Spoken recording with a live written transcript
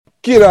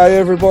G'day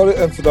everybody,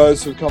 and for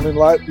those who come in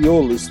late,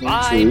 you're listening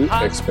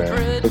to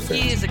Expand the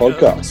Fence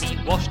podcast.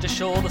 He washed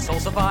ashore the sole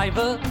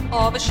survivor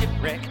of a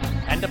shipwreck,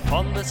 and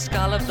upon the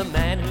skull of the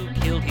man who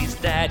killed his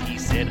dad, he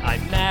said,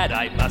 "I'm mad,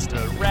 I must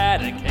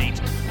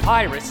eradicate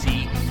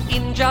piracy,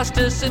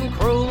 injustice and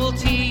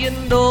cruelty,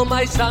 and all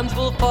my sons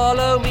will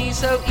follow me,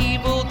 so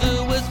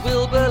evildoers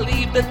will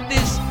believe that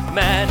this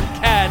man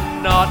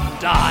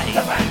cannot die." The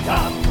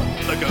Phantom,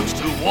 the ghost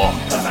who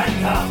walks. The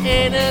Phantom,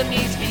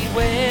 enemies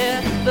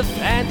beware. The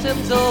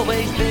Phantom's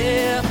always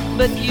there,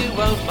 but you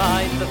won't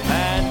find the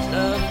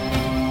Phantom.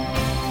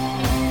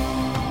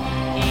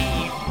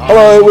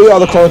 Hello, we are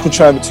the Chronicle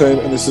Chamber team,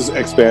 and this is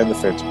Expand the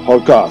Phantom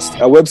podcast.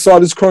 Our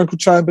website is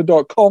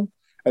chroniclechamber.com,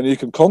 and you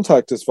can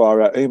contact us via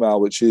our email,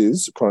 which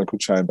is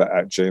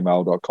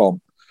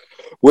chroniclechamber@gmail.com.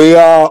 We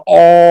are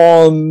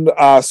on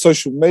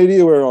social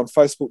media. We're on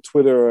Facebook,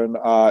 Twitter, and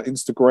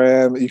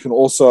Instagram. You can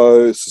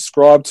also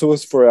subscribe to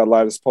us for our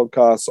latest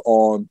podcasts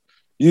on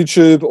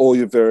YouTube or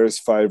your various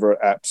favourite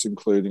apps,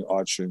 including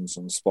iTunes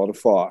and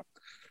Spotify.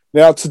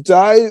 Now,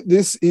 today,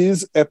 this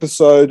is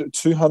episode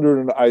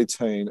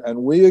 218, and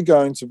we are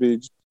going to be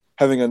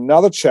having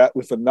another chat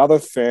with another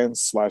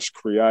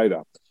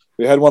fan/creator.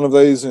 We had one of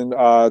these in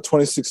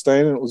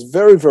 2016, and it was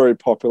very, very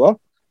popular.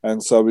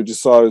 And so we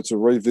decided to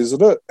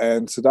revisit it.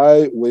 And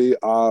today we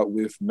are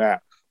with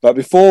Matt. But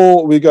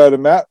before we go to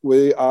Matt,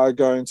 we are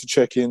going to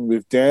check in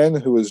with Dan,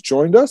 who has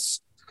joined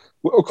us.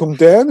 Welcome,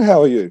 Dan.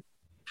 How are you?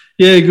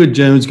 Yeah, good,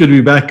 Jim. It's good to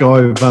be back.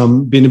 I've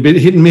been a bit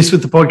hit and miss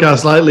with the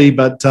podcast lately,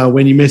 but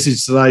when you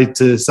messaged today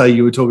to say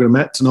you were talking to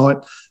Matt tonight,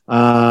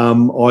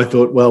 I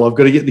thought, well, I've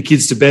got to get the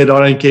kids to bed. I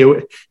don't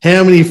care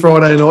how many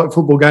Friday night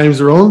football games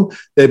are on.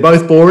 They're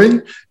both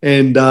boring.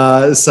 And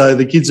so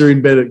the kids are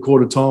in bed at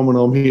quarter time and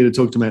I'm here to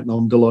talk to Matt, and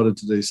I'm delighted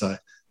to do so.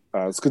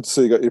 It's good to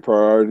see you got your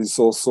priorities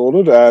all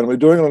sorted. And we're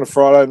doing it on a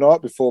Friday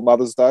night before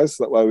Mother's Day,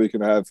 so that way we can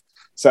have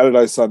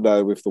Saturday,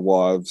 Sunday with the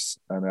wives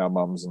and our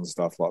mums and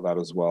stuff like that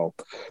as well.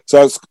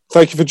 So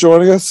thank you for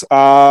joining us.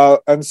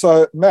 And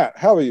so, Matt,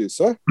 how are you,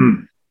 sir?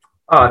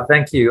 Oh,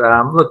 thank you.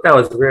 Look, that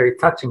was very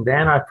touching,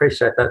 Dan. I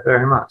appreciate that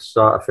very much.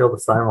 So I feel the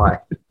same way.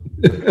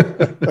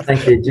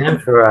 Thank you, Jim,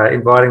 for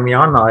inviting me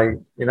on.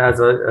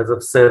 As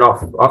I've said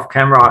off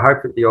camera, I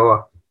hope that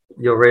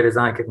your readers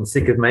aren't getting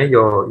sick of me,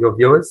 your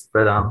viewers,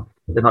 but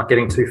they're not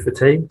getting too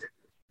fatigued.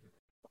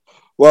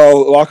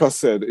 Well, like I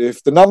said,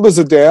 if the numbers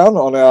are down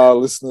on our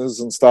listeners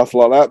and stuff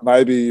like that,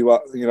 maybe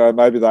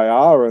maybe they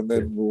are, and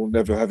then we'll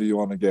never have you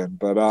on again.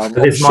 But I'm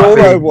sure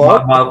they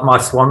won't. My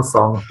swan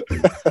song.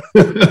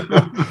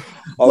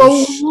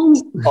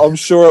 I'm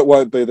sure it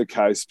won't be the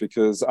case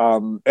because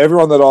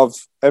everyone that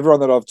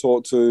I've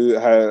talked to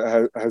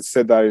has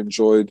said they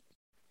enjoyed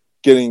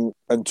getting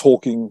and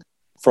talking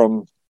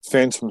from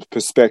Phantom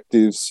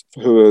perspectives,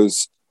 who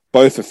is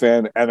both a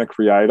fan and a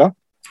creator.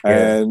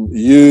 Yeah. And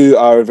you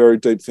are a very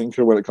deep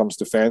thinker when it comes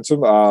to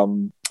Phantom.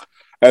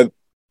 And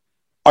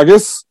I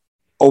guess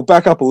I'll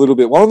back up a little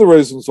bit. One of the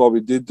reasons why we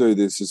did do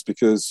this is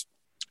because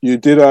you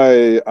did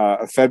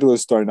a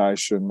fabulous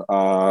donation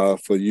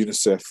for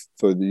UNICEF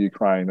for the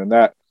Ukraine, and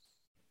that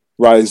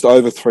raised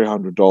over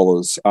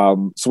 $300.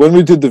 So when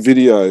we did the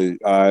video,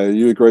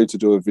 you agreed to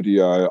do a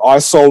video. I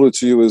sold it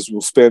to you as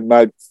we'll spend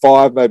maybe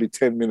 5, maybe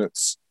 10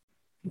 minutes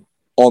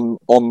on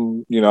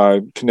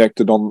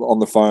connected on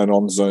the phone,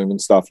 on Zoom and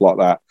stuff like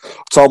that.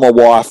 I told my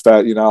wife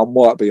that, I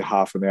might be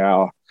half an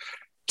hour.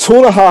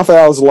 2.5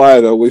 hours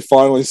later, we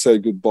finally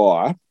said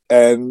goodbye.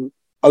 And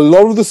a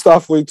lot of the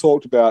stuff we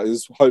talked about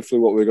is hopefully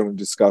what we're going to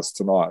discuss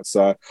tonight.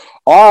 So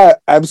I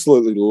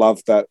absolutely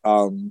love that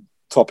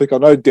topic. I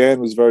know Dan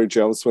was very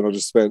jealous when I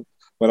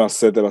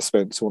said that I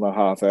spent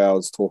 2.5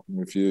 hours talking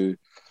with you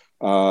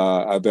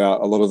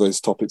about a lot of these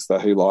topics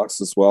that he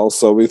likes as well.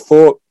 So we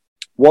thought,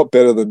 what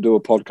better than do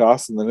a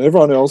podcast, and then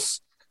everyone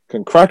else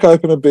can crack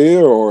open a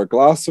beer or a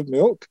glass of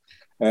milk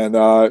and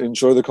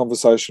enjoy the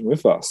conversation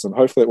with us. And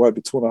hopefully it won't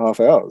be 2.5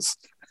 hours.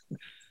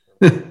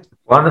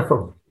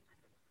 Wonderful.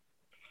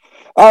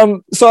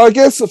 So I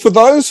guess for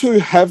those who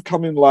have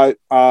come in late,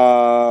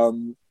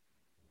 in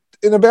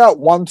about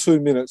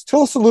 1-2 minutes,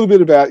 tell us a little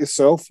bit about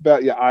yourself,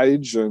 about your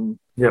age, and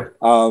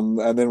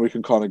then we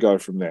can kind of go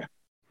from there.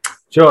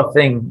 Sure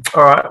thing.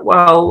 All right.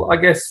 Well, I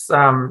guess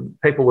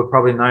people would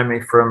probably know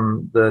me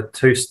from the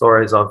 2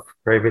 stories I've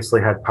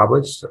previously had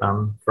published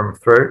from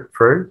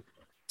through.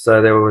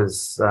 So there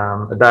was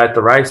A Day at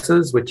the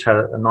Races, which had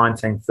a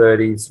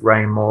 1930s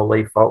Ray Moore,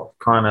 Lee Falk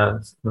kind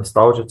of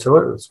nostalgia to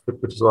it,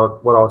 which is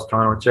what I was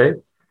trying to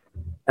achieve.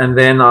 And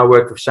then I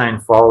worked with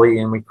Shane Foley,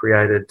 and we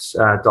created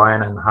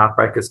Diana and the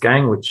Heartbreakers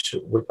Gang, which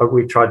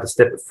we tried to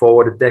step it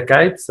forward a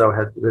decade. So it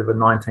had a bit of a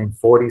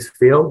 1940s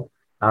feel.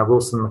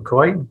 Wilson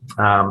McCoy.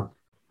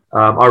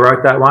 I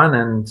wrote that one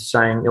and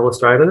Shane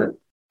illustrated it.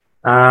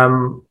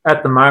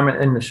 At the moment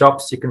in the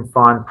shops, you can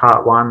find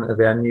part 1 of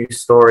our new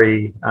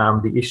story,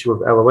 The Issue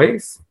of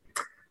Eloise.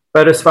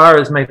 But as far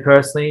as me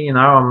personally,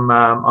 I'm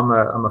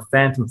a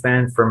Phantom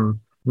fan from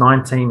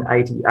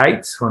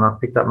 1988 when I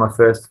picked up my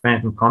first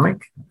Phantom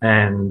comic,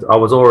 and I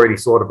was already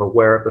sort of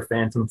aware of the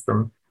Phantom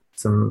from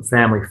some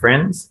family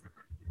friends.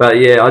 But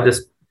yeah,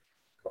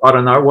 I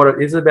don't know what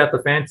it is about the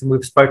Phantom.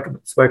 We've spoken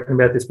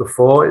about this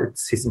before.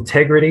 It's his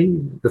integrity,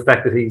 the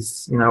fact that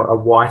he's, you know, a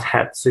white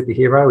hat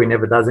superhero. He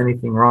never does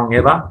anything wrong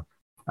ever.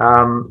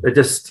 I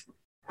just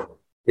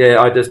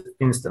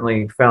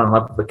instantly fell in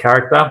love with the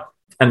character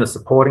and the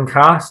supporting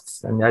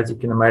casts. And as you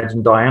can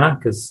imagine, Diana,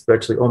 because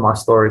virtually all my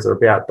stories are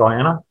about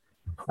Diana.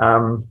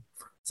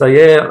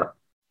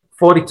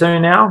 42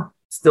 now,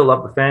 still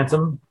love the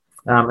Phantom,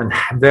 and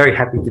very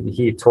happy to be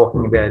here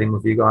talking about him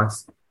with you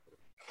guys.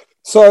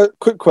 So,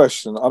 quick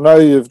question. I know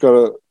you've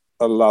got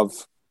a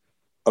love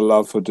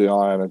for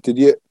Diana.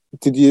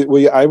 Were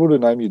you able to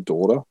name your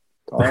daughter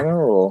Diana,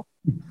 or?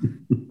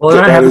 Well,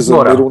 I don't have a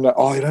daughter.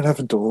 Oh, you don't have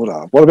a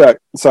daughter. What about?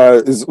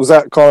 So, was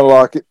that kind of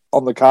like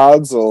on the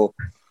cards, or?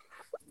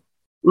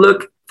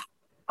 Look,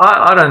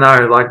 I don't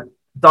know. Like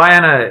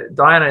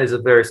Diana is a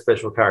very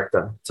special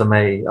character to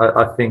me.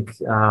 I think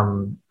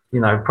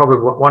probably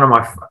one of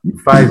my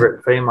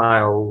favorite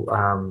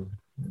female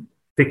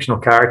fictional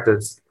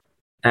characters.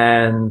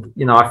 And,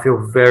 you know, I feel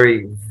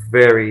very,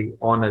 very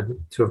honoured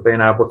to have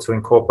been able to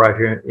incorporate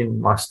her in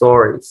my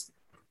stories.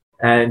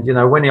 And, you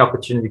know, when the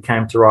opportunity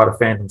came to write a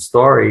Phantom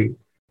story,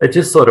 it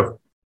just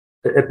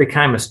it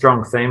became a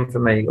strong theme for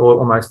me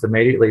almost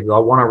immediately. I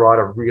want to write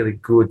a really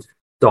good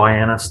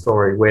Diana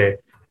story where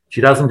she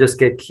doesn't just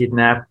get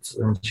kidnapped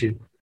and she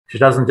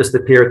doesn't just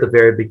appear at the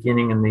very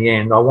beginning and the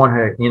end. I want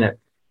her in it.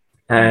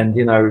 And,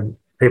 you know,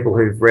 people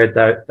who've read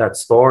that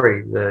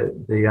story,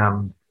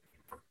 the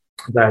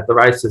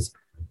races,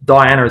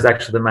 Diana is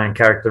actually the main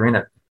character in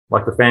it.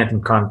 Like the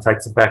Phantom kind of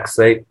takes a back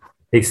seat.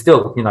 He's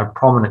still, you know,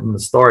 prominent in the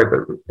story,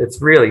 but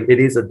it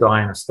is a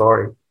Diana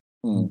story.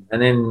 And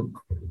then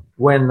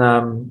when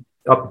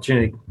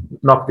opportunity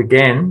knocked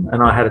again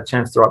and I had a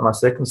chance to write my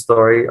second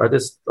story,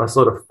 I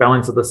sort of fell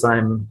into the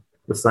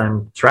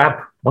same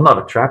trap. Well,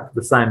 not a trap,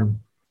 the same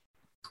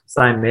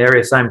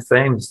area, same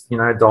themes. You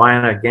know,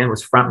 Diana again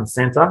was front and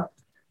center,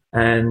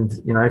 and,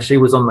 you know, she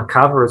was on the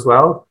cover as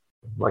well.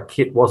 Like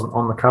Kit wasn't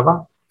on the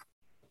cover.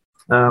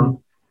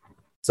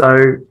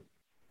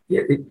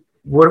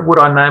 Would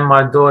I name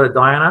my daughter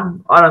Diana?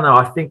 I don't know.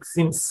 I think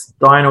since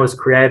Diana was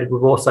created,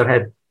 we've also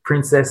had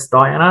Princess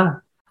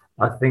Diana.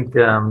 I think,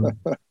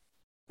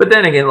 but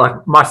then again,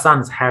 like my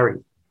son's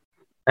Harry,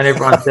 and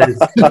everyone says,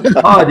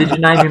 "Oh, did you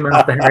name him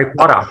after Harry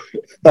Potter?"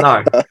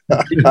 No.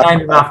 Did you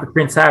name him after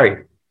Prince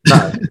Harry?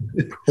 No.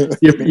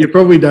 You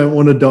probably don't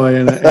want a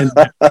Diana.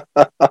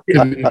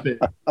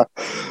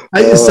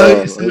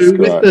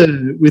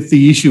 With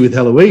the issue with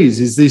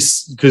Heloise, is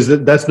this because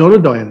that's not a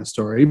Diana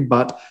story,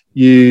 but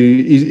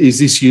is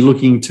this you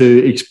looking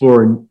to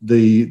explore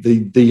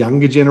the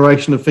younger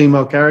generation of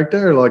female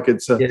character? Like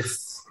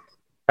yes,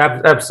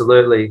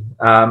 absolutely.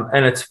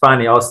 And it's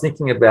funny. I was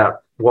thinking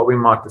about what we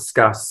might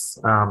discuss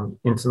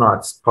in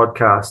tonight's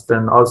podcast,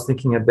 and I was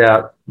thinking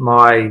about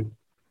my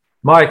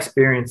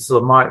experience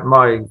or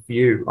my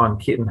view on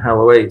Kit and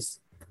Heloise.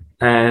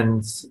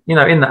 And, you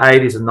know, in the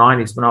 80s and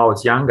 90s when I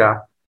was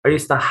younger, I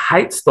used to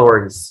hate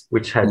stories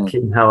which had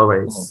Kit and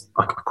Heloise.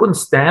 I couldn't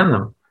stand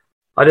them.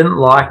 I didn't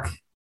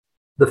like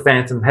the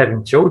Phantom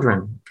having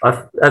children.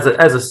 As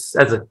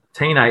a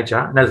teenager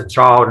and as a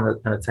child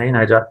and a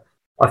teenager,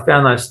 I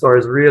found those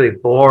stories really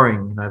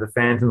boring. You know, the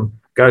Phantom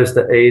goes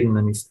to Eden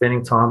and he's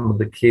spending time with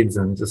the kids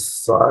and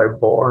just so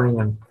boring.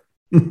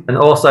 And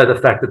also the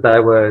fact that they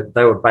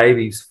were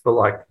babies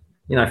for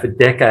for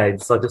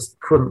decades. I just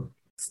couldn't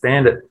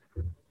stand it.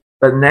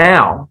 But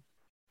now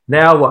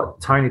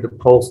what Tony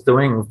DePaul's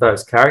doing with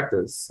those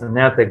characters, and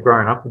now that they've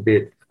grown up a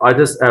bit, I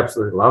just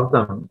absolutely love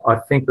them. I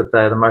think that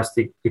they're the most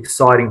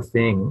exciting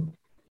thing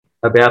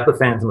about the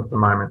Phantom at the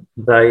moment.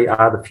 They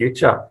are the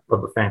future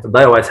of the Phantom.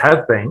 They always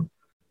have been,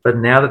 but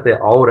now that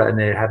they're older and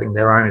they're having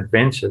their own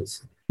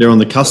adventures. They're on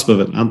the cusp of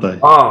it, aren't they?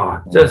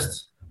 Oh,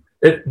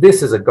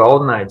 this is a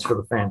golden age for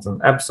the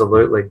Phantom,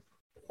 absolutely.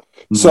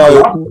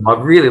 So I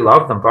really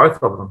love them,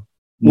 both of them.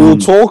 We'll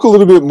talk a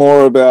little bit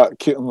more about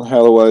Kit and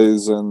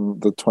Heloise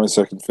and the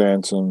 22nd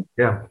Phantom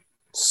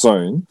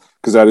soon,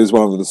 because that is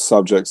one of the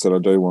subjects that I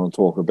do want to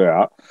talk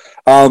about.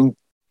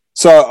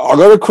 So I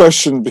got a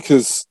question,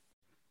 because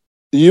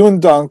you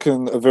and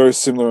Duncan are very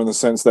similar in the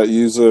sense that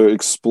you are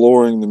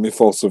exploring the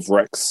mythos of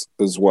Rex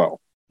as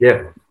well.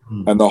 Yeah.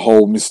 And the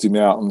whole Misty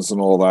Mountains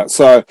and all that.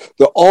 So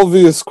the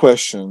obvious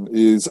question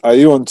is, are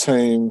you on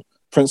team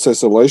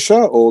Princess Alicia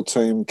or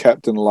team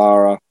Captain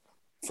Lara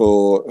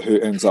for who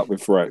ends up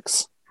with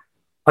Rex?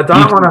 I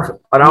don't want to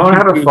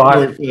have a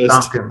fight with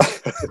Duncan.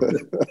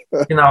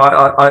 You know,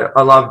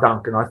 I love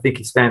Duncan. I think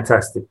he's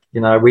fantastic. You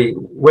know,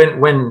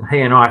 when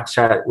he and I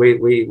chat,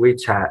 we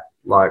chat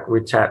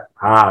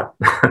hard.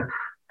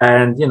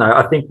 And, you know,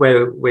 I think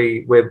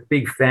we're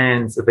big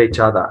fans of each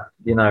other.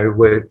 You know,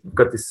 we've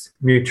got this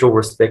mutual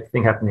respect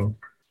thing happening.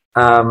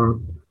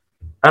 And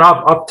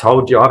I've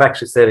told you, I've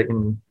actually said it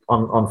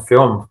on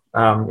film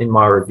in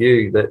my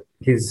review, that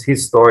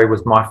his story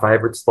was my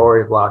favourite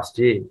story of last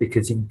year,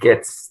 because he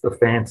gets the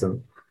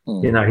Phantom.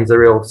 You know, he's a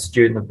real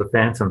student of the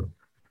Phantom.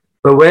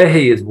 But where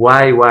he is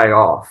way, way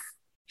off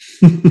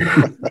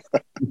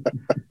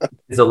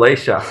is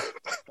Alicia.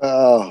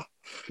 Oh.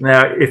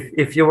 Now,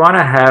 if you want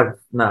to have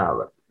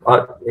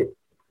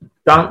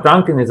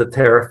Duncan is a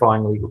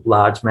terrifyingly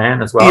large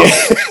man as well.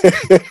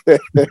 Yeah.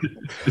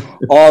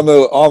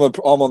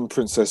 I'm on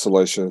Princess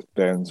Alicia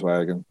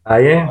bandwagon. Oh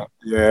yeah,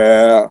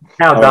 Yeah.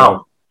 how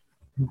dumb.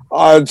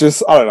 I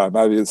don't know.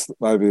 Maybe it's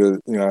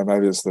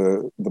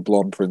the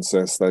blonde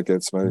princess that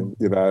gets me.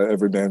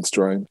 Every man's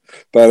dream.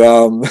 But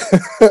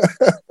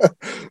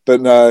but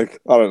no,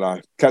 I don't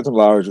know. Captain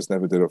Lara just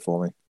never did it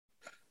for me.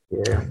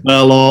 Yeah.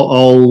 Well,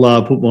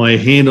 I'll put my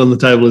hand on the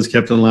table as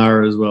Captain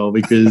Lara as well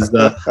because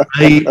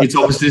it's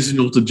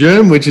oppositional to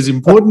Germ, which is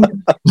important.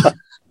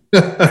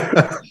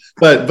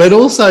 but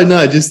also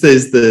no, just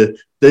there's the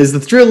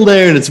thrill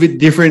there, and it's a bit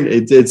different.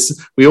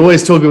 It's we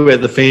always talk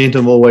about the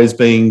Phantom always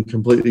being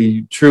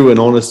completely true and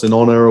honest and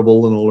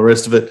honourable and all the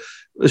rest of it.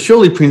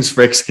 Surely Prince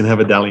Rex can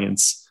have a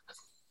dalliance.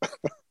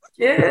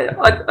 Yeah,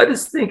 I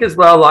just think as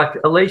well, like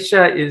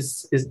Alicia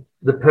is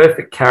the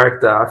perfect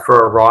character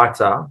for a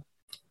writer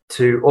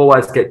to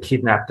always get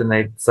kidnapped and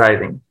need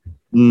saving.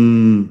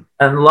 Mm.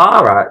 And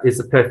Lara is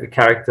the perfect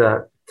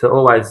character to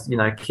always,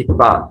 kick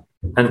butt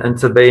and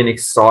to be an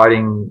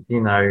exciting,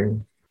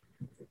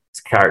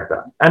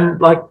 character. And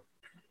like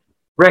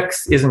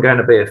Rex isn't going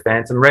to be a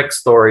Phantom. Rex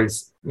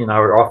stories,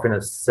 are often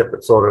a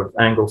separate sort of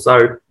angle.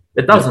 So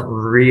it doesn't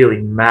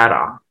really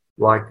matter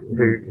like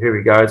who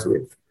he goes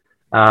with.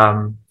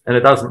 And it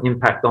doesn't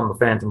impact on the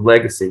Phantom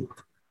legacy.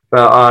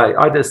 But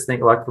I just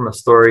think like from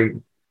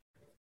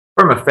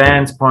a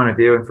fan's point of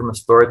view and from a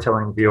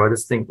storytelling view, I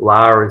just think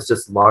Lara is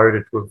just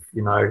loaded with,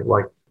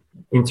 like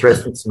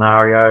interesting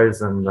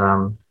scenarios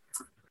and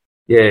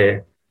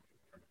yeah.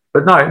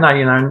 But no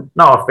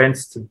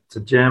offense to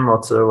Jim or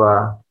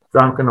to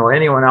Duncan or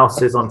anyone else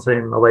who's on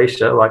Team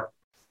Alicia. Like,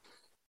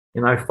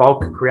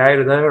 Falk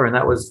created her and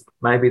that was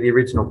maybe the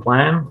original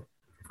plan.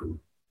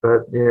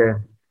 But yeah,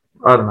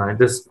 I don't know.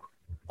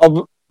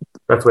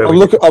 That's where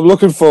I'm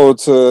looking forward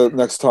to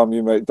next time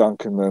you meet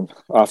Duncan. Then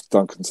after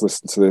Duncan's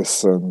listened to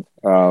this, and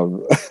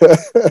well,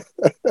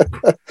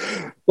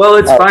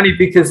 it's funny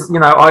because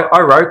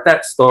I wrote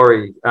that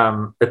story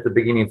at the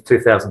beginning of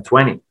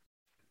 2020.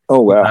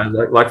 Oh wow!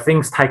 Like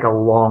things take a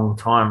long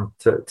time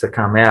to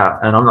come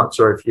out, and I'm not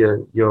sure if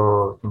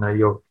your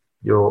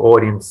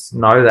audience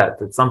know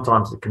that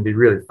sometimes it can be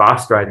really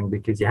frustrating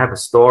because you have a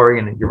story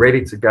and you're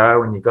ready to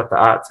go and you've got the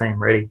art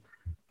team ready,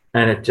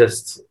 and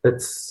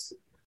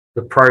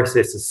the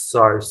process is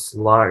so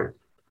slow.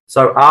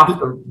 So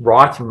after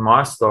writing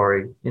my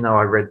story,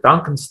 I read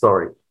Duncan's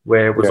story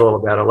where it was all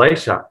about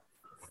Alicia.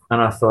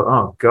 And I thought,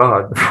 oh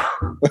God,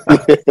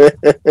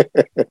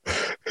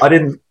 I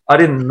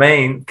didn't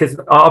mean, because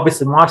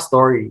obviously my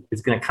story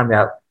is going to come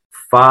out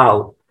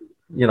far,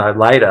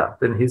 later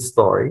than his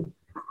story.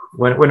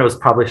 When it was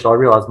published, I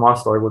realized my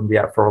story wouldn't be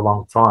out for a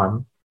long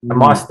time. And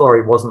my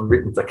story wasn't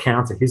written to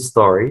counter his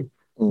story.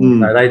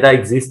 They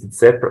existed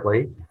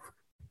separately.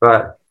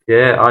 But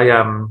yeah,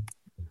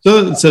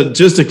 So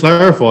just to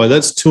clarify,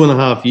 that's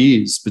 2.5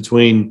 years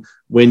between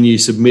when you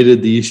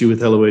submitted the issue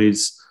with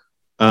Eloise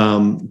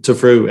to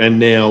Frew, and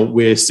now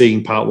we're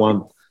seeing part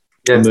one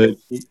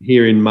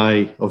here in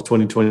May of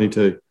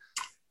 2022.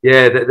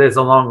 Yeah, there's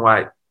a long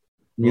wait.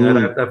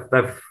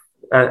 They've,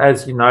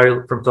 as you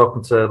know from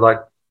talking to like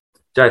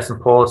Jason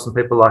Paulus and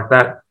people like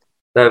that,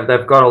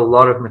 they've got a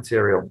lot of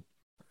material.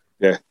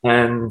 Yeah,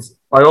 and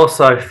I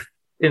also,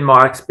 in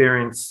my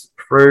experience,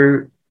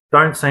 Frew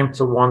don't seem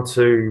to want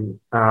to.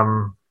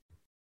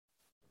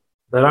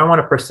 They don't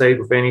want to proceed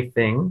with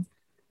anything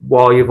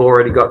while you've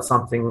already got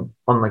something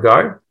on the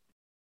go.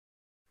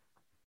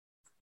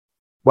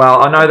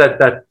 Well, I know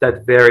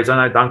that varies. I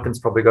know Duncan's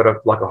probably got a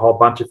whole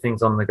bunch of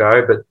things on the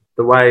go, but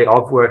the way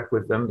I've worked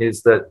with them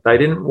is that they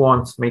didn't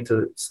want me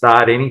to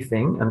start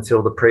anything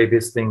until the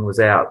previous thing was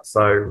out.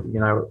 So,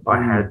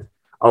 I had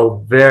a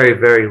very,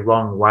 very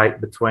long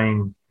wait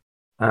between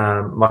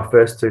my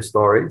first two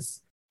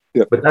stories.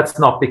 Yep. But that's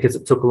not because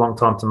it took a long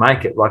time to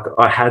make it. Like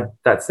I had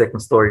that second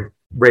story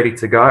ready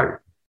to go,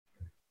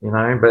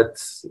 but,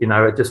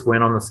 it just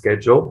went on the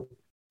schedule.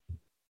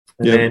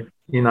 And then,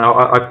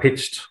 I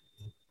pitched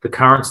the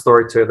current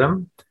story to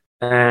them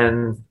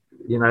and,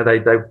 they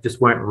just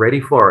weren't ready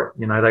for it.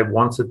 They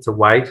wanted to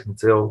wait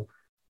until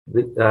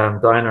Diana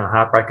and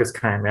Heartbreakers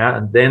came out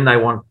and then they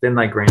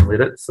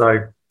greenlit it.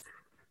 So,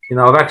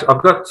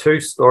 I've got two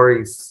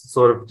stories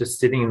sort of just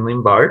sitting in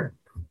limbo.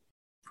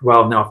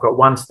 Well, no, I've got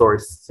one story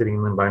sitting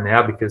in limbo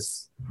now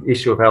because the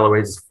issue of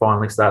Eloise is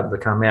finally starting to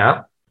come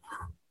out.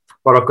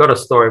 But I've got a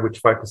story which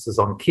focuses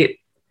on Kit.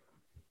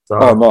 So,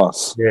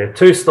 nice. Yeah,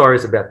 two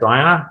stories about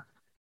Diana,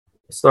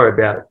 a story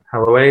about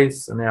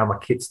Eloise, and now my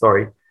Kit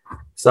story.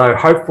 So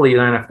hopefully you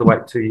don't have to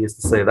wait 2 years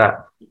to see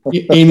that.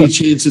 Any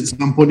chance at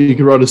some point you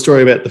could write a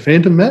story about the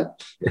Phantom, Matt?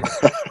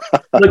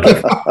 Look,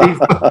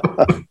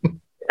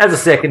 as a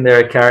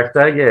secondary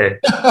character, yeah.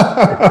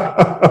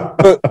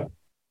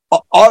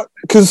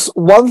 Because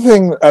one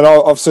thing, and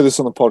I've said this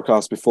on the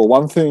podcast before,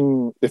 one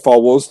thing, if I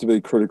was to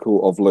be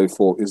critical of Lee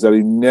Falk, is that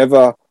he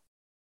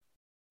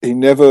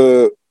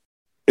never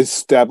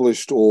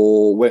established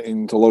or went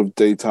into a lot of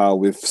detail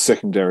with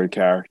secondary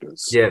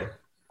characters. Yeah.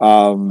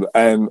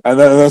 And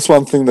that's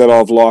one thing that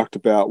I've liked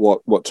about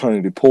what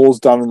Tony DePaul's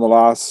done in the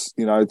last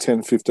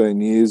 10, 15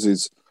 years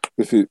is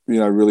with it,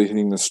 really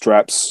hitting the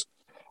straps.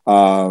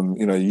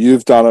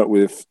 You've done it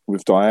with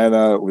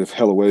Diana, with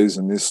Heloise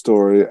in this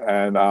story,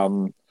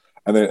 and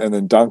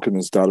then Duncan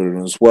has done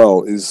it as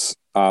well.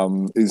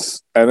 And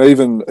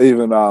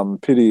even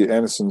Pity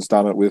Anderson's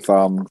done it with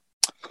the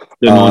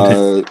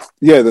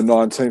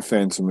 19th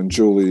Phantom and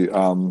Julie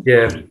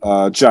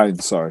Jane,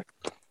 sorry.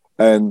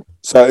 And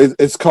so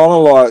it's kind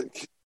of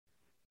like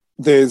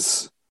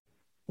there's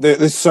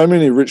so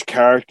many rich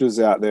characters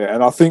out there,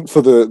 and I think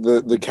for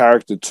the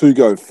character to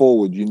go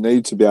forward, you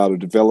need to be able to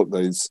develop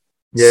these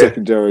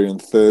secondary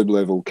and third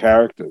level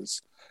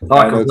characters.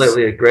 I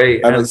completely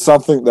agree, and it's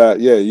something that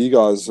you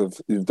guys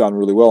you've done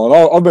really well, and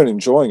I've been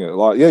enjoying it.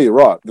 Like, you're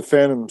right, the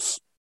Phantom's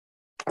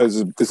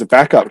is a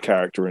backup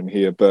character in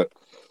here, but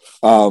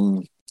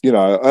and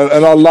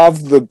I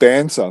love the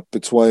banter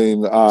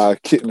between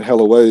Kit and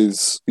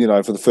Heloise,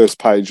 for the first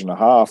page and a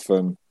half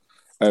and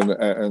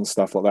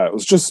stuff like that.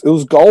 It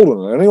was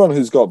golden. And anyone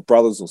who's got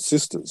brothers or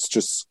sisters,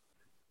 just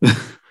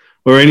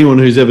or anyone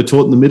who's ever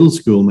taught in the middle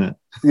school, Matt.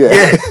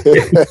 Yeah.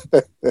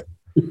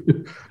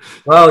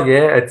 Well,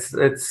 it's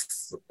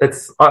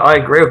I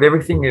agree with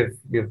everything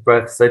you've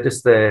both said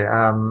just there.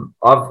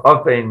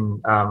 I've been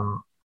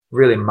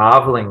really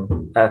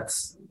marveling at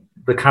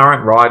the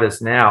current writers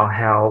now,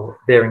 how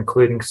they're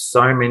including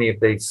so many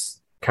of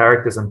these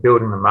characters and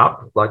building them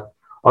up. Like,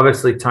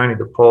 obviously Tony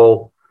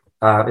DePaul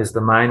is the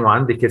main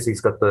one because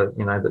he's got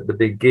the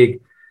big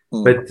gig.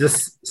 But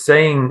just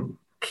seeing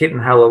Kit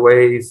and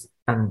Heloise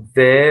and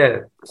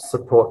their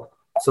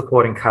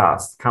supporting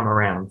cast come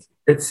around,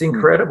 it's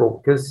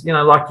incredible because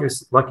like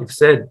you've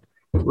said,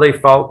 Lee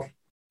Falk,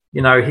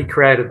 he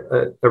created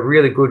a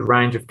really good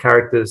range of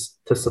characters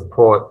to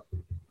support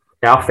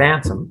our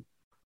Phantom.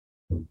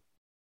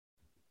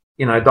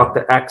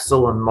 Dr.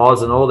 Axel and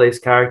Moz and all these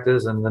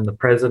characters, and then the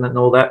President and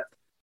all that.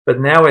 But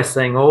now we're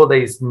seeing all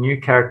these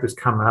new characters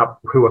coming up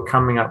who are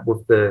coming up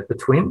with the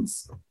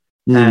twins.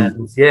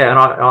 And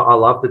I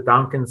love the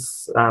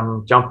Duncans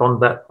jumped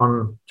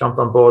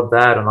on board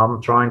that, and I'm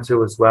trying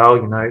to as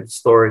well.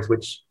 Stories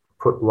which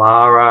put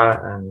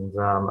Lara and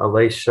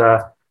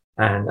Alicia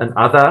and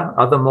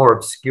other more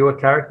obscure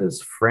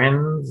characters,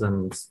 friends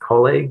and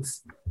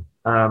colleagues.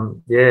 Might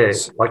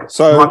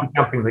be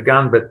jumping the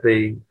gun, but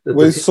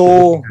we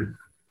saw,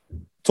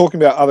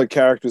 talking about other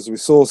characters, we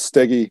saw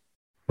Steggy.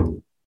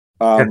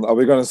 Are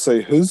we going to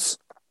see who's?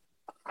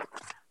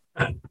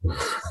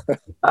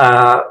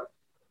 No,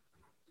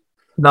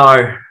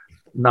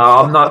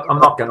 I'm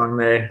not going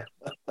there.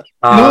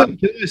 Can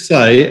I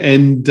say,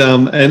 and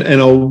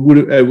I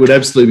would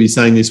absolutely be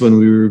saying this when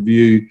we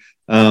review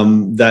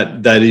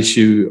that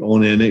issue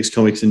on our next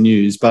Comics and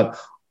News, but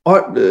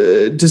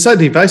to say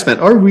to your face, Matt,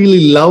 I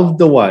really loved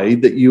the way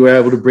that you were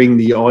able to bring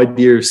the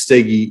idea of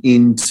Steggy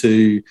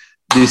into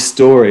this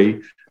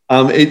story.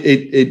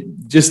 It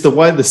just the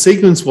way the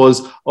sequence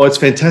was. It's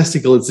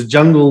fantastical. It's a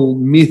jungle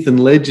myth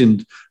and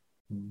legend.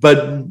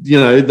 But,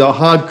 the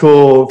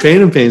hardcore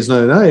Phantom fans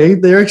know, no,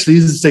 there actually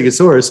is a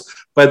Stegosaurus.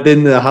 But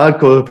then the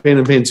hardcore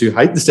Phantom fans who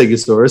hate the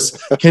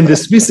Stegosaurus can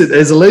dismiss it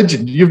as a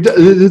legend.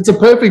 It's a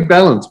perfect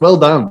balance. Well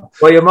done.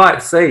 Well, you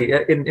might see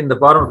in the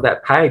bottom of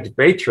that page,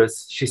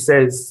 Beatrice, she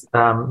says,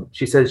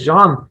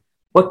 John,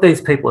 what these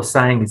people are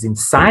saying is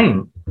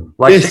insane.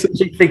 Like, yes.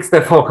 she thinks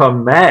they've all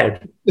gone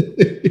mad.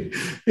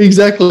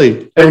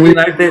 Exactly. And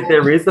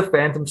there is the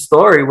Phantom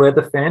story where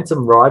the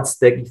Phantom rides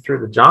Steggy through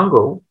the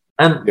jungle.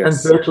 And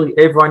virtually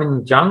everyone in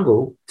the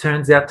jungle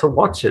turns out to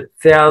watch it.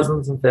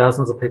 Thousands and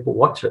thousands of people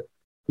watch it.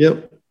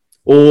 Yep.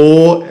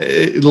 Or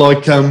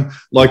like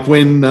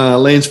when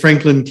Lance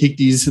Franklin kicked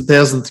his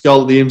 1,000th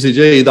goal at the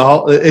SCG,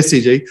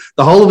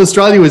 the whole of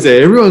Australia was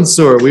there. Everyone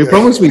saw it. We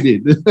promised we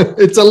did.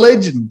 It's a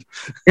legend.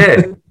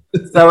 Yeah.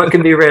 So it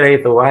can be read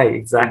either way.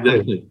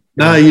 Exactly.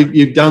 No,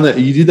 you've done that.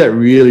 You did that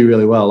really,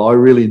 really well. I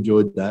really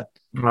enjoyed that.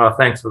 Oh,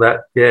 thanks for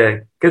that. Yeah,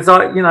 because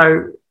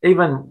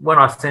even when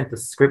I sent the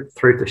script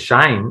through to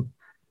Shane,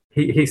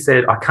 he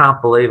said, "I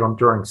can't believe I'm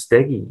drawing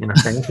Steggy in a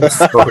Phantom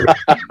story."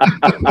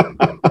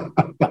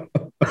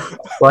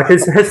 Like,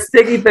 has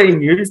Steggy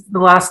been used in the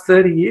last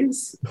 30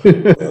 years?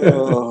 It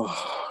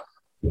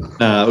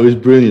was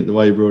brilliant the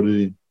way you brought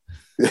it in.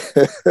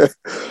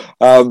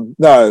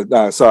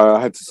 No, sorry,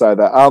 I had to say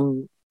that.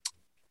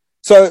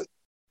 So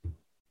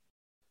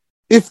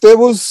if there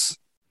was,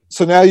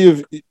 so now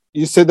you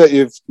said that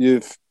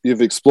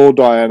you've explored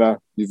Diana,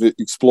 you've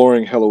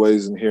exploring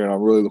Heloise in here, and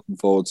I'm really looking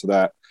forward to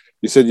that.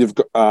 You said you've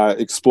got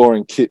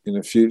exploring Kit in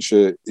a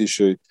future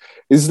issue.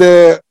 Is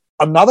there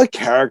another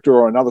character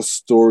or another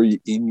story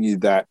in you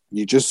that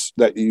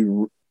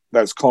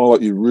that's kind of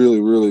like you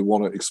really, really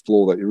want to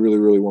explore, that you really,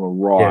 really want to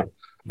write?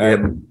 Yeah.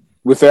 And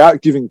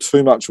without giving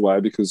too much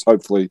away, because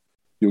hopefully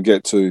you'll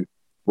get to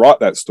write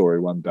that story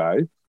one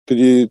day, could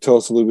you tell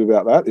us a little bit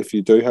about that if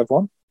you do have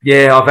one?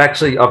 Yeah, I've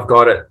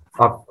got it.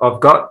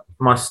 I've got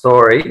my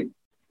story,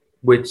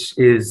 which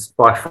is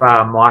by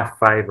far my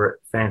favourite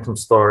Phantom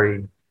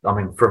story. I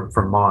mean,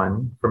 from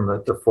mine, from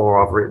the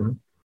four I've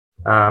written.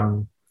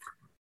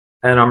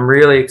 and I'm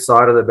really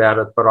excited about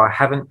it, but I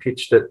haven't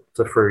pitched it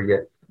to Frew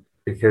yet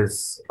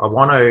because I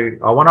want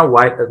to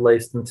wait at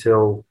least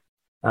until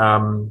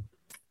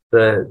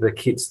the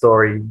kit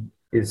story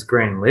is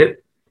greenlit.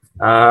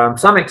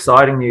 Some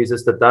exciting news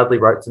is that Dudley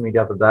wrote to me the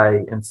other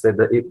day and said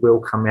that it will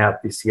come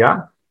out this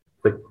year,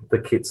 the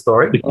kit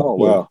story. Oh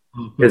wow!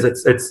 Because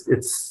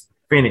it's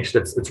finished,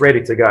 it's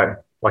ready to go.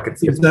 Like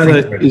is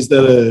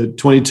that a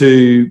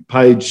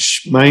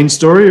 22-page main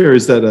story, or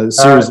is that a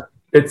series?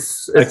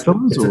 It's a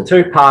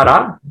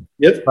two-parter.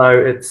 Yep. So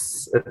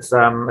it's a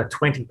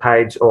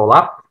 20-page all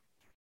up.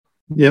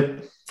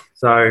 Yep.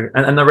 So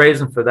and the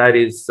reason for that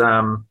is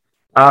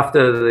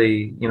after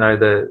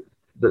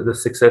the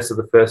success of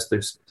the first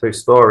two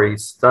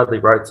stories, Dudley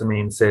wrote to me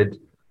and said,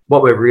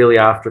 what we're really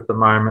after at the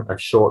moment are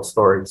short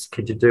stories.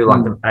 Could you do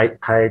like an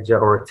 8-pager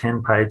or a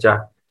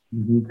 10-pager?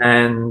 Mm-hmm.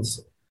 And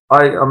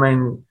I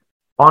mean,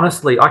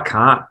 honestly, I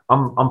can't.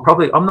 I'm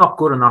not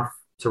good enough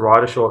to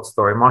write a short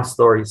story. My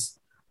stories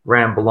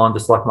ramble on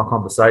just like my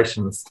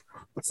conversations.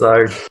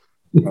 So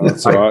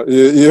that's all right.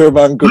 You're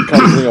among good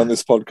company on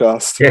this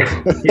podcast.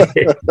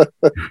 Yeah.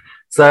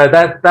 So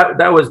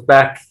that was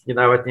back, at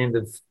the end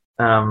of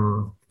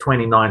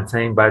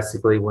 2019,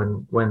 basically,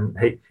 when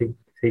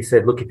he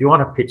said, look, if you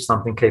want to pitch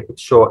something, keep it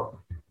short.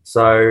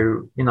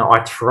 So, I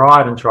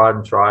tried,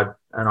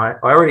 and I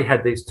already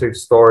had these two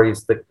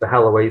stories, the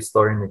Halloween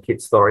story and the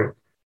kid story,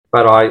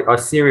 but I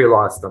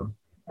serialized them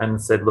and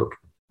said, look,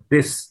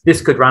 this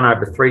could run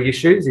over 3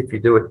 issues if you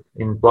do it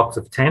in blocks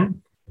of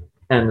 10.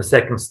 And the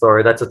second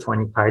story, that's a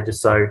 20-pager.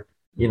 So,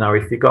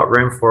 if you've got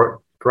room for it,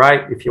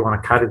 great. If you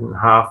want to cut it in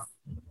half,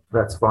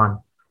 that's fine.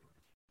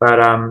 But,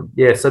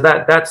 so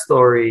that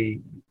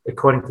story,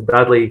 according to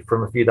Dudley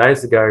from a few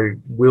days ago,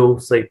 will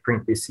see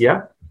print this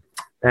year.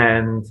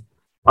 And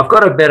I've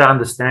got a better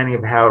understanding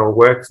of how it all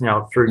works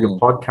now through your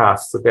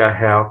podcasts about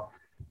how,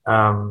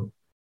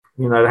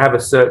 they have a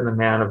certain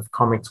amount of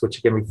comics which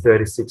are going to be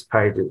 36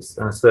 pages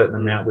and a certain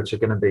amount which are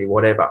going to be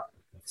whatever.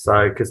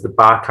 So, because the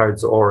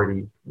barcodes are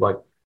already like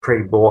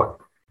pre-bought.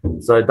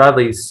 So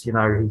Dudley's,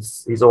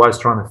 he's always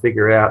trying to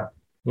figure out,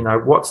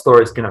 what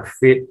story is going to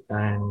fit,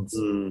 and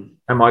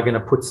am I going to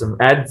put some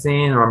ads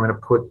in, or I'm going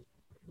to put,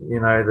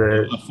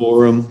 the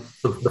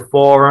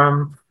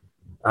forum,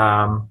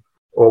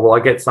 or will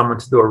I get someone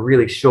to do a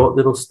really short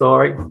little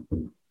story?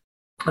 And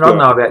I don't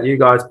know about you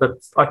guys,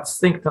 but I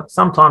think that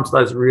sometimes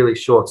those really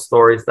short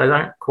stories, they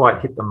don't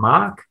quite hit the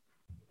mark,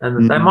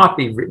 and they might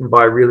be written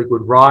by a really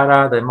good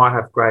writer. They might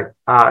have great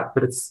art,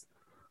 but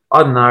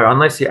I don't know,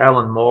 unless you're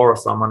Alan Moore or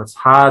someone, it's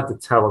hard to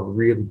tell a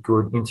really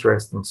good,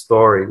 interesting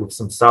story with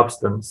some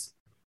substance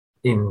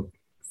in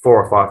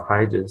 4 or 5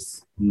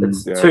 pages.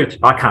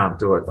 I can't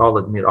do it. I'll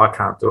admit I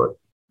can't do it.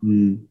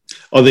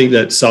 I think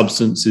that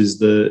substance is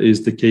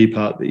the key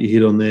part that you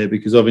hit on there,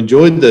 because I've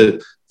enjoyed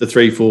the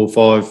 3, 4,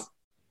 5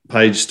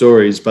 page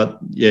stories, but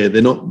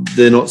they're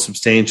not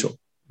substantial.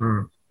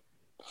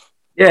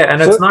 Yeah,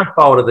 and it's no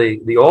fault of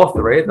the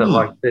author either.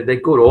 Like they're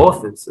good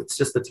authors. It's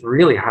just it's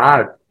really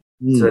hard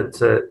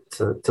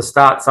to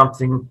start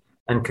something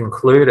and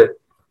conclude it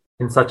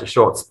in such a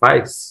short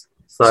space.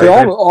 So see,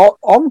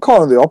 I'm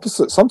kind of the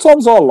opposite.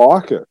 Sometimes I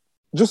like it,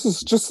 just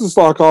as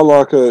like I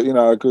like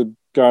a good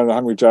going to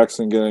Hungry Jack's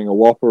and getting a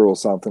Whopper or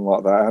something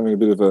like that, having a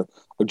bit of a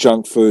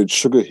junk food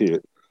sugar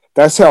hit.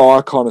 That's how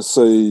I kind of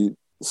see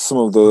some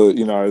of the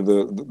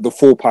the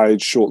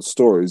 4-page short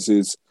stories.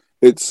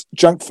 It's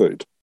junk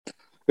food.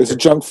 It's a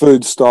junk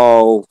food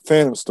style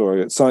Phantom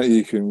story. It's something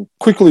you can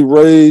quickly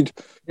read.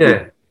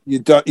 Yeah. You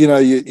don't,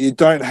 you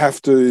don't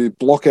have to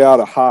block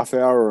out a half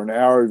hour or an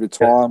hour of your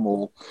time,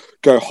 or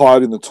go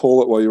hide in the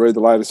toilet while you read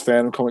the latest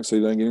Phantom comic so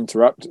you don't get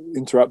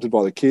interrupted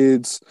by the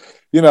kids.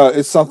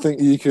 It's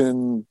something you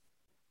can,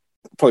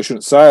 probably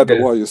shouldn't say it, but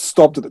while you're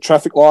stopped at the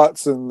traffic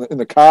lights in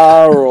the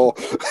car, or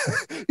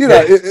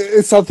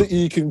it's something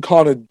you can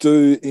kind of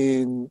do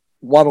in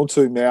 1 or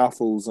 2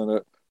 mouthfuls, and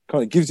it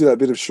kind of gives you that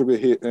bit of sugar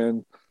hit.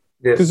 And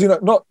because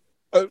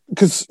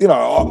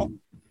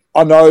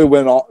I know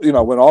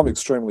when I'm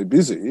extremely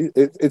busy,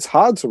 it's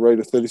hard to read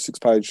a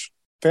 36-page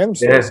Phantom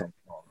story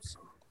sometimes.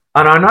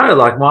 And I know,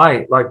 like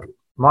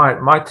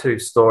my 2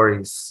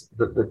 stories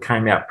that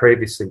came out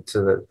previously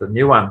to the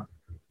new one,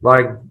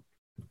 like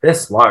they're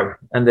slow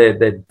and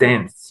they're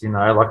dense.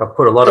 Like I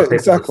put a lot of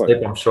people to sleep,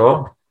 I'm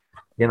sure.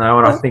 And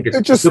I think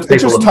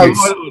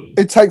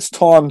it takes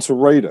time to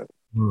read it.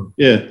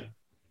 Yeah,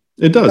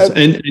 it does,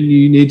 and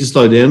you need to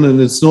slow down. And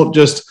it's not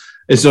just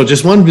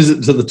one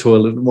visit to the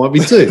toilet; it might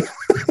be 2.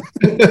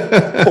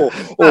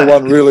 or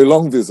one really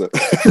long visit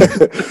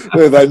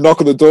where they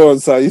knock on the door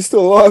and say, "You're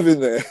still alive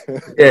in there?"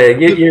 Yeah,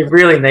 you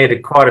really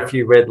needed quite a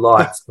few red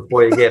lights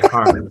before you get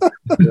home.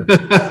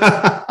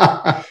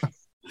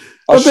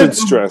 I should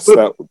stress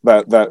that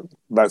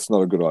that's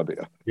not a good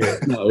idea. Yeah,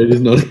 no, it is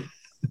not.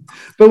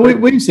 But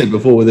we've said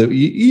before that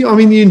you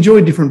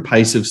enjoy different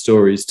pace of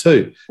stories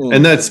too,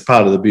 and that's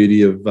part of the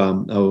beauty of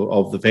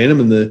the Phantom,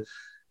 and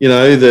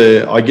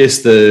I guess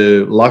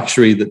the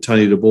luxury that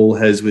Tony DeBall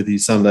has with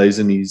his Sundays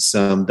and his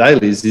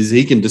dailies is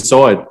he can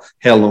decide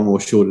how long or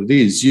short it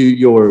is.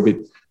 You're a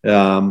bit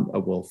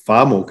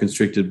far more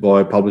constricted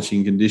by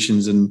publishing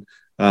conditions and,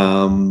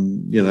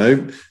 having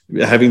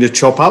to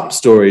chop up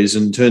stories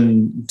and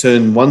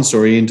turn one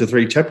story into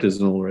 3 chapters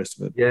and all the rest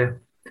of it. Yeah.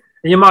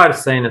 You might have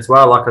seen as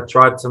well, like I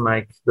tried to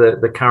make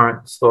the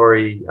current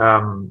story,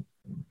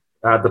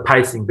 the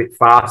pacing a bit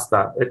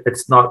faster.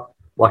 It's not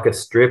like a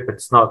strip.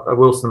 It's not a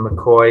Wilson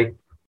McCoy.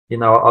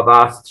 I've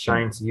asked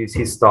Shane to use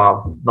his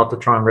style, not to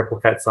try and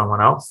replicate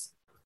someone else.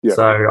 Yeah.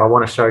 So I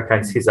want to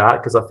showcase his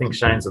art because I think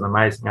Shane's an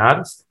amazing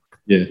artist.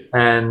 Yeah.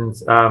 And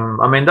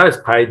those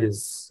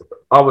pages,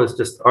 I was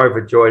just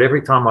overjoyed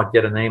every time I'd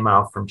get an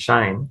email from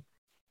Shane,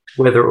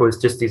 whether it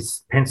was just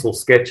his pencil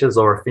sketches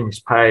or a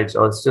finished page.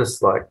 I was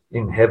just like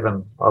in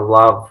heaven. I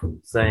love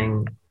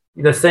seeing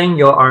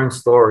your own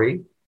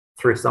story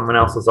through someone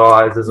else's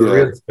eyes is a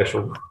really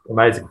special,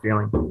 amazing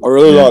feeling. I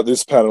really like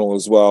this panel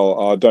as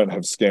well. I don't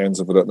have scans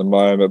of it at the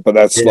moment, but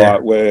that's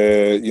like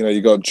where,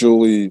 you got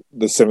Julie,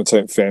 the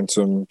 17th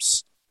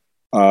Phantom's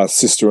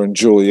sister, and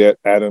Juliet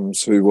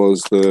Adams, who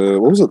was the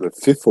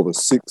 5th or the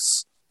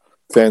 6th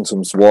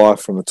Phantom's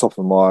wife from the top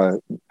of my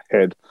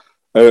head.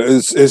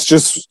 It's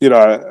just,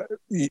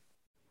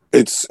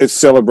 it's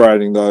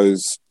celebrating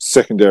those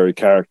secondary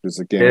characters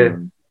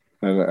again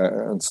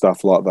and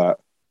stuff like that.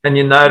 And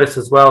you notice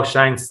as well,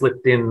 Shane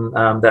slipped in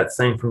that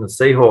scene from the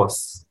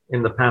seahorse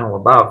in the panel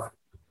above.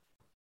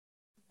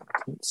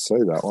 Let's see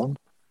that one.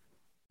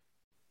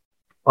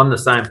 On the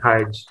same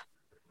page.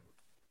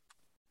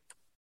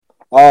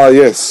 Oh,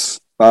 yes.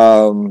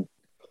 So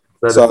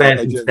the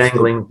Phantom's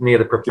dangling near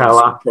the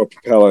propeller.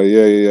 Propeller,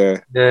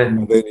 yeah.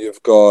 And then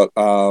you've got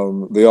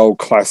the old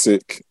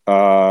classic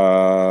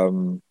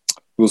Wilson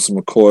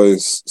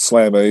McCoy's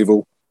Slam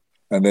Evil.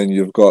 And then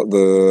you've got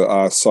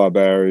the Cy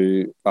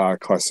Barry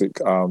classic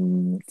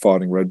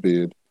Fighting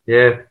Redbeard.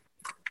 Yeah.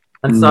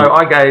 And so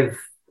I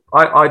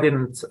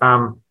didn't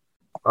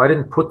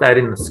put that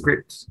in the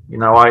script.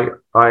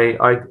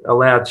 I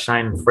allowed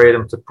Shane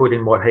freedom to put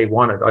in what he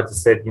wanted. I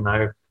just said,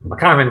 I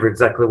can't remember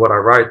exactly what I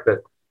wrote,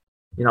 but,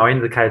 I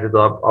indicated that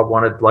I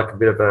wanted like a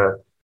bit of a,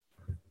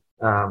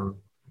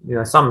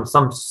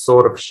 some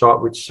sort of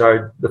shot which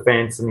showed the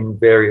Phantom in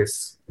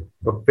various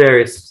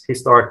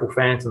historical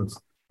Phantoms.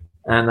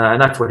 And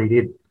that's what he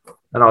did.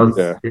 And I was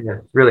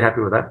really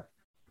happy with that.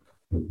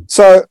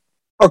 So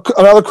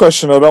another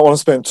question I don't want to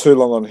spend too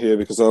long on here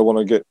because I want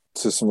to get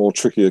to some more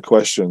trickier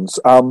questions.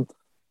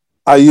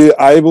 Are you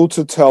able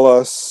to tell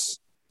us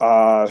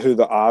who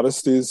the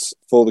artist is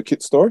for the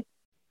Kit story?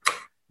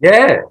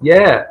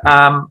 Yeah.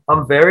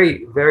 I'm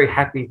very, very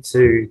happy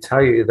to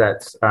tell you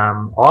that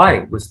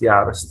I was the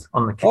artist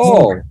on the Kit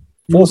story.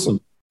 Awesome.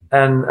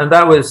 And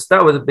that was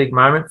a big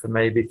moment for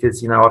me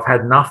because, I've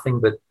had nothing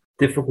but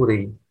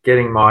difficulty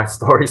getting my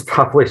stories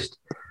published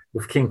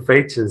with King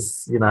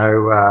Features.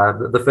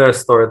 The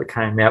first story that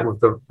came out with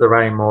the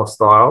Ray Moore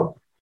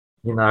style,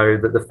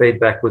 that the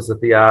feedback was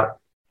that the art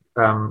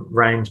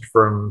ranged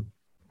from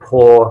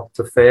poor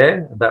to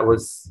fair. That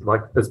was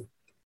like as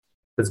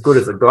good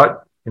as it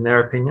got in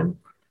their opinion.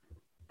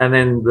 And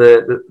then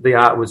the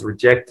art was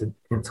rejected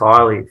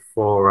entirely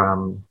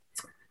for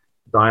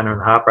Diana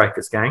and the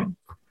Heartbreakers gang.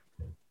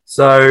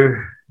 So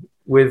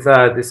with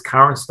this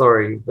current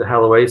story, the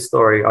Halloween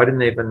story, I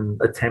didn't even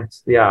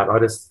attempt the art.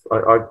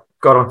 I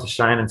got onto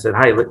Shane and said,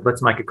 "Hey,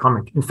 let's make a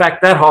comic." In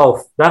fact, that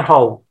whole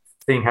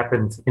thing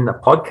happened in the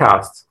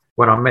podcast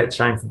when I met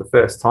Shane for the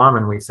first time,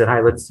 and we said,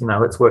 "Hey, let's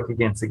work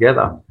again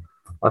together."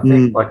 I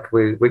think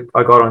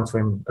I got onto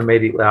him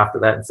immediately after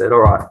that and said, "All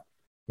right,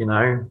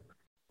 are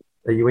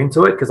you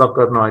into it? Because I've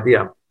got an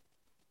idea."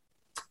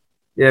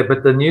 Yeah,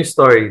 but the new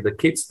story, the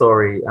Kit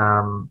story,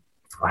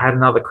 I had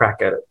another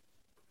crack at it.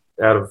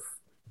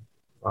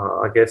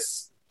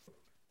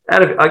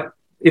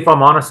 If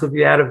I'm honest with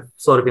you, out of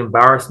sort of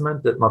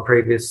embarrassment that my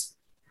previous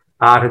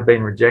art had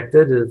been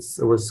rejected.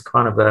 It was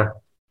kind of it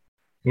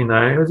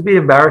was a bit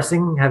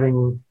embarrassing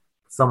having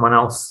someone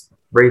else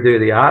redo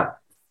the art.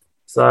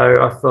 So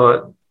I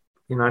thought,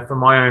 for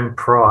my own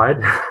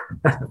pride,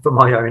 for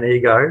my own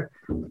ego,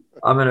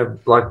 I'm going to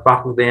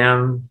buckle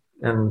down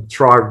and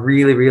try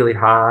really, really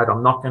hard.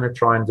 I'm not going to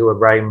try and do a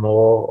Ray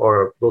Moore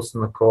or a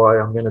Wilson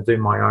McCoy. I'm going to do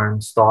my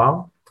own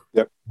style.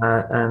 Yep.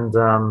 And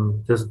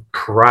just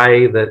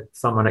pray that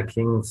someone at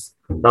King's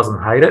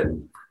doesn't hate it.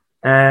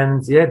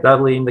 And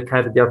Dudley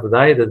indicated the other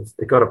day that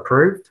it got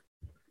approved.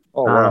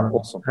 Oh, wow.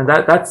 Awesome. And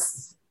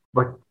that's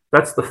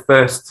the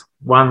first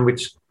one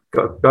which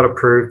got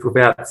approved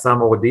without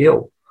some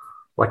ordeal.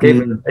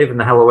 Even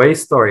the Halloween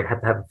story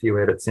had to have a few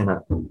edits in it.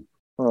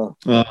 Oh.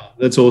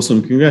 That's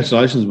awesome.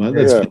 Congratulations, mate.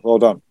 That's well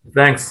done.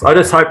 Thanks. I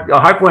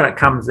hope when it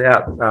comes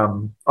out,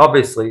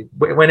 obviously,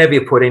 whenever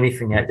you put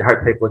anything out, you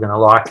hope people are going to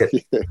like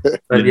it.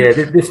 But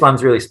this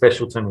one's really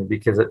special to me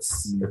because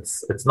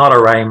it's not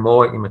a Ray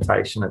Moore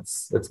imitation.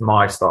 It's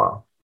my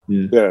style.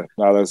 Yeah,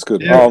 no, that's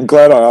good. Yeah. Oh, I'm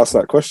glad I asked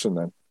that question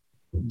then.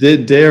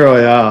 Dare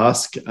I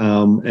ask,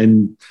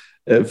 and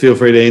feel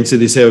free to answer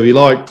this however you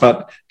like,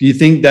 but do you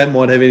think that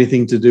might have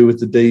anything to do with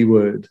the D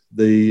word?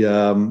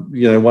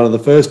 One of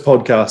the first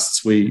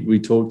podcasts we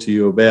talked to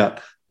you about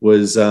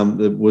was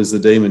the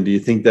demon. Do you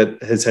think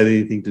that has had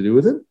anything to do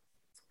with it?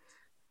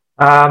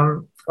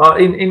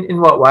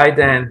 In what way,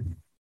 Dan?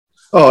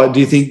 Oh, do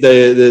you think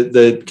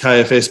the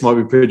KFS might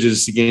be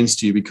prejudiced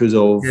against you because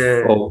of?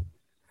 Yeah. Of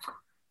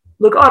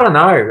Look, I don't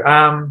know.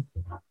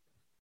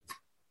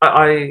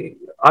 I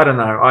don't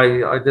know.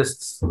 I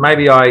just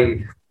maybe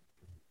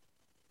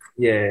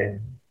yeah.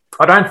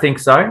 I don't think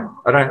so.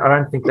 I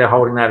don't think they're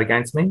holding that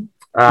against me.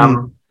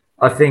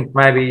 I think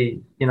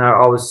maybe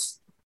I was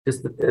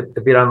just a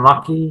bit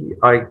unlucky.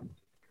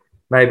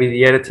 Maybe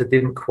the editor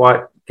didn't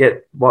quite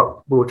get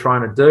what we were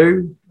trying to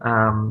do.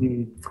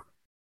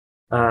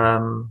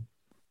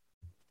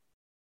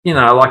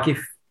 Like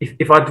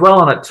if I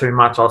dwell on it too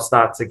much, I'll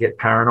start to get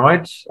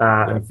paranoid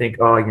and think,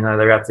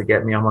 they're out to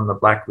get me. I'm on the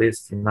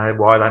blacklist.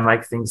 Why they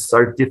make things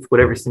so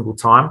difficult every single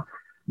time.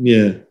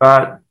 Yeah.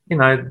 But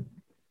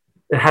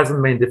it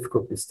hasn't been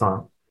difficult this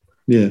time.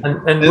 Yeah.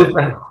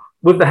 And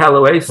with the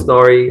Heloise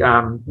story,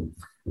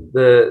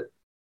 the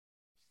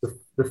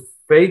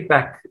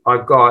feedback I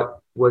got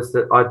was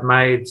that I'd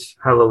made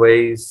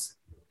Heloise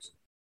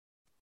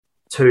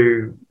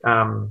too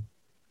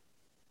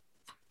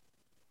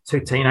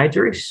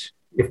teenagerish,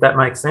 if that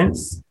makes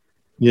sense.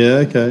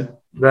 Yeah, okay.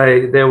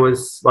 There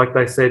was, like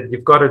they said,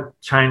 you've got to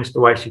change the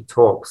way she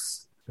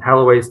talks.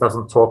 Heloise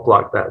doesn't talk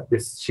like that.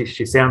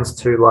 She sounds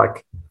too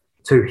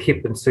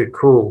hip and too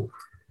cool.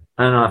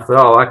 And I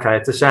thought, okay,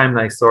 it's a shame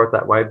they saw it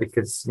that way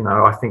because,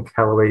 I think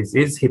Heloise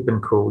is hip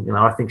and cool.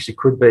 I think she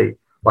could be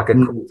like a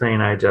cool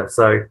teenager.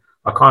 So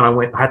I kind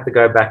of had to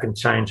go back and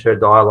change her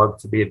dialogue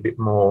to be a bit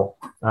more,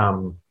 I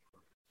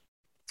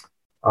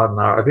don't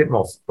know, a bit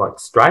more like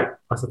straight,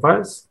 I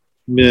suppose.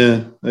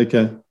 Yeah,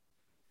 okay.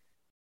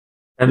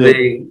 And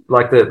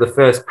the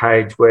first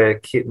page where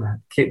Kit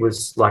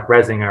was like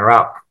razzing her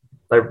up,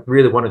 they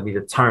really wanted me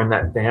to tone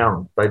that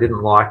down. They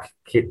didn't like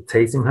Kit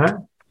teasing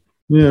her.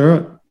 Yeah,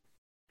 right.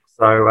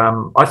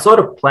 So I sort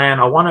of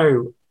plan. I want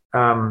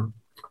to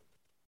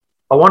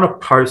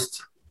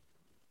post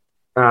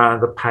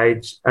the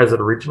page as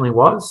it originally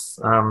was.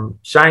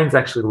 Shane's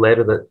actually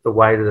lettered it the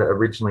way that it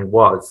originally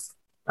was,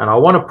 and I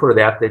want to put it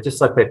out there just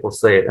so people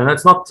see it. And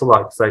it's not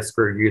to say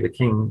screw you, the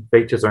King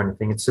features or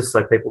anything. It's just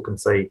so people can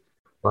see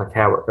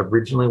how it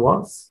originally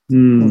was.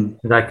 And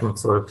they can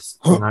sort of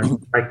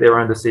make their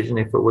own decision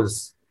if it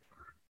was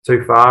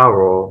too far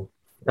or.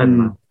 I don't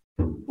know.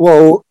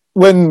 Well,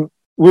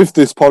 with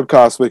this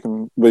podcast, we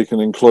can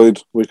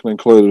include it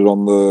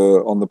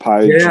on the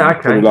page. Yeah,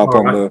 okay. Put it up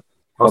on the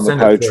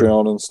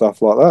Patreon and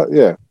stuff like that.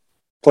 Yeah,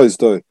 please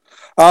do.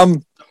 All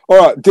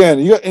right, Dan,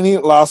 you got any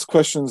last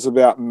questions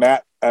about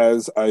Matt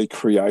as a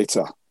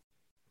creator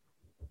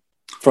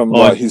from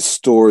his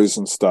stories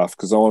and stuff?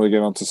 Because I want to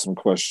get onto some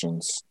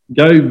questions.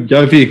 Go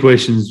for your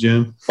questions,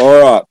 Jim. All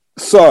right,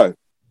 so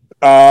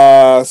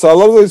a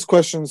lot of these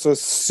questions are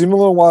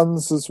similar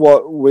ones as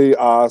what we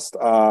asked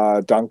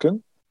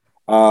Duncan.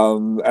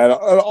 And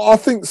I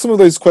think some of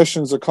these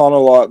questions are kind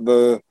of like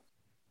the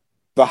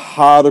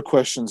harder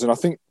questions, and I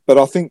think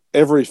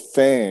every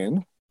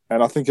fan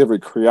and I think every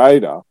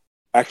creator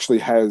actually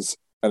has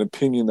an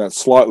opinion that's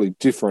slightly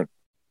different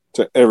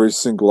to every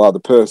single other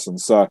person.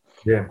 So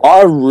yeah.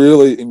 I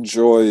really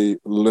enjoy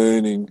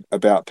learning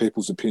about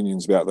people's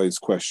opinions about these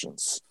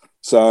questions.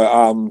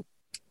 So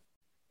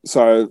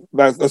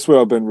that's where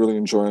I've been really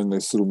enjoying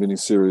this little mini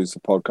series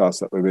of podcasts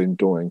that we've been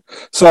doing.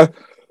 So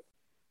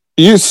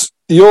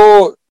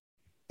you're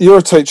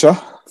a teacher.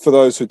 For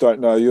those who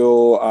don't know,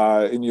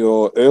 you're in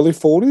your early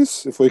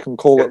 40s, if we can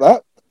call it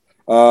that.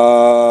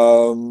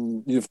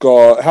 You've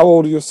got, how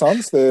old are your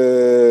sons?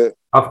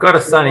 I've got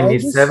a son in year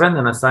 7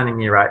 and a son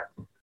in year 8.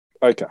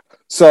 Okay,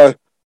 so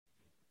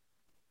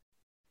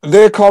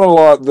they're kind of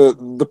like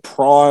the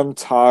prime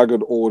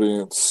target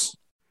audience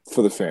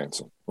for the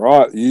Phantom,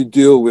 right? You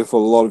deal with a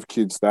lot of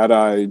kids that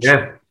age.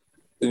 Yeah.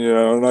 I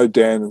know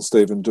Dan and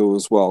Stephen do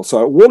as well.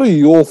 So what are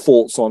your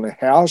thoughts on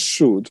how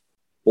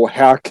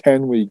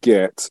can we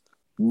get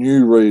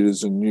new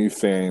readers and new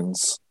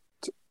fans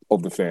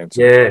of the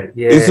Phantom? Yeah.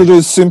 Is it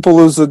as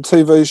simple as a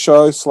TV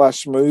show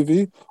 /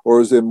 movie,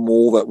 or is there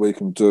more that we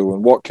can do?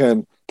 And what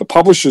can the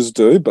publishers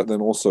do, but then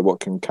also what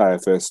can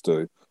KFS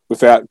do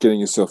without getting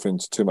yourself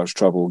into too much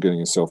trouble, getting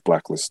yourself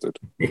blacklisted,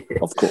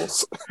 of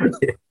course.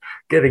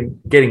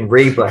 Getting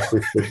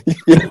re-blacklisted.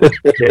 Yeah.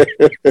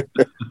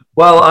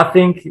 Well, I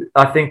think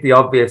the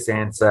obvious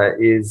answer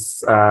is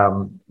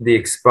the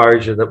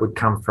exposure that would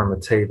come from a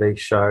TV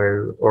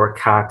show or a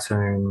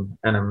cartoon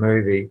and a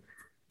movie.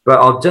 But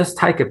I'll just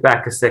take it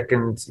back a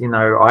second.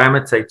 I am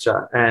a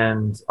teacher,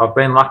 and I've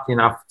been lucky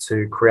enough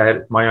to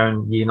create my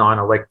own Year 9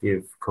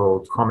 elective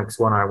called Comics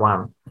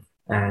 101.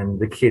 And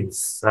the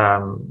kids,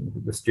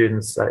 the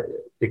students are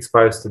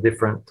exposed to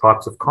different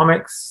types of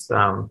comics,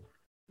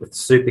 with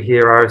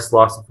superheroes,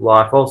 slice of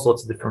life, all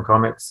sorts of different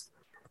comics.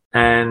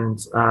 And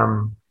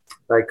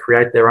they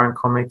create their own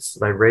comics,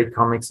 they read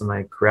comics, and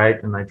they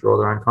create and they draw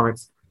their own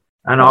comics.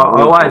 And I would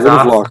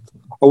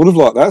have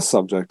liked that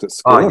subject at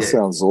school. That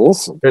sounds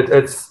awesome.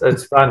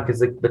 It's fun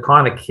because the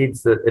kind of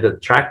kids that it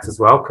attracts as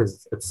well,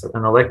 because it's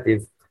an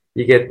elective,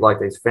 you get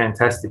these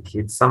fantastic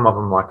kids. Some of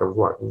them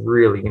are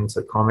really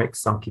into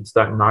comics. Some kids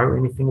don't know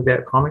anything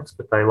about comics,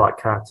 but they like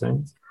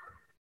cartoons.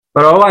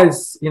 But I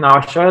always,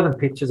 I show them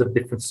pictures of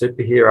different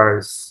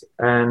superheroes,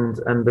 and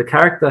the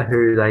character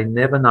who they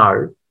never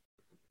know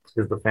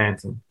is the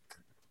Phantom.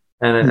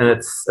 And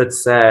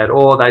it's sad.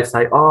 Or they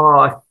say, oh,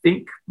 I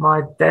think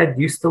my dad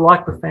used to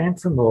like the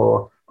Phantom,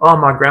 or, oh,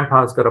 my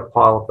grandpa's got a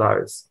pile of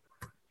those.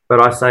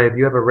 But I say, have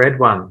you ever read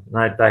one?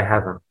 No, they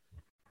haven't.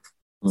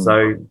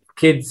 So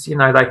kids, they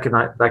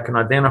can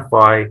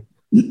identify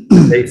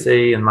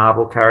DC and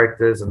Marvel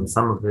characters and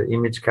some of the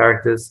Image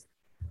characters.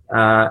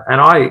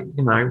 And I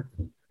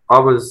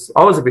was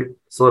a bit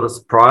sort of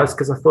surprised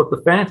because I thought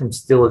the Phantom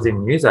still is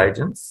in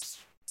newsagents.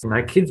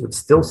 Kids would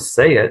still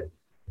see it.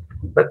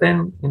 But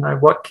then,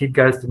 what kid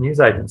goes to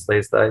newsagents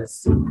these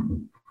days?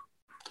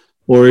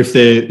 Or if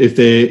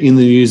they're in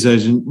the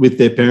newsagent with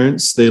their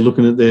parents, they're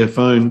looking at their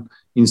phone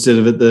instead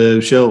of at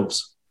the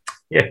shelves.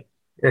 Yeah.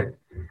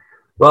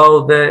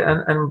 Well,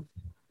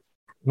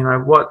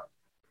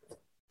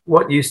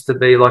 what used to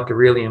be like a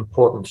really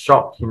important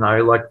shop,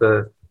 like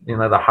the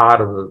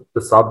heart of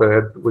the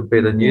suburb would be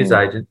the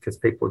newsagent, because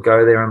people would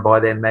go there and buy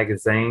their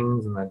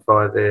magazines and they'd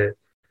buy their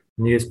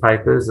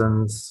newspapers,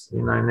 and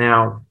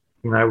now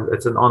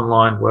it's an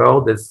online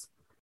world. There's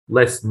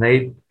less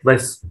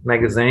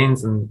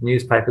magazines and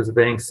newspapers are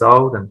being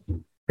sold, and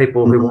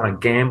people who want to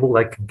gamble,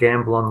 they can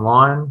gamble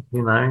online.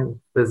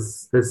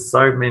 There's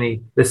so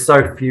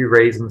few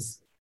reasons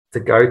to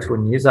go to a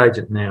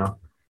newsagent now.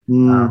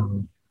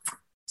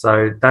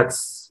 So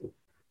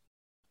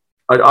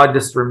I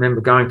just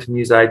remember going to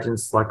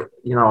newsagents,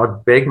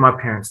 I'd beg my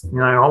parents,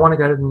 I want to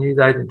go to the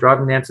newsagent,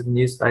 driving down to the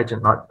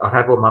newsagent. I'd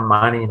have all my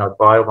money and I'd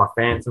buy all my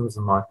Phantoms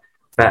and my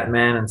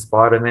Batman and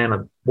Spider-Man.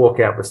 I'd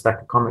walk out with a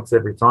stack of comics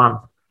every time.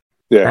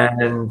 Yeah.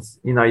 And,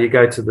 you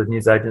go to the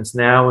newsagents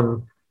now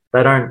and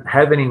they don't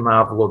have any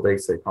Marvel or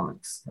DC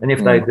comics. And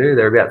if they do,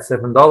 they're about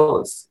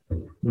 $7.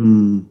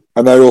 And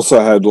they also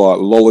had like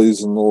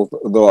lollies, and all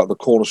the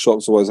corner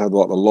shops always had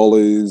like the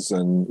lollies,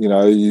 and you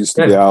used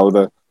to be able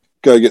to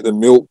go get the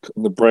milk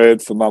and the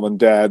bread for mum and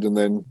dad, and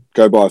then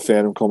go buy a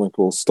Phantom comic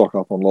or stock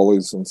up on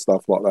lollies and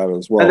stuff like that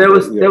as well. And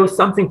there was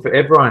something for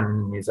everyone in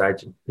the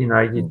newsagent.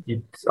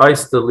 I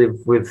used to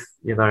live with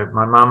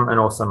my mum and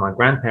also my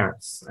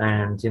grandparents,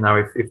 and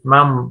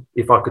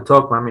if I could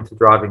talk mum into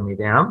driving me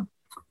down,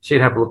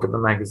 she'd have a look at the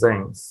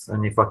magazines,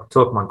 and if I could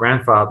talk my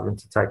grandfather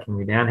into taking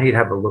me down, he'd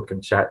have a look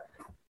and chat.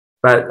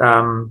 But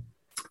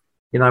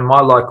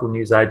my local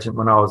newsagent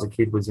when I was a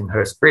kid was in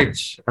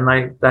Hurstbridge, and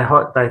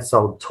they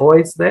sold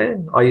toys there.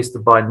 I used to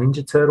buy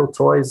Ninja Turtle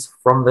toys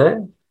from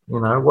there.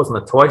 It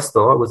wasn't a toy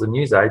store; it was a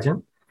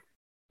newsagent.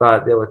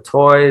 But there were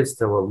toys,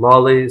 there were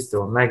lollies,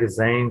 there were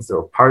magazines, there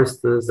were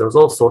posters. There was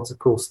all sorts of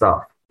cool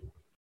stuff.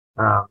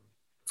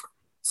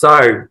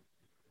 So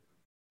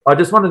I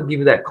just wanted to give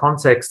you that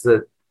context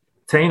that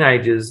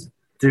teenagers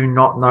do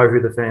not know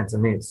who the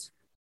Phantom is.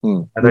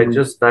 And they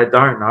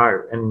don't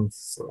know. And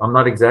I'm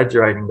not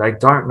exaggerating. They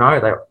don't know.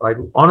 They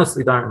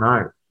honestly don't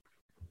know.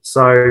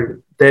 So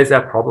there's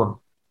our problem.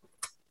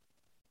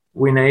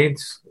 We need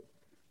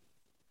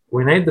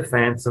the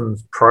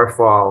Phantom's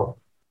profile.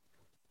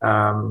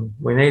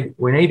 We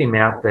need him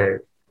out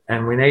there,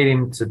 and we need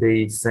him to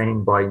be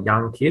seen by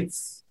young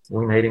kids.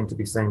 We need him to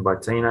be seen by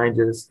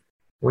teenagers.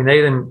 We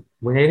need him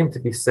to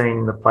be seen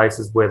in the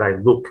places where they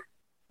look.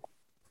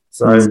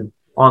 So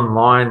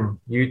online,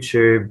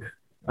 YouTube.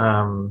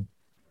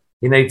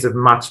 He needs a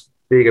much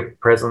bigger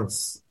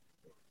presence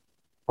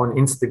on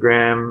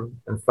Instagram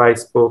and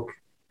Facebook.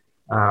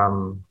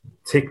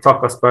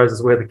 TikTok, I suppose,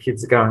 is where the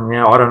kids are going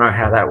now. I don't know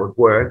how that would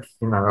work.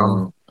 I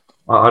don't.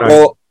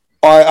 Well,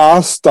 I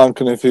asked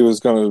Duncan if he was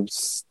going to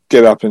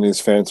get up in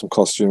his Phantom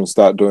costume and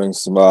start doing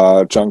some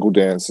jungle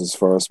dances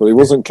for us, but he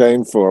wasn't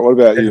keen for it. What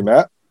about you,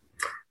 Matt?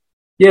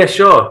 Yeah,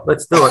 sure.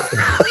 Let's do it.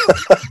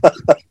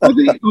 I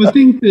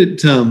think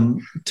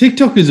that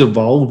TikTok is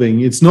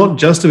evolving. It's not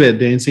just about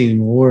dancing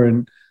anymore,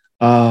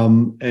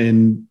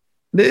 and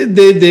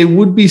there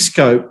would be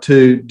scope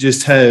to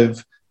just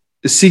have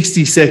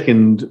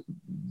 60-second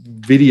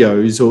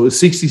videos or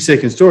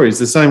 60-second stories.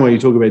 The same way you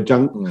talk about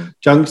junk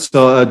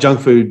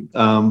food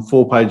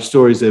 4-page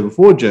stories there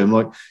before, Germ.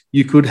 Like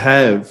you could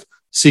have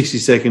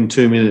 60-second,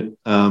 2-minute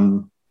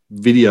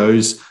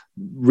videos,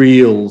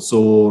 reels,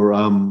 or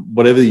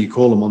whatever you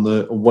call them on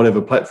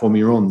whatever platform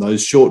you're on,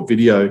 those short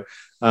video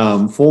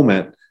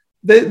format.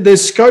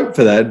 There's scope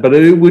for that, but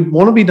it would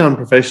want to be done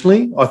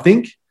professionally, I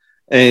think,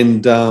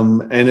 and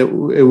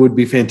it would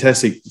be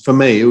fantastic for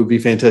me. It would be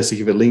fantastic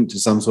if it linked to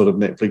some sort of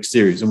Netflix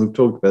series, and we've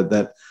talked about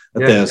that a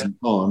thousand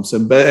times.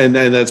 And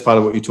that's part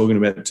of what you're talking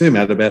about too,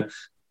 Matt, about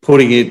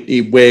putting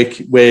it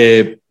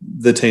where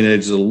the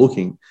teenagers are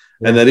looking,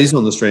 and that is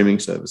on the streaming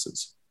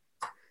services.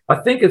 I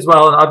think as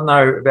well, and I don't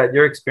know about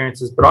your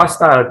experiences, but I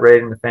started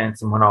reading the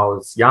Phantom when I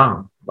was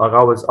young. Like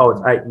I was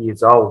 8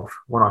 years old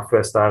when I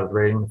first started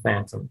reading the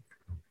Phantom.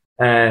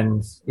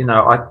 And,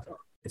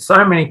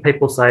 so many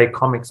people say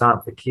comics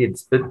aren't for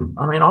kids, but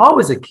I mean, I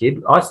was a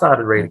kid. I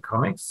started reading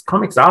comics.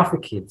 Comics are for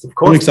kids, of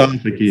course. Comics are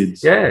for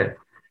kids. Yeah.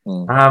 We,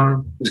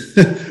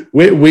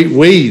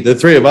 the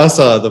three of us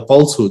are the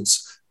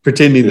falsehoods.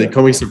 pretending that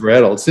comics are for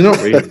adults. They're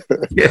not really.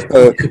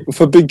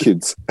 For big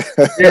kids.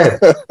 Yeah.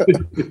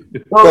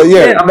 Well,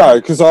 no,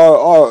 because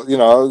I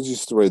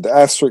used to read the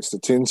Asterix, the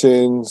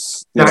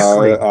Tintins,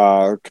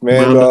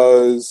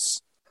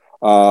 Commandos.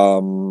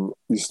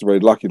 Used to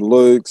read Lucky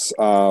Luke's,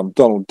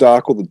 Donald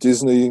Duck, all the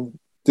Disney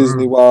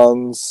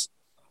ones.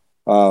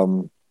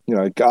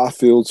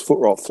 Garfield's, Foot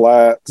Rot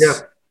Flats.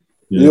 Yeah.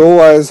 You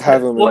always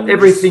have them. Well,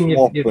 everything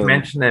you've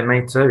mentioned there,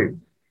 me too.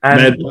 And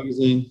Mad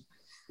Magazine.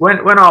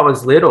 When I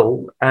was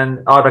little, and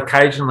I'd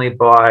occasionally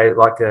buy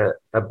like a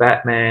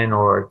Batman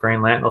or a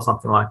Green Lantern or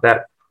something like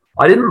that,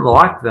 I didn't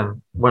like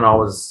them when I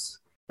was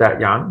that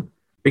young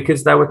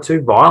because they were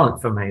too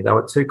violent for me. They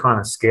were too kind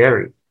of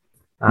scary.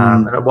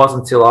 And it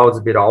wasn't until I was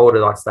a bit older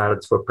that I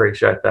started to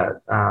appreciate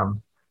that.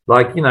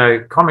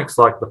 Comics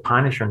like The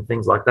Punisher and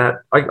things like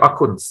that, I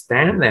couldn't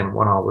stand them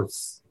when I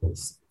was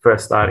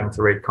first starting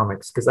to read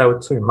comics because they were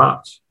too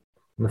much.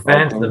 And the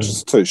Phantom was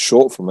just too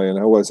short for me, and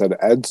I always had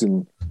ads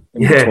in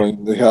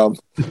between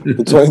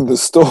the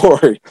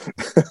story.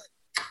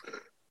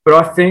 But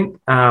I think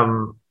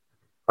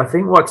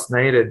what's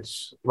needed,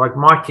 like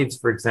my kids,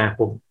 for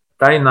example,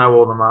 they know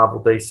all the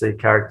Marvel DC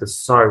characters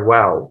so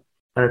well,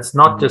 and it's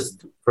not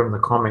just from the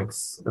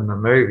comics and the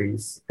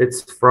movies;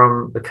 it's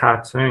from the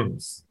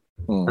cartoons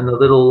and the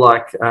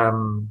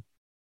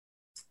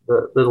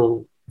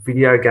little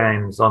video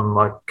games on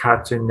like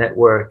Cartoon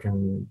Network,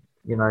 and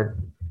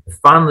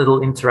fun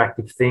little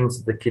interactive things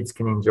that the kids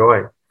can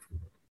enjoy.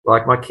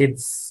 Like my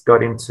kids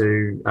got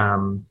into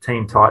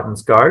Teen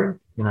Titans Go,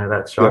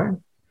 that show.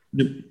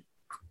 Yep.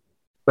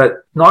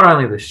 But not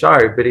only the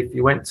show, but if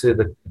you went to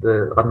the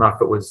I don't know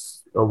if it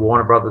was a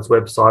Warner Brothers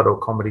website or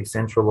Comedy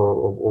Central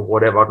or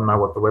whatever, I don't know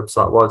what the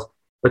website was,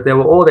 but there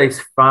were all these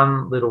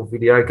fun little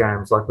video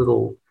games, like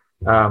little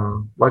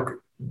like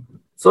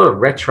sort of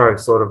retro,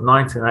 sort of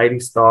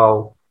 1980s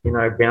style,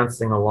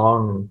 bouncing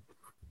along, and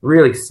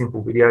really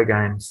simple video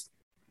games.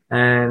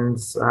 And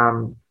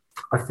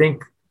I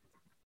think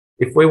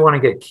if we want to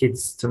get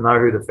kids to know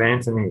who the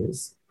Phantom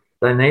is,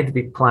 they need to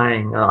be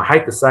playing, I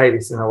hate to say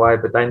this in a way,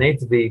 but they need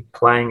to be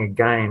playing a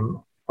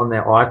game on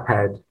their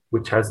iPad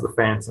which has the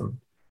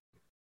Phantom.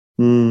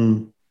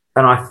 And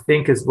I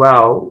think as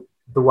well,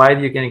 the way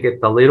that you're going to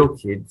get the little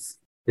kids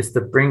is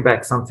to bring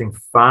back something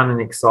fun and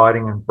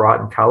exciting and bright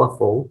and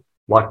colourful,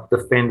 like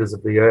Defenders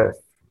of the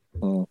Earth.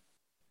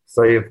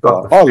 So you've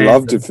got I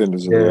love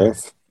Defenders of the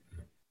Earth.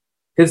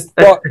 Because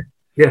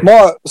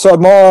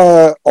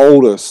my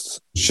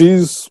oldest,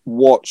 she's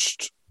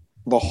watched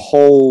the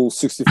whole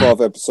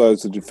 65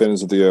 episodes of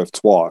Defenders of the Earth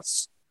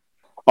twice.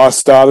 I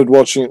started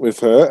watching it with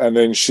her, and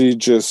then she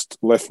just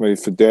left me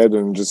for dead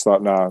and just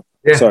like, no,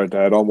 sorry,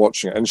 Dad, I'm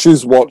watching it. And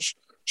she's watched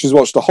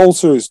the whole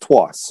series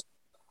twice.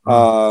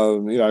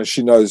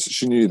 She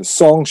knew the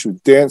song. She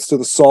would dance to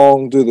the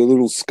song, do the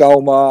little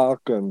skull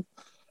mark, and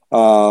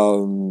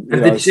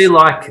did she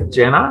like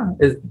Jenna?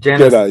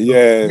 Jeddah,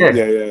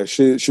 yeah.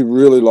 She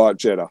really liked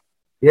Jeddah.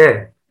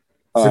 Yeah.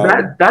 So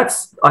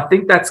I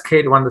think that's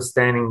key to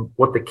understanding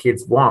what the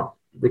kids want.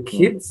 The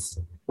kids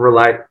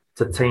relate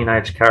to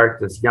teenage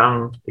characters,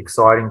 young,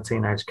 exciting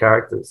teenage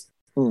characters.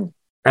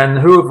 And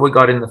who have we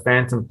got in the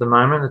Phantom at the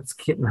moment? It's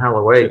Kit and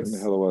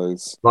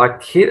Heloise.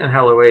 Like Kit and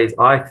Heloise,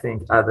 I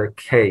think, are the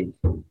key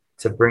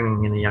to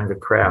bringing in a younger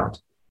crowd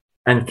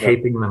and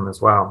keeping them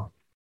as well.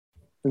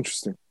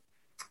 Interesting.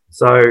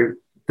 So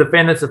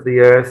Defenders of the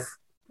Earth,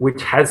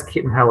 which has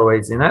Kit and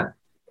Heloise in it.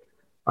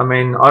 I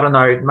mean, I don't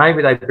know,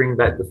 maybe they bring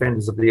back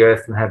Defenders of the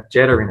Earth and have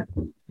Jeddah in it.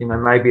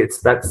 Maybe it's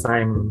that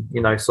same,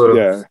 sort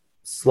of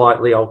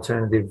slightly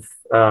alternative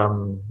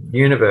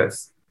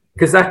universe,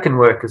 because that can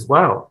work as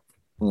well.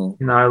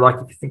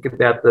 Like if you think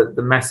about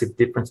the massive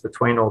difference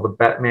between all the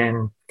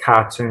Batman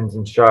cartoons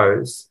and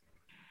shows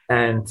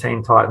and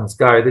Teen Titans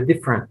Go, they're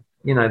different.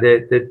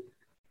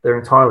 They're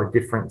entirely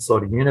different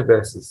sort of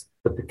universes,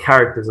 but the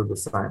characters are the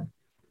same.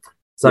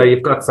 So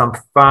you've got some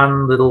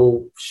fun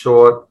little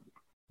short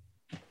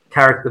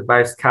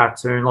character-based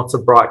cartoon, lots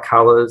of bright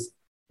colours.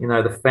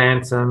 The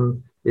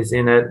Phantom is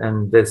in it,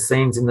 and there's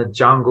scenes in the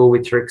jungle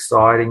which are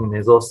exciting, and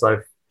there's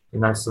also,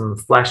 some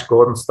Flash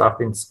Gordon stuff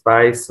in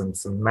space and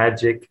some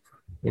magic.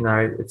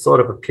 It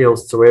sort of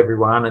appeals to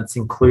everyone. It's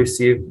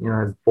inclusive.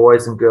 There's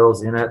boys and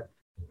girls in it,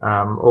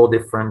 all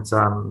different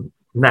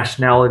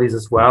nationalities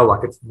as well.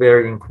 Like, it's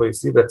very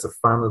inclusive. That's a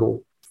fun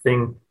little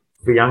thing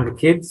for younger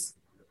kids.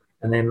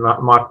 And then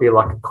might be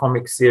like a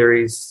comic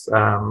series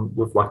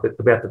with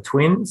about the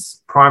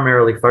twins,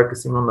 primarily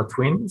focusing on the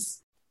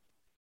twins.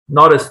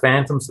 Not as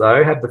Phantoms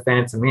though, have the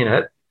Phantom in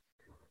it,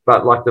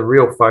 but like the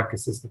real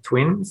focus is the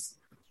twins.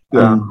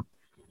 The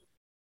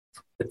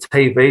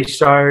TV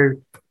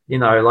show,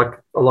 like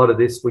a lot of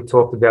this we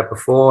talked about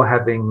before,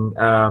 having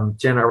a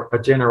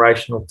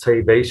generational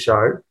TV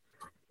show,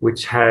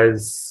 which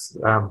has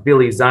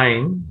Billy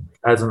Zane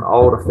as an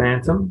older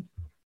Phantom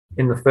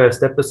in the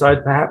first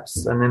episode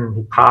perhaps, and then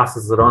he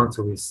passes it on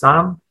to his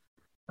son,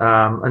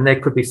 and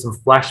there could be some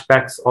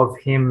flashbacks of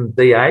him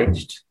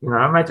de-aged.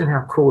 Imagine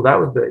how cool that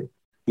would be.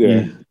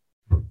 Yeah.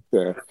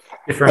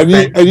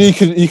 And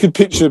you could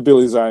picture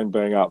Billy Zane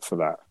being up for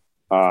that.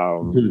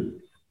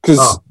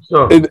 Because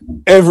sure.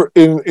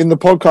 in the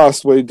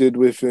podcast we did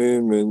with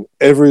him and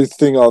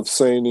everything I've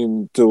seen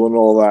him do and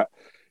all that,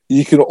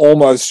 you can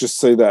almost just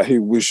see that he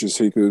wishes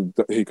he could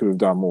have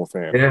done more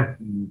Phantom. Yeah.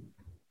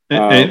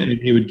 And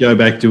he would go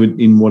back to it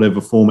in whatever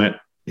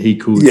format he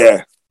could.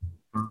 Yeah.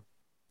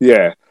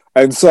 Yeah.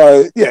 And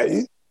so,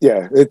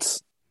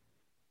 it's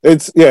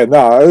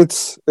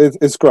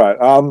great.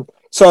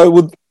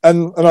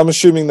 And I'm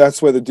assuming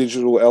that's where the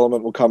digital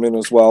element will come in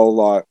as well,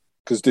 like,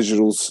 because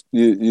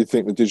you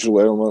think the digital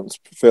element's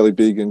fairly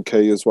big and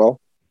key as well?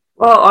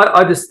 Well,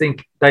 I just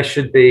think they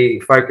should be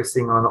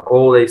focusing on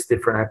all these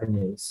different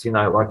avenues,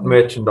 like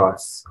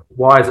merchandise.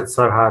 Why is it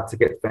so hard to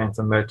get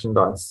Phantom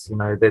merchandise?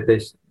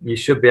 You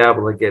should be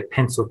able to get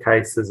pencil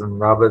cases and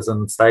rubbers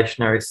and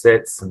stationery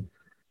sets and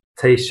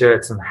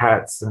T-shirts and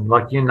hats and,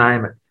 like, you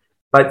name it.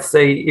 But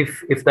see,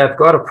 if they've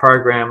got a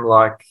program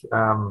like,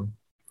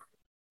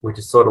 which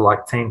is sort of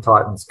like Teen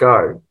Titans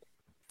Go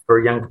for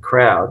a younger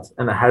crowd,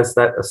 and it has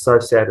that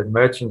associated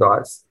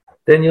merchandise,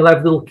 then you'll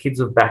have little kids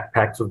with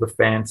backpacks with the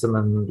Phantom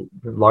and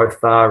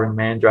Lothar and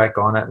Mandrake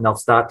on it, and they'll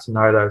start to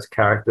know those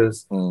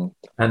characters. And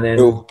then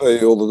it'll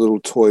be all the little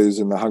toys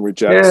in the Hungry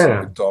Jacks and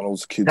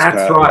McDonald's kids.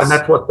 That's right, and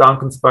that's what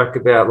Duncan spoke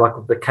about, like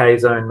with the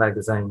K-Zone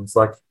magazines.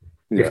 Like,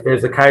 if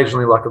there's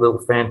occasionally like a little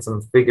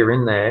Phantom figure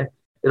in there,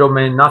 it'll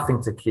mean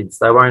nothing to kids.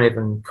 They won't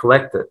even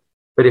collect it.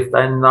 But if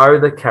they know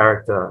the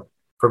character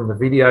from the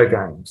video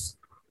games,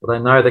 or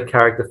they know the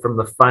character from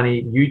the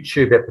funny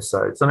YouTube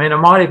episodes, I mean, it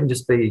might even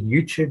just be a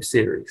YouTube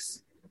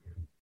series.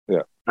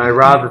 Yeah.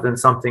 Rather than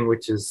something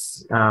which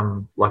is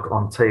like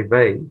on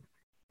TV.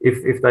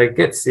 If they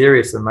get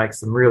serious and make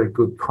some really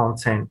good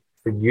content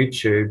for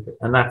YouTube,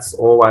 and that's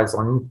always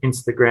on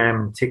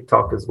Instagram and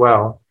TikTok as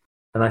well,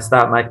 and they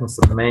start making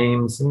some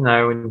memes,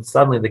 and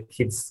suddenly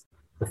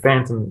the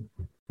Phantom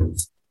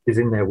is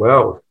in their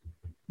world.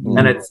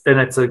 And it's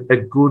a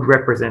good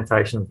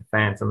representation of the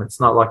Phantom. It's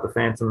not like the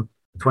Phantom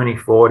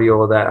 2040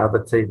 or that other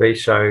TV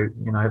show,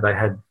 they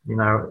had,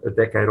 a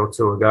decade or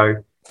two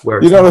ago.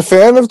 Where You're not a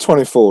fan of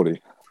 2040?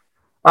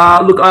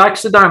 Look, I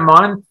actually don't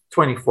mind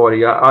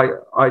 2040.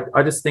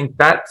 I just think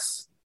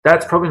that's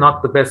probably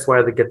not the best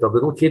way to get the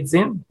little kids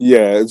in.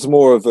 Yeah, it's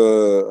more of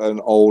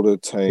an older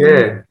team.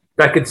 Yeah,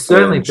 they could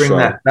certainly bring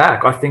that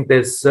back. I think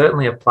there's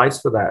certainly a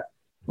place for that.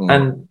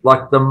 And,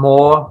 like, the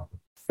more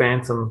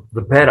Phantom,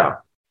 the better.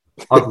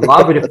 I'd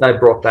love it if they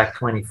brought back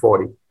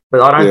 2040, but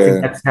I don't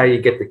think that's how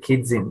you get the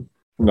kids in.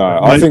 No,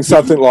 I think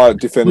something like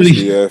Defenders of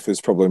the Earth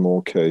is probably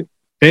more key.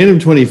 Phantom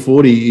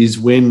 2040 is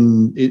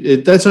when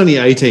that's only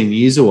 18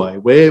 years away.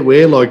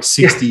 We're like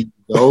 60 years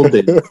old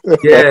then.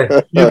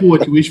 Yeah. Never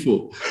what you wish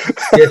for.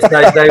 Yes,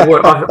 they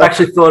would. I've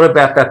actually thought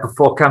about that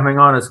before coming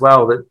on as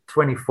well, that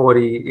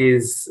 2040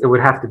 it would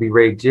have to be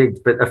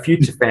rejigged, but a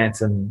future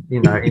Phantom,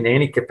 in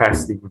any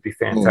capacity would be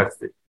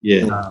fantastic.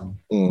 Yeah.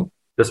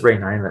 Just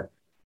rename it.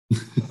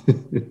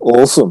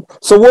 Awesome.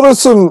 So what are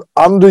some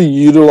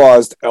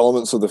underutilized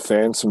elements of the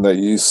Phantom that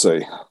you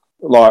see?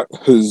 Like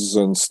Huz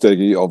and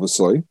Steggy,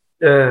 obviously.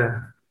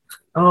 Yeah.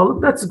 Oh,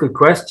 look, that's a good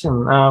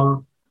question.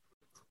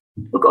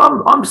 Look,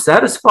 I'm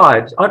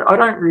satisfied. I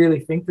don't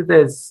really think that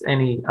there's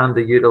any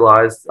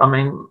underutilized. I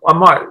mean, I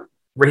might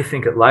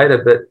rethink it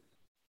later, but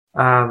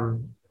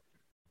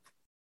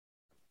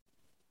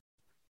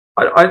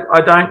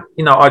I don't,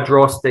 I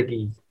draw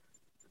Steggy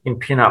in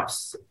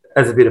pinups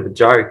as a bit of a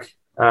joke.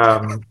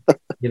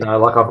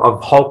 Like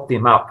I've hulked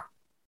him up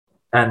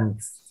and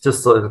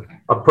just sort of,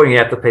 I'm putting it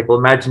out to people.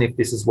 Imagine if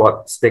this is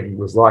what Steggy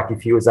was like,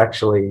 if he was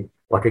actually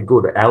like a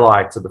good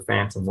ally to the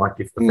Phantom, like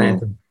if the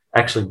Phantom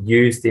actually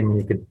used him and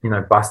you could,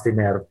 bust him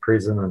out of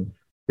prison and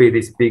be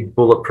this big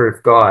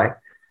bulletproof guy.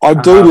 I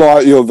do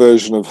like your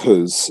version of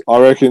Huz. I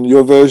reckon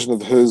your version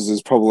of Huz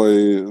is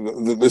probably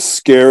the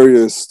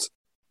scariest,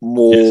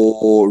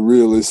 more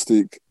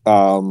realistic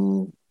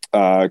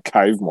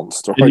cave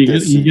monster.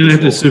 You're going to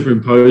have to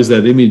superimpose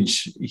that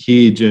image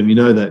here, Jim. You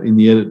know that in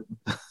the edit.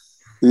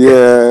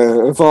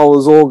 Yeah, if I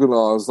was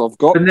organised, I've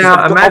got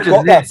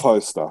that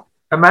poster.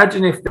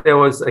 Imagine if there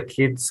was a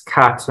kid's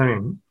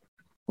cartoon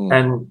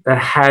and it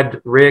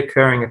had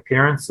reoccurring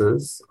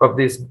appearances of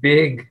this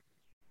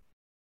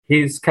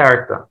his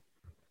character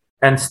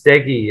and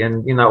Steggy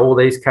and, all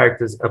these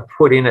characters are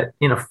put in it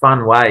in a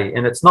fun way.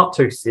 And it's not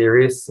too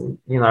serious, and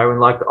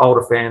like the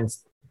older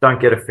fans don't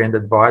get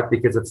offended by it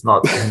because it's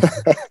not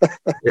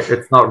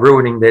it's not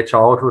ruining their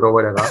childhood or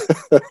whatever.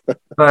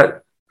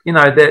 But,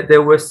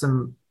 there were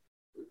some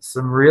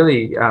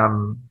really,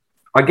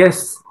 I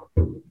guess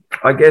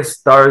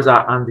those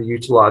are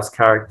underutilized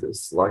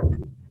characters. Like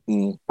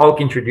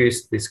Hulk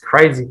introduced this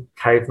crazy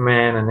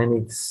caveman and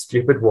then his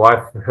stupid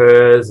wife,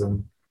 hers,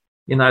 and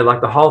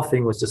like the whole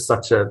thing was just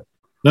such a.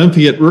 Don't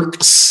forget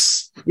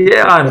Rooks.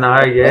 Yeah, I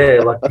know.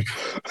 Yeah, like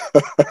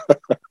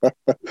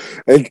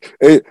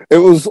it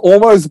was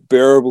almost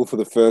bearable for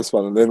the first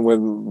one, and then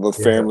when the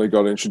family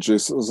got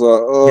introduced, it was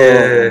like, oh.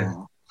 Yeah.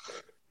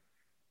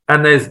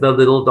 And there's the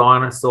little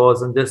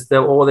dinosaurs, and just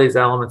there were all these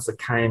elements that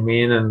came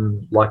in,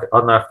 and like I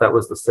don't know if that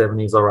was the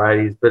 70s or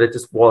 80s, but it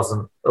just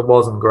wasn't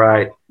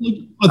great.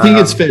 I think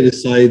it's fair to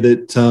say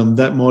that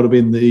that might have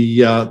been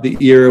the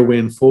era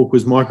when Falk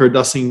was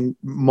microdosing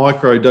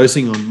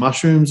on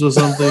mushrooms or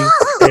something.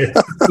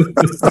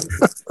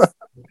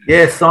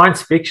 Yeah,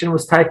 science fiction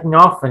was taking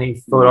off, and he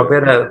thought, I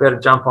better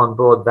jump on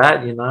board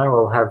that.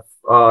 We'll have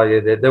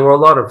there were a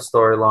lot of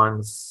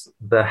storylines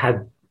that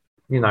had,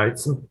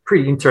 some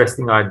pretty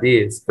interesting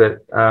ideas,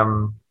 but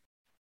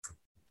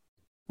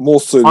more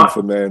suited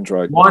for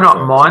Mandrake. Why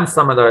not mine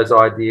some of those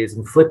ideas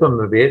and flip them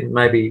a bit, and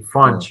maybe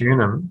fine tune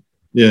them,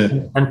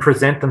 and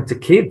present them to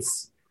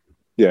kids?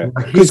 Yeah,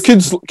 because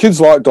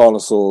kids like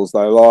dinosaurs.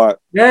 They like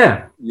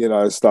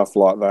stuff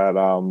like that.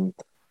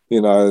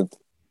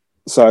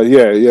 So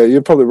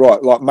you're probably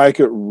right. Like,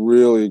 make it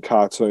really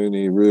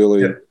cartoony,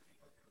 really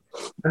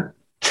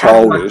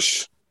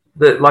childish.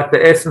 The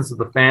essence of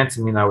the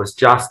Phantom, is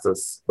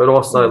justice, but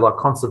also like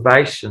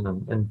conservation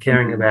and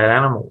caring about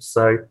animals.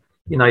 So,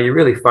 you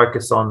really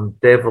focus on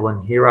Devil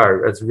and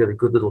Hero as really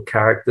good little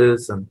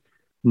characters, and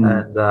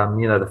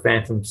the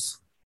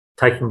Phantom's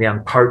taking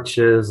down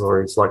poachers,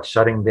 or he's like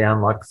shutting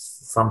down like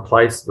some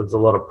place there's a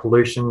lot of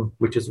pollution,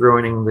 which is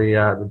ruining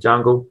the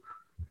jungle.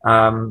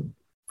 And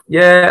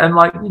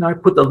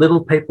put the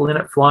little people in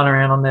it flying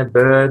around on their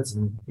birds,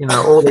 and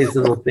all these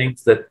little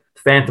things that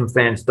Phantom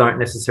fans don't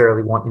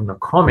necessarily want in the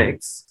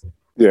comics.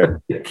 Yeah,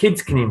 but the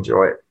kids can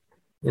enjoy it.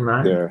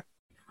 Yeah.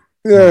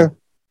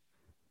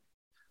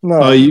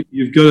 No,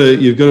 you've got to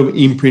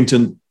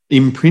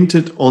imprint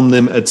it on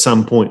them at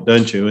some point,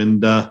 don't you?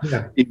 And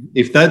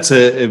if that's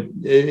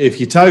if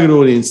your target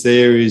audience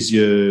there is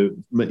your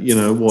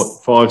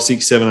 5,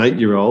 6, 7,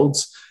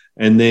 8-year-olds,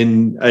 and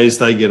then as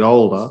they get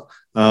older,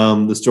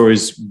 the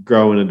stories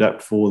grow and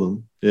adapt for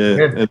them.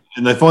 And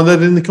they find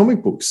that in the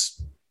comic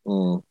books.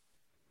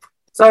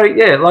 So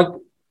like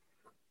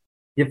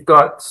you've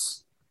got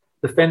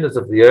Defenders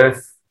of the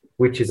Earth,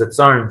 which is its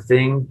own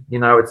thing.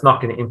 It's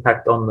not going to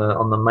impact on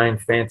the main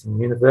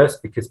Phantom universe,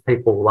 because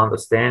people will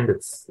understand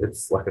it's a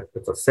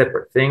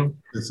separate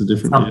thing. It's a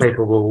different. Some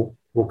people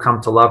will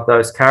come to love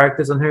those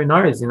characters, and who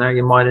knows? You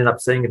might end up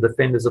seeing a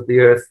Defenders of the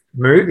Earth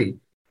movie,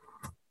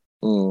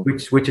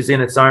 which is in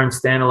its own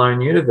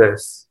standalone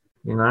universe.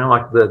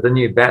 Like the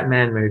new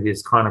Batman movie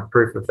is kind of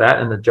proof of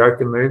that, and the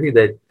Joker movie,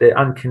 they're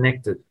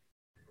unconnected.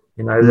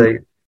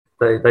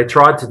 They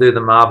tried to do the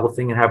Marvel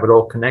thing and have it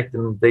all connected,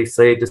 and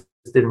DC just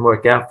didn't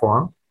work out for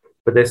them.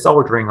 But they're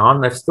soldiering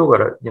on. They've still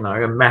got a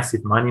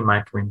massive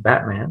moneymaker in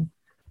Batman.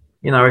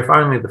 If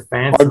only the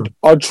Phantom.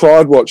 I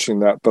tried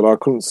watching that, but I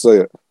couldn't see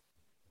it.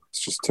 It's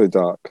just too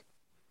dark.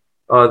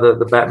 Oh,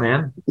 the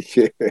Batman?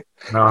 Yeah.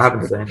 No, I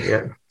haven't seen it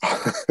yet.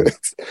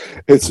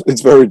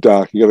 It's very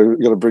dark. You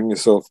got to bring a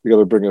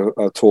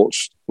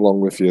torch along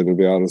with you to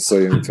be able to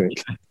see anything.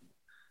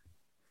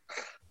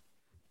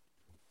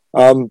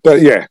 All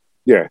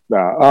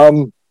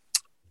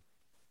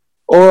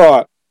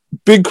right.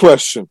 Big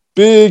question.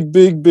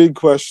 Big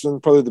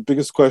question. Probably the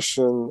biggest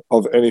question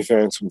of any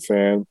Phantom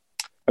fan.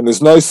 And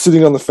there's no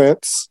sitting on the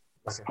fence.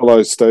 Okay.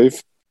 Hello,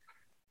 Steve.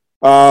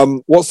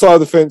 What side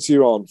of the fence are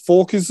you on?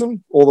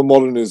 Falkism or the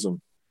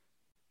modernism?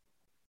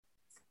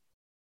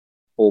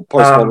 Or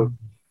postmodern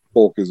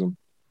Falkism?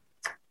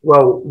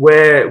 Well,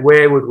 where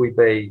would we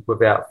be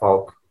without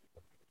Falk?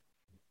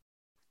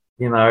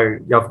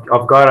 I've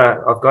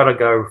got to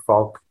go with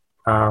Falk,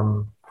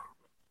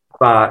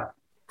 but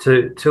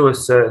to a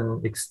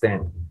certain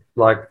extent.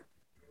 Like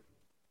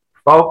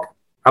Falk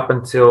up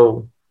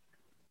until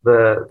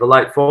the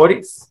late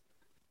 40s,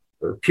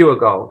 pure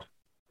gold,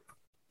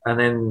 and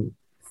then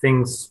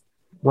things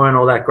weren't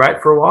all that great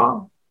for a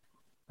while,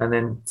 and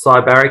then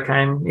Cy Barry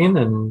came in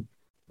and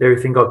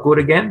everything got good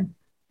again,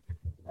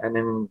 and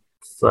then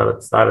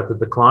started to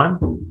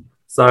decline.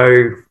 So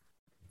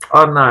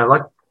I don't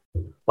know,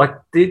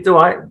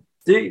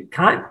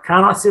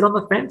 can't I sit on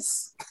the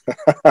fence?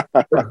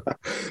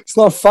 It's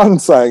not fun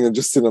saying and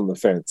just sit on the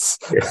fence.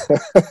 Yeah.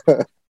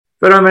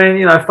 But I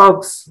mean,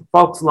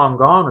 Falk's long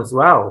gone as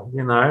well.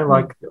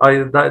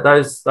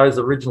 Those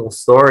original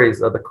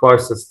stories are the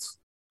closest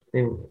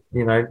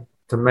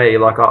to me.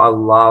 Like I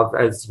love,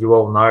 as you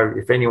all know,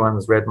 if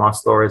anyone's read my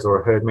stories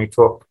or heard me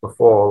talk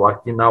before, I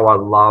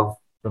love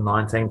the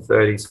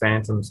 1930s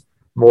Phantoms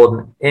more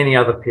than any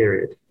other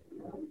period.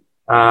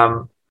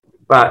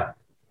 But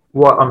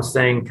what I'm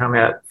seeing come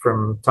out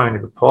from Tony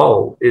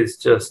DePaul is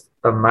just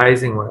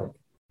amazing work,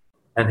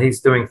 and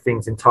he's doing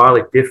things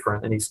entirely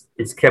different, and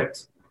he's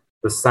kept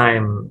the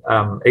same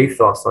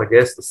ethos, I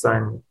guess, the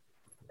same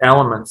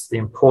elements, the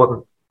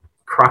important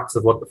crux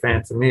of what the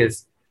Phantom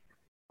is.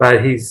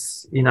 But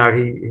he's, he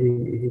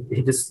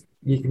just,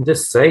 you can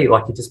just see,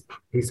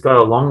 he's got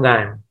a long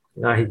game.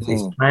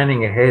 He's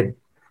planning ahead.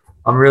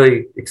 I'm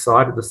really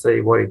excited to see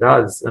what he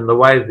does, and the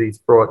way that he's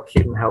brought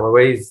Kit and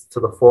Heloise to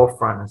the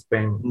forefront has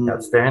been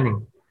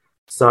outstanding.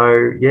 So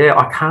yeah,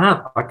 I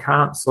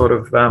can't sort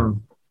of.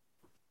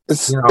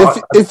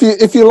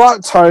 If you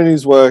like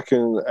Tony's work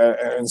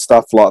and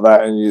stuff like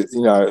that, and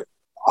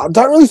I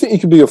don't really think you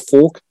can be a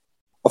Falk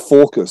a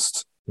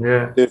Fawkist.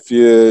 Yeah. If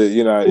you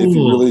really I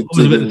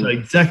was about to say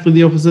exactly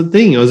the opposite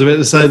thing. I was about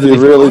to say that you're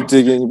really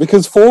digging,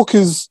 because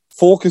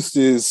Fawkist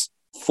is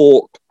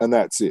fork and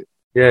that's it.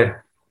 Yeah.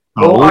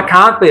 Well, I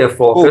can't be a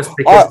Fawkist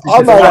because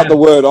I made up the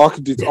word. I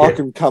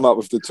can come up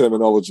with the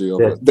terminology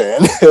of it,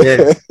 Dan.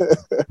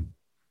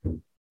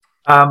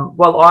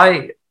 Well,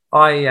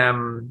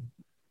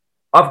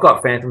 I've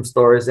got Phantom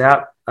stories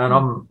out, and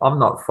I'm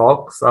not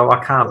folk, so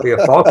I can't be a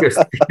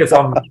Fawkist because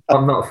I'm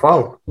not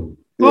folk.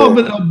 Oh,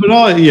 but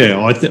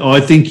I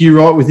think you're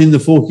right within the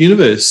Fork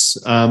universe,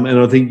 and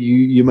I think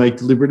you make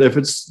deliberate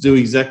efforts to do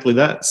exactly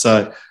that.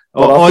 So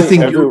I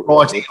think your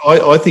writing.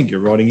 I think your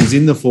writing is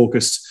in the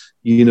Fawkist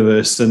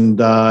universe, and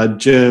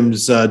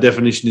Germ's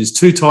definition is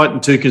too tight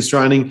and too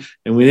constraining,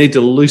 and we need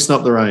to loosen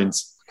up the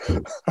reins.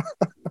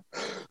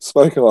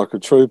 Spoken like a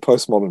true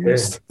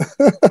postmodernist.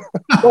 Yeah.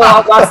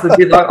 Well, that's the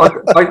bit.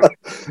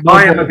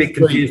 I am a bit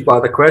confused by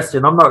the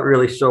question. I'm not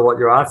really sure what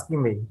you're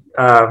asking me.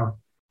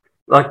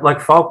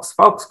 Like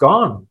Falk's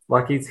gone.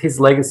 Like his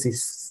legacy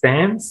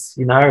stands.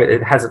 You know,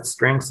 it has its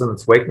strengths and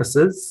its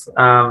weaknesses.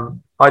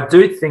 I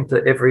do think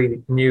that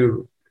every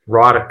new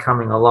writer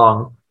coming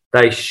along,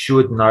 they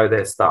should know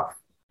their stuff.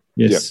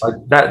 Yes, like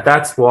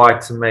that's why,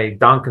 to me,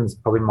 Duncan's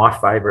probably my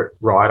favourite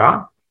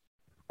writer.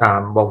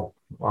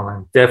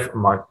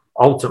 Definitely my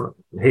ultimate.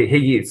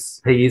 He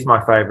is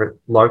my favourite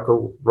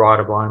local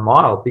writer by a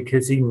mile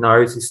because he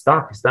knows his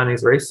stuff. He's done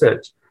his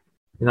research.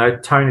 You know,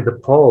 Tony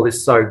DePaul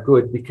is so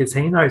good because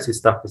he knows his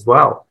stuff as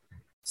well.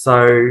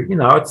 So, you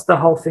know, it's the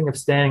whole thing of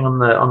standing on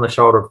the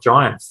shoulder of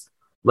giants.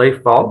 Lee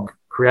Falk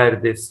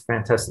created this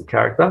fantastic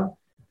character.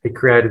 He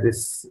created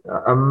this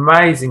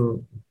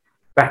amazing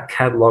back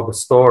catalogue of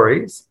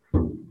stories,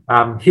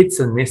 hits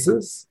and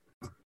misses.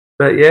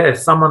 But yeah,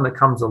 someone that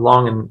comes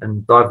along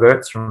and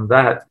diverts from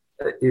that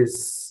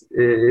is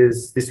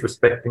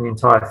disrespecting the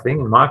entire thing,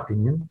 in my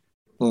opinion.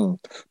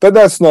 But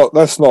that's not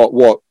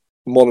what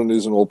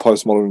modernism or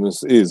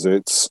postmodernism is.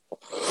 It's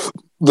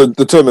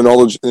the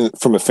terminology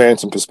from a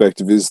Phantom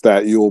perspective is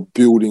that you're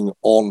building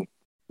on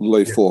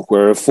Lee Falk,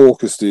 where a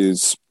Fawkist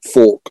is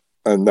fork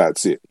and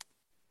that's it.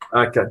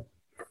 Okay.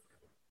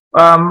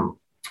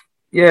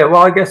 Yeah,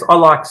 well, I guess I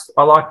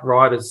like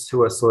writers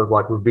who are sort of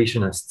like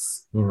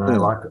revisionists. You know,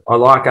 like I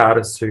like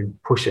artists who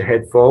push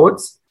ahead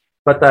forwards,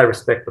 but they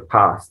respect the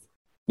past.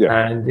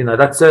 Yeah, and you know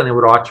that's certainly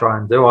what I try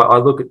and do. I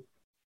look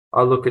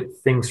at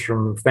things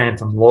from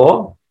Phantom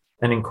lore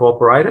and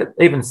incorporate it,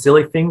 even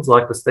silly things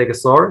like the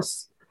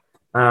Stegosaurus.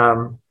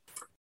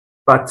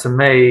 But to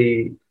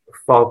me,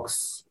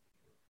 Falk's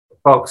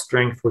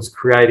strength was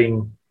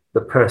creating the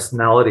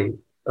personality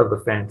of the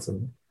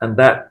Phantom, and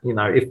that, you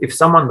know, if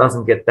someone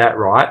doesn't get that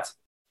right,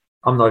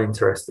 I'm not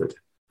interested.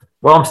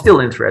 Well, I'm still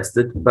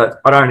interested, but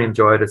I don't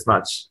enjoy it as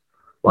much.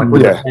 Like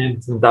when the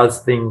Phantom does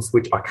things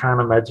which I can't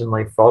imagine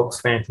Lee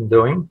Falk's Phantom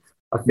doing,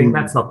 I think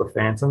that's not the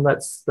Phantom.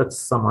 That's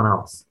someone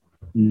else.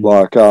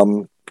 Like,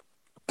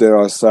 dare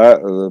I say it,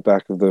 at the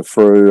back of the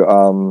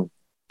Frew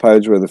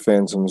page where the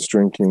Phantom's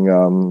drinking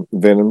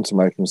venom to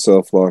make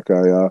himself like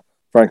a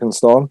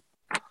Frankenstein.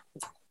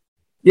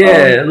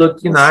 Yeah,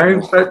 look, you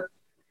know, but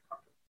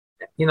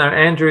you know,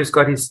 Andrew's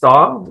got his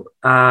style.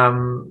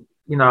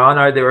 You know, I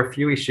know there are a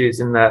few issues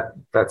in that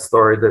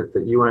story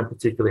that you weren't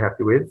particularly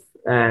happy with,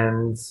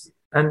 and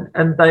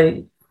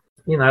they,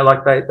 you know,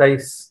 like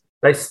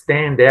they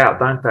stand out,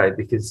 don't they?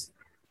 Because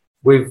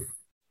we've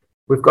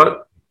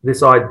got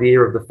this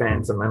idea of the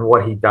Phantom and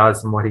what he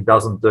does and what he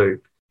doesn't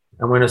do,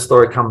 and when a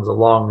story comes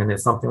along and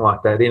there's something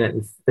like that in it,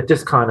 it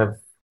just kind of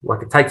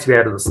like it takes you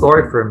out of the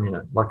story for a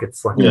minute. Like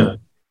it's like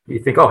you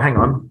think, oh, hang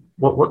on,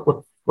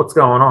 what's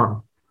going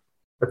on?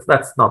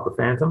 That's not the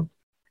Phantom.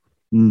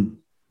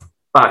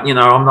 But, you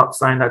know, I'm not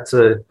saying that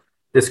to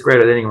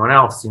discredit anyone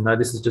else. You know,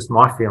 this is just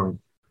my feeling.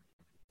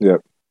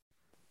 Yep.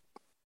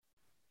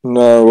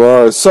 No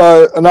worries.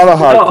 So another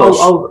hard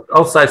question.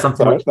 I'll say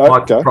something which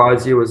might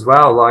surprise you as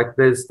well. Like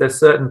there's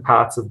certain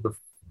parts of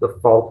the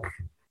folk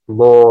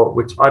lore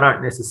which I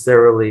don't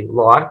necessarily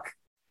like.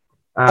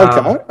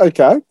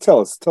 Okay.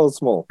 Tell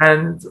us more.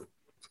 And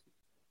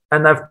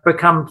they've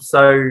become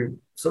so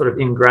sort of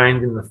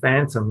ingrained in the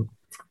Phantom.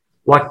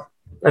 Like,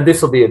 and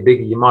this will be a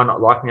biggie, you might not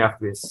like me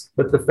after this,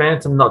 but the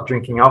Phantom not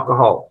drinking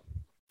alcohol.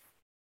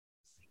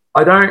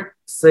 I don't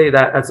see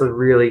that as a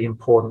really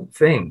important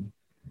thing.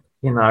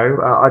 You know,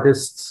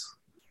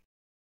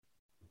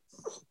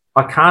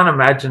 I can't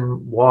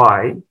imagine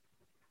why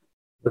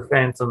the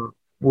Phantom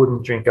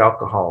wouldn't drink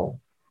alcohol.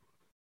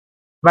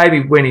 Maybe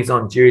when he's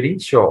on duty,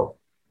 sure.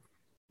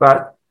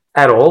 But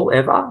at all,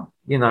 ever,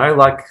 you know,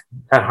 like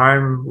at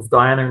home with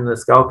Diana in the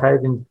Skull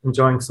Cave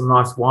enjoying some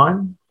nice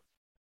wine.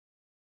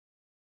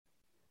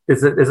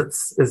 Is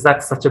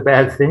that such a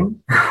bad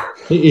thing?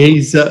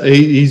 He's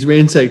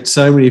ransacked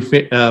so many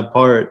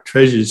pirate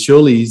treasures.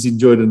 Surely he's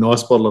enjoyed a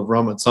nice bottle of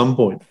rum at some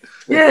point.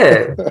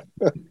 Yeah,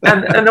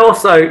 and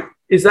also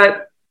is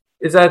that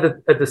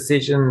a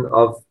decision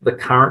of the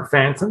current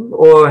Phantom,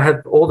 or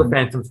have all the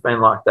Phantoms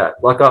been like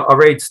that? Like I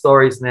read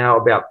stories now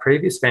about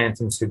previous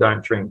Phantoms who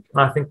don't drink,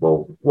 and I think,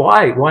 well,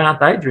 why aren't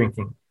they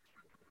drinking?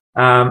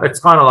 It's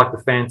kind of like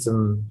the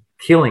Phantom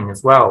killing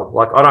as well.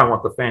 Like, I don't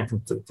want the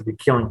Phantom to be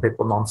killing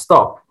people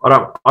non-stop. I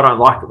don't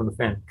like it when the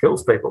Phantom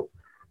kills people.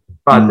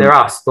 But there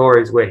are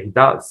stories where he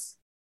does,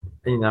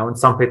 and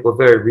some people are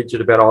very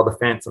rigid about, the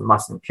Phantom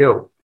mustn't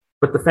kill.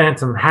 But the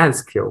Phantom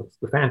has killed.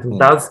 The Phantom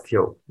does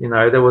kill.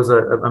 There was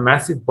a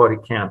massive body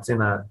count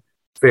in a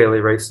fairly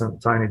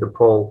recent Tony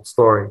DePaul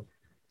story.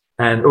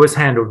 And it was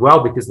handled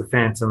well because the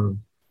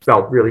Phantom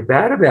felt really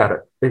bad about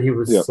it, that he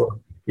was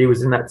he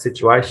was in that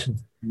situation.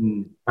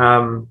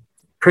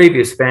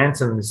 Previous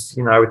Phantoms,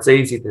 it's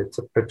easy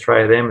to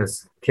portray them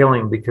as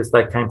killing because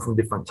they came from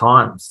different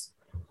times.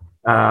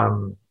 I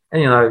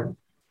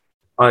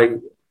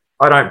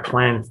don't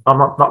plan, I'm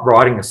not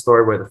writing a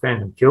story where the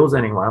Phantom kills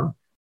anyone,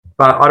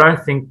 but I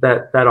don't think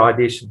that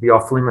idea should be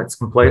off limits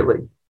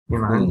completely,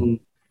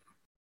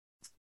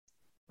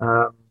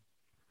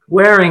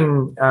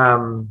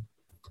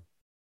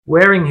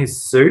 Wearing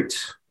his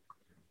suit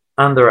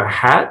under a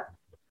hat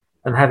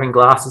and having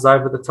glasses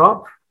over the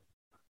top,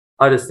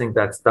 I just think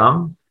that's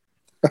dumb.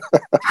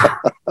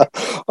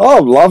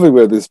 I'm loving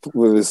where this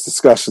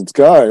discussion's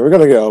going. We're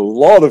going to get a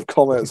lot of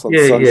comments on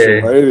social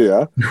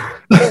media.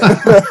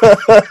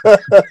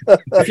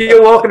 If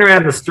you're walking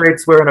around the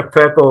streets wearing a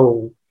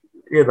purple,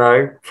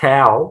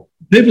 cowl,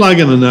 people are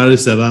going to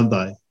notice that, aren't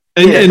they?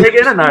 And they're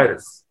going to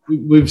notice.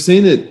 We've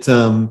seen it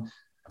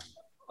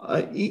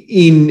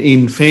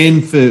in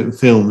fan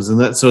films and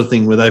that sort of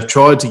thing where they've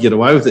tried to get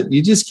away with it.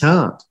 You just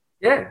can't.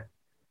 Yeah.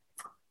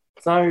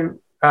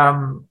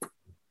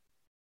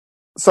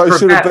 So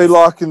should it be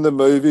like in the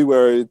movie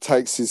where he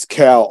takes his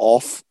cowl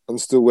off and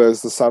still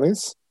wears the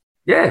sunnies?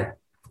 Yeah,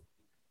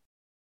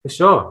 for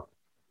sure.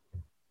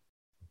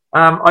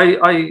 I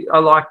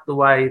like the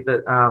way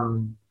that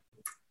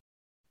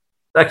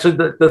actually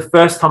the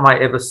first time I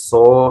ever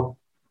saw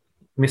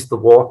Mr.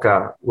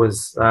 Walker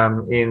was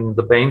in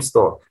The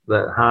Beanstalk,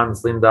 the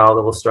Hans Lindahl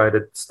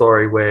illustrated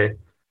story where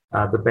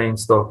the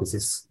Beanstalk is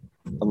this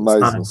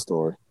amazing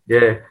story.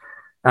 Yeah.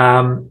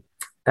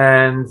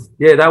 And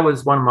that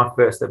was one of my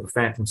first ever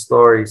Phantom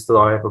stories that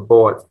I ever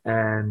bought.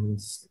 And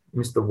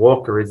Mr.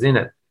 Walker is in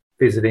it,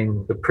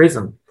 visiting the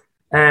prison.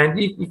 And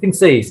you can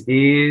see his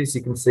ears,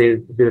 you can see a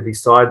bit of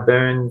his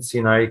sideburns,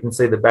 you can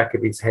see the back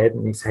of his head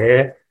and his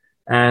hair.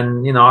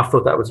 And, I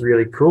thought that was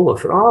really cool. I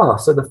thought,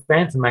 so the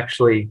Phantom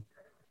actually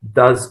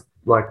does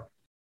like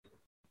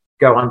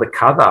go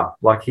undercover.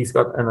 Like he's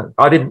got, and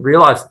I didn't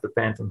realize that the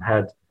Phantom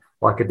had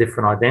like a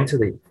different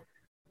identity.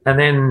 And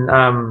then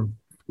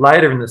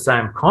later in the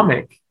same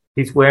comic,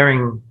 he's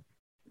wearing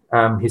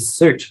his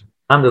suit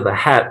under the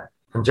hat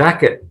and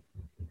jacket.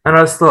 And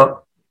I just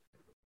thought,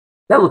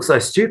 that looks so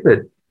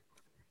stupid.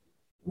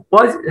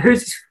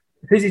 Who's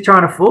he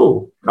trying to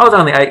fool? I was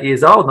only 8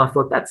 years old and I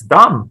thought, that's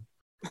dumb.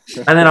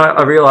 And then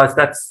I realized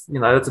that's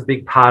a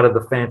big part of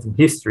the Phantom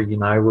history,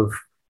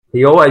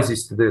 he always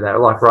used to do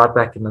that. Like right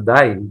back in the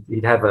day,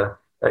 he'd have a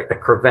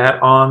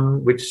cravat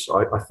on, which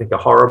I think are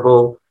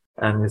horrible.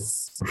 And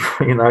his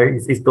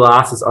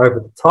glasses over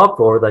the top,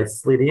 or they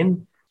slid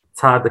in. It's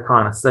hard to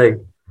kind of see.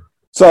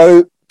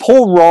 So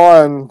Paul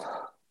Ryan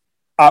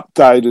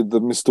updated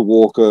the Mr.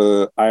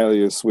 Walker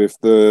alias with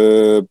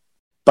the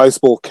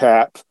baseball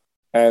cap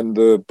and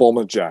the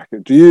bomber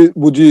jacket. Do you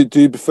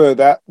prefer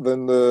that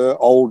than the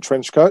old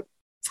trench coat?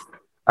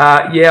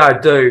 Yeah, I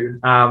do.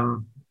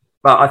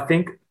 But I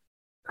think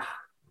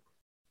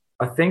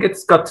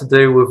it's got to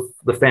do with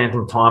the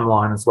Phantom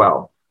timeline as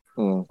well.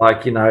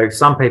 Like,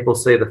 some people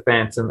see the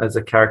Phantom as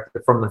a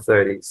character from the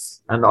 30s,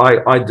 and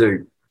I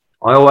do.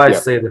 I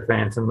always see the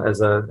Phantom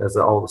as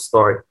an older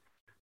story.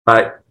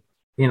 But,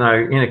 in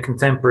a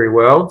contemporary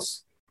world,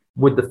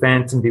 would the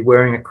Phantom be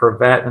wearing a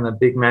cravat and a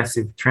big,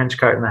 massive trench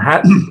coat and a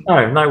hat?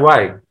 No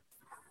way.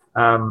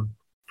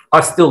 I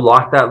still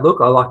like that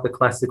look. I like the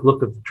classic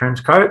look of the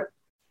trench coat,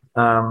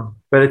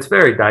 but it's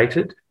very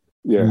dated.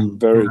 Yeah,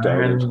 very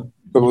dated.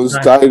 It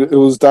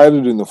was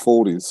dated in the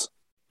 40s.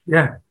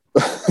 Yeah.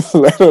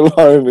 Let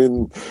alone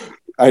in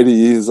 80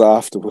 years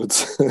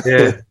afterwards.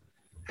 Yeah.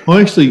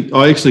 I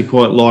actually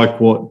quite like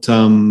what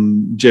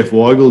Jeff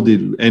Weigel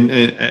did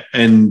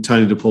and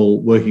Tony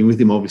DePaul working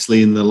with him,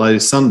 obviously, in the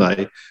latest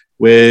Sunday,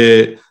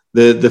 where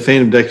the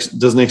Phantom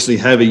doesn't actually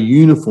have a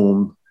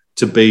uniform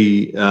to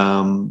be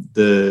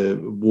the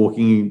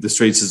walking the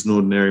streets as an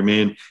ordinary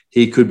man.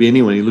 He could be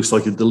anyone. He looks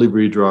like a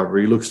delivery driver.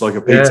 He looks like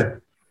a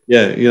pizza.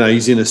 Yeah,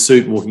 he's in a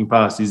suit walking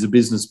past. He's a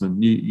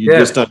businessman. You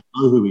just don't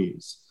know who he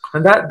is.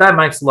 And that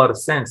makes a lot of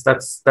sense.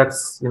 That's a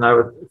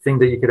thing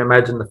that you could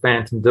imagine the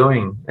Phantom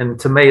doing. And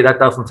to me, that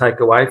doesn't take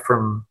away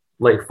from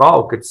Lee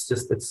Falk. It's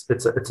just it's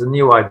a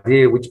new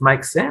idea which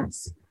makes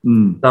sense.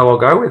 So I'll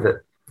go with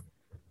it.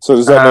 So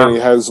does that mean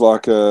he has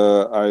like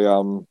a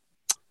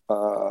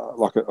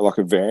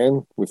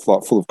van with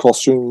like full of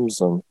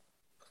costumes and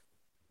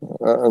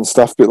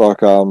stuff, a bit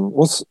like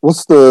what's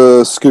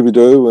the Scooby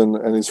Doo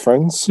and his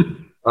friends?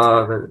 It's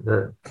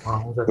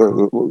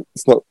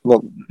not. I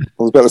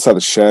was about to say the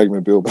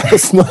Shagmobile, but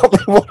it's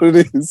not what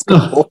it is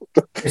called.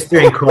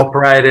 Mr.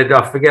 Incorporated.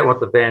 I forget what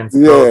the band's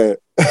called.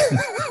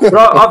 But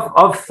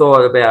I've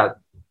thought about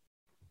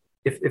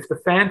if the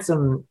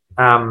Phantom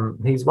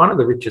he's one of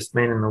the richest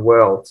men in the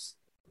world.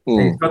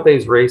 He's got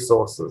these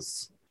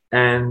resources,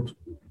 and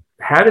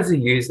how does he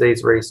use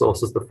these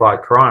resources to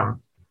fight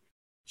crime?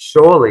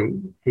 Surely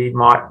he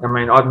might. I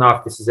mean, I don't know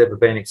if this has ever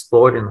been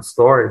explored in the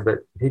story, but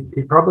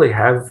he probably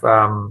have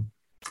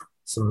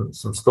some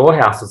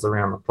storehouses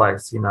around the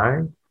place. You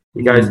know,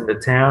 he goes into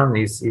town.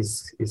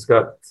 He's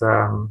got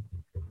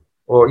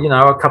or you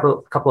know, a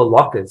couple of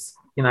lockers.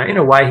 You know, in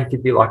a way, he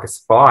could be like a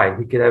spy.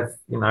 He could have,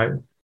 you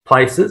know,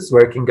 places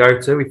where he can go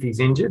to if he's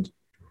injured.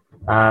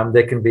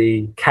 There can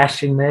be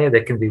cash in there.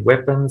 There can be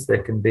weapons.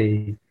 There can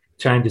be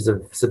changes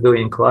of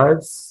civilian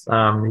clothes.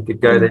 He could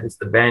go there just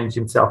to bandage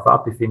himself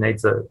up if he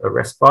needs a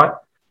respite.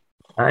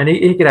 And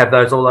he could have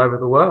those all over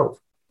the world.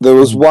 There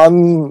was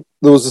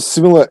a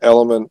similar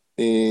element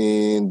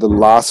in the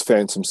last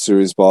Phantom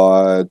series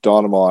by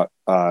Dynamite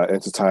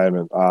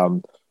Entertainment,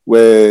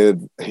 where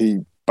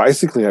he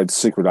basically had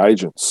secret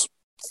agents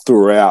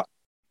throughout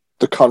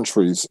the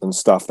countries and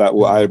stuff that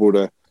were able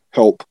to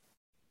help,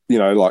 you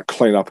know, like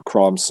clean up a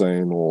crime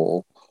scene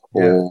or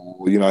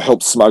you know,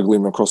 help smuggle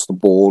him across the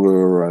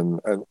border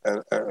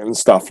and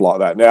stuff like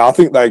that. Now, I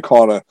think they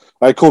called it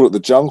the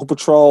Jungle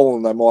Patrol,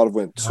 and they might have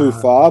went too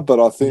far,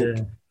 but I think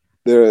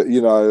there,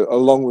 you know,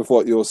 along with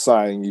what you're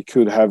saying, you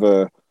could have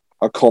a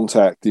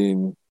contact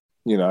in,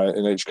 you know,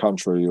 in each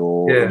country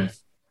or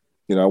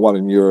you know, one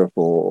in Europe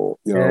or,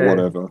 you know,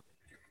 whatever.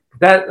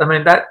 That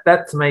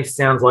to me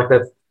sounds like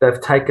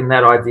they've taken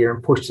that idea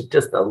and pushed it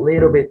just a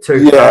little bit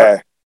too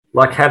far.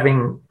 Like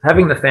having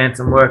the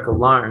Phantom work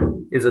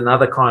alone is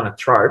another kind of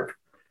trope.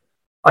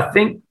 I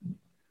think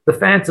the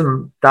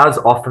Phantom does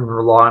often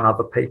rely on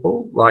other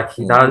people. Like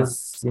he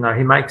does, you know,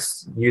 he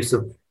makes use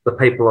of the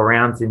people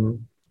around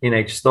in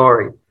each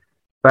story.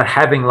 But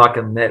having like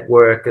a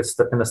network,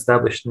 an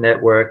established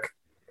network,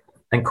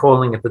 and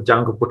calling it the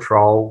Jungle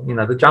Patrol, you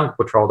know, the Jungle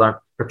Patrol don't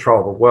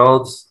patrol the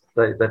worlds,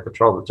 they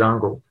patrol the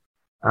jungle.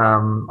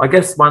 I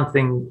guess one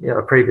thing, you know,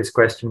 a previous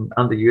question,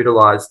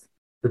 underutilized,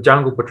 the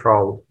Jungle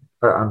Patrol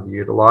are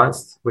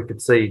underutilized. We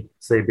could see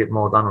a bit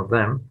more done with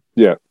them.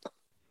 Yeah.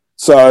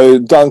 So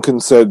Duncan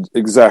said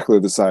exactly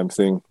the same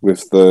thing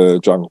with the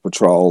Jungle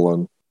Patrol,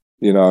 and,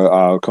 you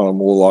know, kind of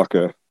more like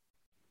a,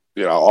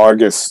 you know, I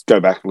guess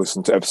go back and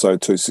listen to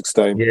episode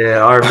 216.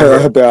 Yeah, I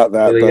remember about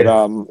that. Really,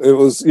 but it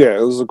was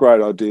a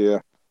great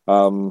idea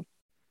about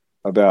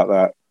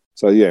that.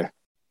 So yeah.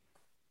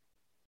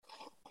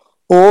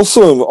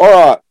 Awesome.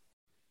 All right.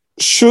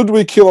 Should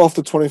we kill off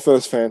the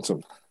 21st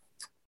Phantom?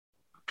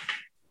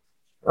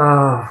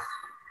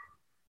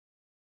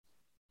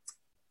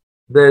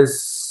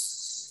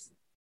 There's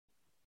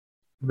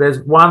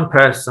one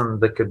person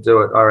that could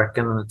do it, I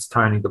reckon, and it's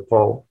Tony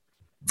DePaul.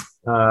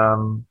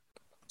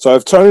 So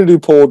if Tony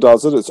DePaul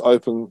does it, it's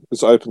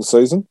open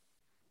season.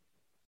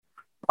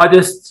 I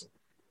just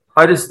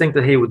think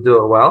that he would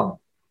do it well.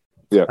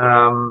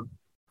 Yeah.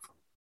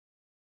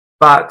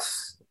 But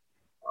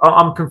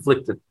I'm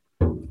conflicted.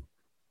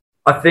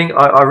 I think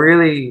I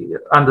really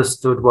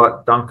understood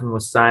what Duncan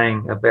was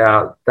saying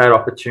about that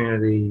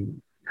opportunity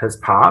has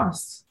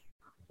passed.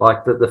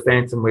 Like the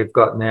Phantom we've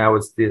got now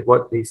is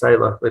what he say?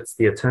 Like, it's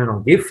the eternal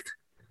gift.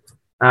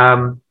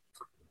 But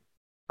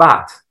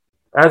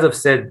as I've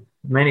said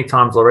many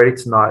times already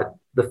tonight,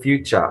 the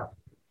future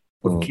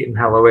with Kit and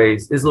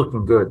Heloise is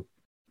looking good,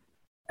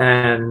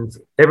 and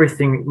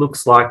everything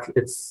looks like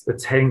it's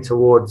heading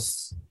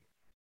towards,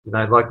 you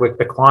know, like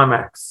the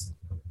climax.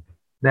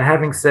 Now,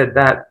 having said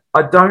that,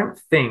 I don't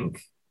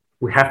think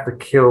we have to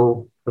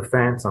kill the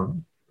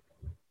Phantom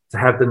to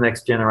have the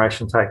next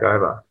generation take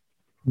over.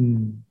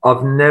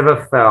 I've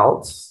never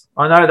felt,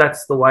 I know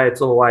that's the way it's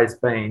always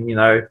been, you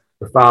know,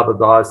 the father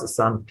dies, the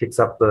son picks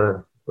up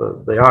the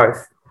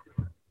oath.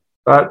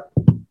 But,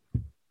 you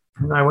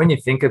know, when you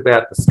think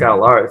about the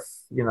Skull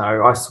Oath, you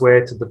know, I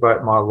swear to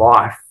devote my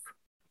life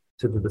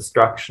to the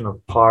destruction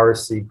of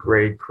piracy,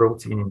 greed,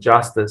 cruelty, and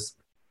injustice.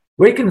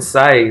 We can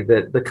say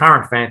that the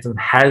current Phantom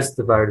has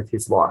devoted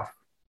his life.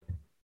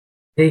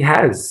 He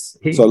has.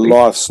 So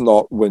life's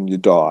not when you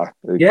die.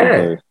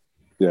 Yeah.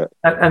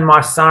 And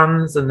my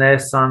sons and their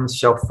sons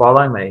shall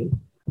follow me.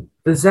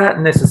 Does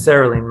that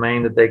necessarily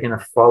mean that they're going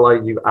to follow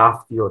you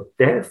after your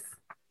death,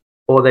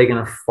 or they're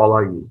going to follow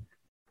you?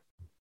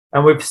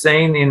 And we've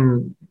seen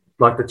in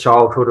like the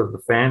childhood of the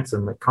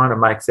Phantom, it kind of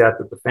makes out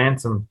that the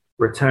Phantom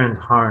returned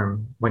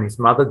home when his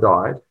mother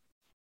died,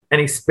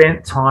 and he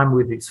spent time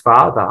with his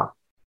father,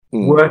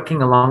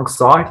 working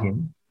alongside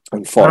him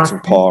and fighting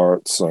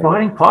pirates.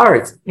 Fighting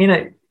pirates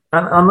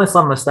unless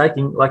I'm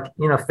mistaken, like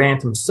in a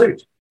Phantom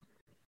suit.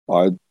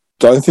 I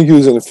don't think he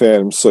was in a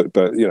Phantom suit,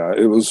 but, you know,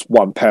 it was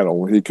one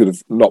panel. He could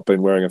have not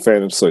been wearing a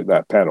Phantom suit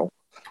that panel.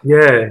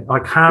 Yeah, I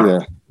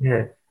can't.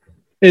 Yeah.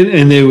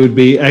 And there would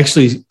be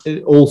actually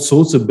all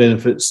sorts of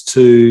benefits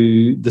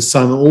to the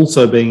son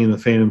also being in the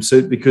Phantom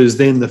suit, because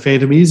then the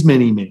Phantom is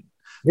many men.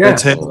 Yeah.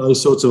 That's how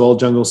those sorts of old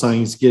jungle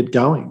sayings get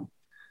going.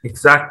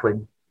 Exactly.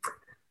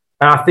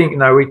 And I think, you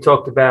know, we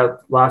talked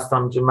about last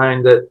time,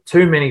 Jermaine, that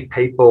too many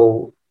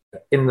people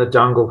in the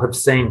jungle have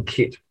seen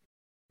Kit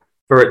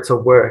for it to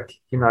work.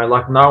 You know,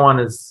 like no one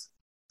is,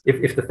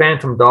 if the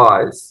Phantom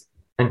dies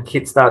and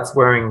Kit starts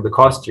wearing the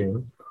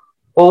costume,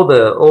 all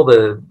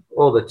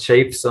the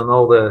chiefs and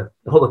all the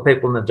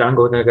people in the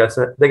jungle are going to go.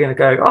 They're going to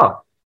go,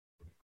 oh,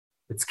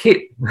 it's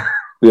Kit.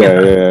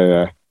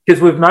 Yeah.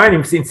 Because we've known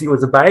him since he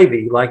was a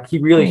baby. Like, he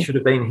really should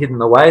have been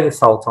hidden away this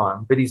whole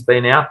time, but he's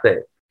been out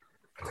there.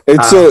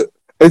 Because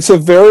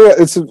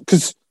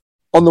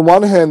on the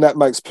one hand that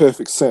makes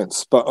perfect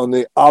sense, but on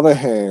the other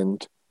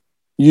hand,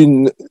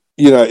 you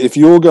know, if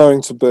you're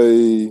going to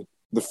be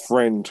the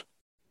friend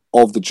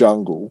of the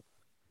jungle,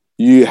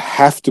 you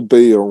have to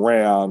be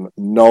around,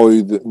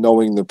 knowing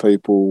the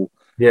people,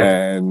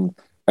 and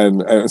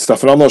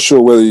stuff. And I'm not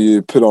sure whether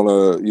you put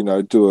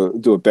on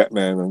do a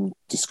Batman and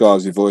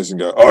disguise your voice and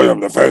go, "I am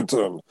the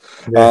Phantom,"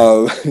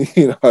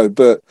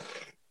 but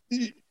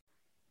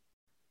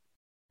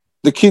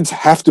the kids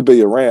have to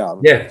be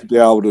around to be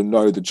able to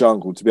know the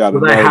jungle, to be able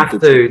to know. They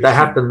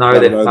have to know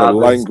their the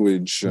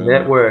language,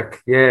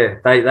 network. Yeah,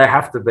 they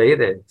have to be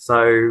there.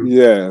 So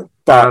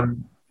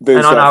but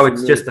and I know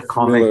it's just a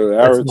comic;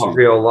 it's not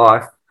real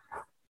life.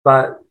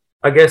 But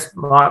I guess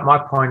my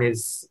point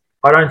is,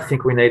 I don't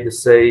think we need to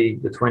see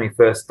the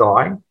 21st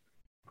die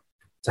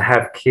to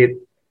have Kit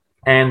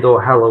and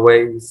or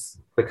Heloise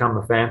become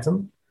the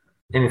Phantom.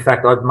 And in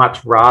fact, I'd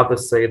much rather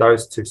see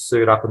those two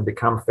suit up and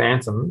become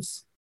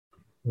Phantoms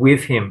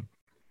with him,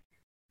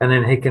 and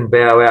then he can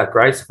bow out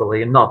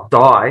gracefully and not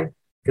die.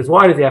 Because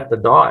why does he have to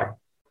die?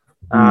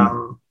 I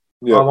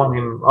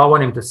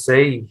want him to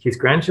see his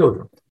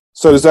grandchildren.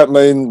 So does that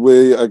mean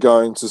we are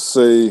going to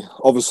see,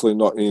 obviously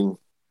not in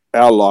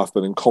our life,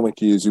 but in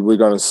comic years, we're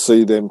going to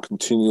see them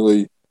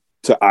continually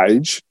to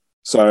age?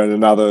 So in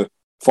another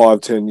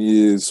 5-10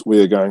 years,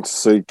 we are going to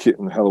see Kit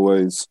and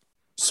Heloise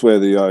swear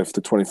the oath, the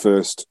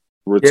 21st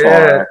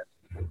retire,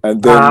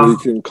 and then we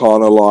can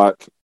kind of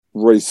like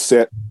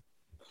reset.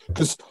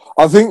 Because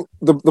I think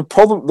the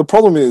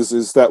problem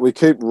is that we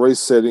keep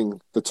resetting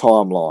the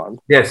timeline.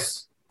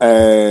 Yes,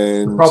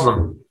 and the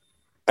problem.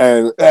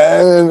 And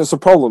it's a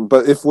problem.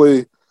 But if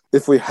we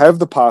have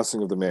the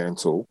passing of the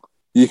mantle,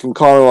 you can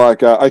kind of like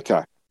go,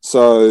 okay,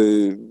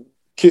 so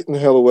Kit and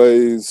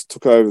Heloise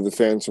took over the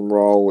Phantom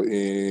role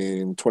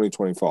in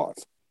 2025.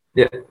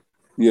 Yeah.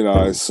 You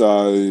know,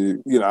 so,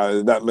 you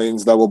know, that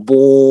means they were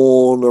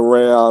born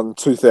around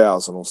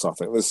 2000 or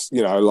something. That's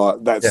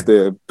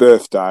their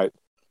birth date.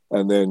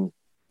 And then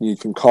you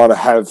can kind of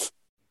have,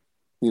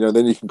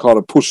 then you can kind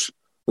of push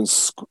and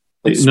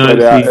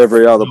spread out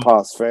every other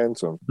past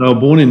Phantom. They were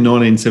born in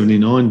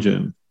 1979,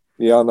 Jim.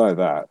 Yeah, I know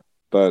that.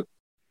 But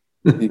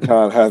you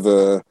can't have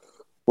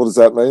what does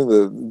that mean?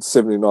 The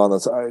 79,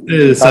 that's 8.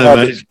 Yeah, the same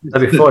age.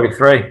 That'd be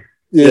 43.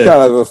 You can't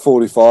have a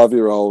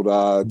 45-year-old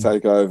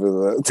take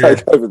over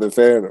the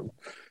Phantom.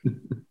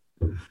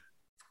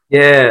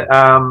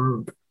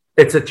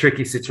 It's a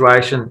tricky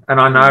situation. And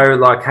I know,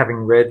 like, having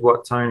read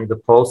what Tony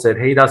DePaul said,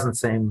 he doesn't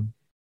seem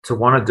to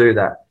want to do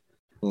that.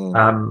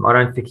 I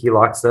don't think he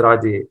likes that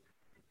idea.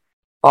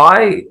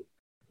 I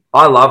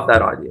love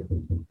that idea,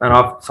 and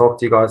I've talked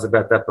to you guys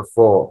about that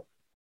before.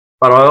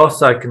 But I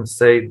also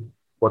concede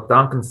what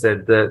Duncan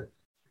said, that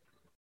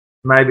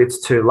maybe it's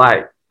too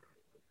late.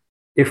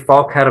 If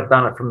Falk had have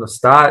done it from the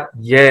start,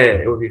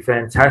 it would be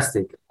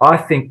fantastic. I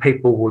think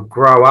people would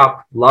grow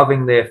up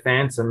loving their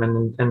Phantom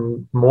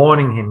and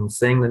mourning him,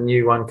 seeing the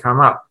new one come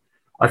up.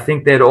 I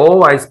think there'd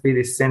always be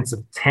this sense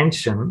of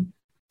tension.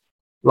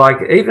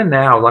 Like, even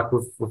now, like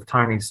with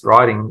Tony's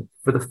writing,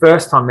 for the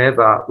first time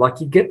ever,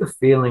 like, you get the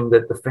feeling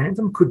that the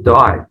Phantom could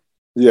die.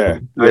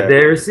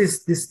 There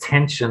is this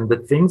tension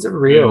that things are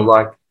real.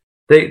 Like,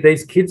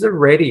 these kids are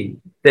ready.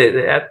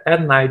 They're at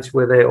an age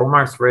where they're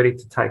almost ready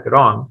to take it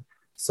on.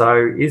 So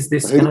is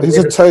this going to be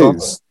a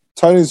tease?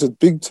 Tony's a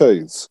big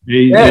tease.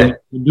 Been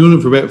doing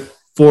it for about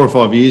 4 or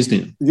 5 years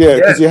now. Yeah,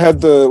 because you had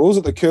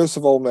the Curse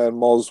of Old Man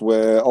Moz,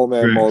 where Old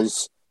Man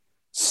Moz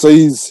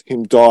sees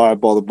him die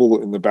by the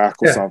bullet in the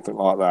back or something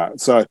like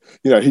that. So,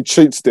 he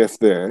cheats death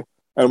there.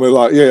 And we're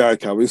like,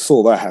 okay, we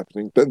saw that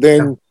happening. But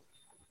then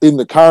in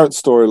the current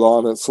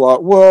storyline, it's like,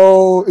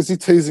 well, is he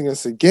teasing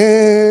us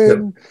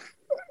again?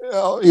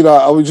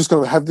 Are we just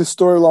going to have this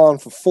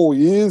storyline for 4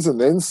 years and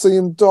then see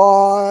him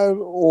die?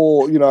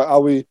 Or,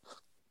 are we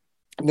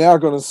now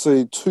going to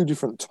see 2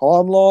 different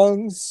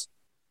timelines?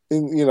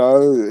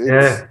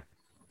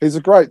 He's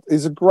a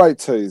great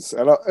tease,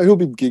 and he'll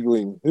be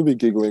giggling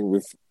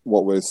with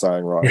what we're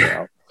saying right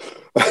now.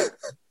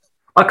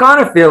 I kind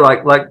of feel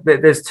like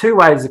there's 2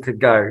 ways it could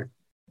go.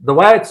 The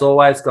way it's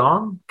always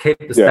gone, keep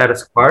the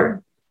status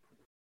quo.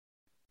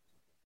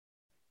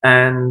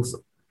 And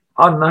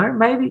I don't know,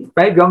 maybe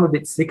I'm a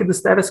bit sick of the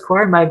status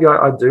quo. Maybe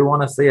I do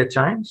want to see a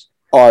change.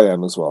 I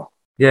am as well.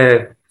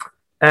 Yeah.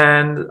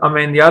 And I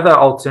mean, the other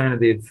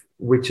alternative,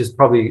 which is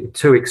probably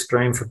too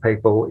extreme for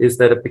people, is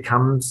that it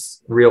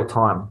becomes real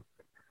time.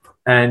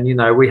 And,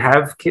 we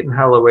have Kit and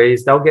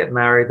Heloise, they'll get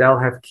married, they'll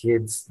have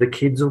kids, the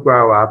kids will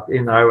grow up,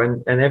 and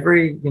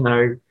every,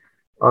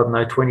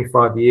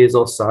 25 years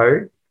or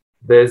so,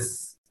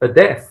 there's a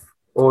death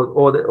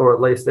or at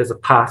least there's a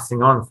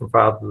passing on from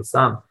father to the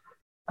son.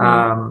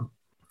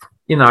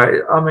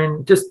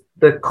 Just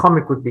the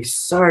comic would be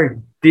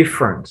so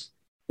different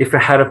if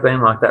it had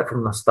been like that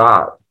from the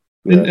start.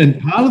 And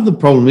part of the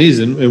problem is,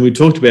 and we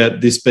talked about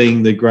this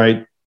being the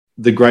great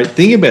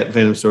thing about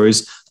Phantom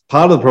Stories,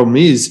 part of the problem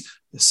is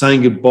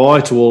saying goodbye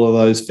to all of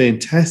those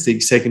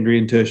fantastic secondary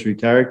and tertiary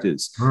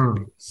characters.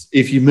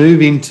 If you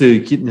move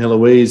into Kit and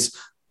Heloise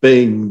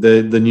being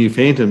the new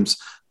Phantoms,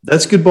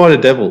 that's goodbye to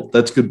Devil.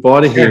 That's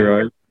goodbye to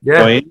Hero.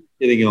 Yeah. Diane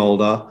getting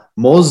older.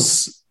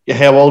 Moz,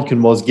 how old can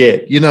Moz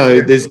get?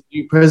 There's a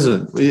new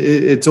president.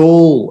 It's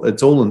all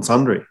and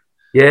sundry.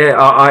 Yeah,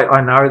 I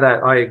know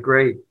that. I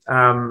agree.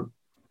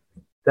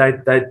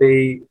 They'd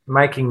be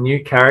making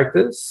new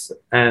characters,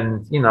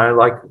 and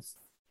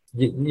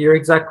you're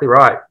exactly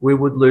right. We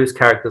would lose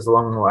characters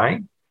along the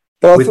way.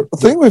 But I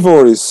think we've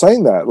already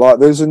seen that. Like,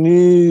 there's a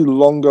new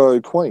Longo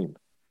Queen.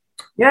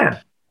 Yeah,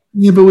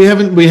 but we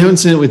haven't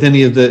seen it with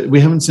any of the. We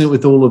haven't seen it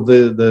with all of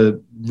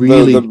the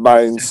really the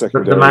main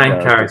secondary the main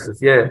characters.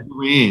 Yeah,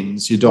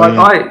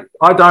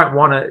 I don't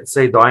want to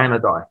see Diana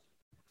die.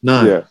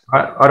 No, yeah.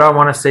 I don't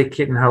want to see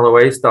Kit and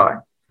Heloise die.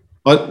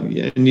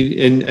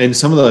 And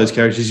some of those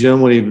characters, you don't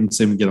want to even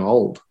see them get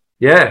old.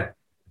 Yeah.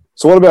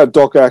 So what about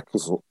Dr.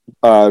 Axel?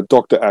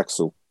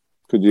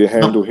 Could you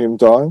handle him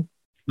dying?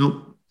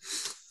 Nope.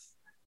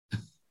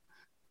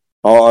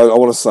 I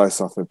want to say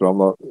something, but I'm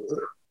not.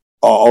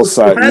 I'll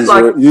say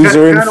it.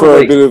 User in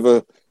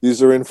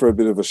for a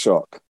bit of a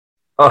shock.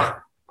 Oh.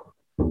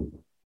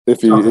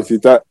 If you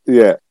don't,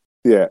 yeah.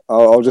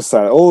 I'll just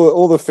say it.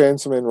 All the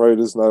Phantom Men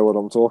readers know what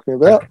I'm talking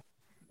about.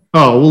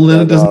 Oh, well,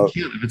 then it doesn't count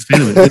if it's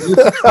Phantom.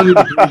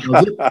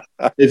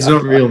 It's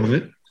not real,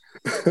 mate.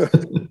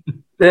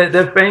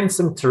 There've been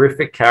some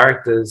terrific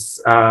characters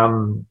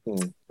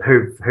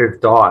who've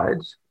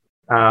died,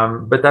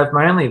 but they've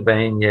mainly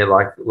been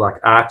like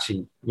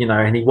Archie,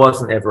 and he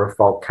wasn't ever a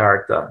folk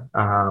character.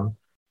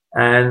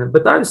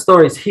 But those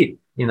stories hit,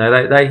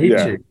 they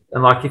hit you.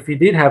 And like if you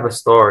did have a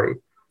story,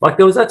 like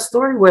there was that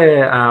story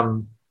where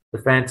the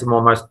Phantom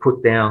almost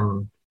put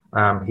down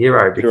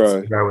Hero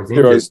because Hero was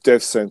injured. Hero's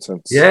death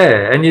sentence.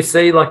 Yeah, and you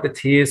see like the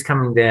tears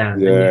coming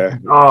down. Yeah.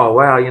 Oh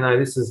wow,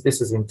 this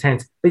is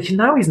intense. But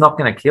he's not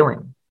going to kill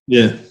him.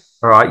 Yeah.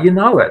 All right, it.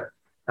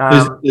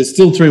 There's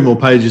still 3 more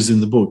pages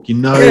in the book.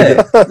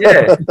 Yeah.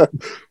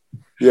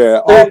 Yeah.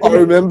 I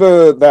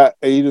remember that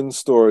Eden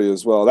story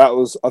as well.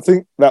 I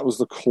think that was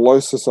the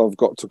closest I've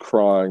got to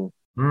crying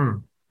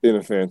in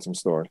a Phantom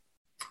story.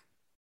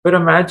 But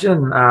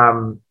imagine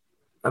how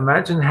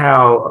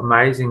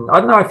amazing. I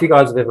don't know if you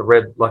guys have ever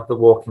read like The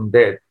Walking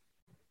Dead.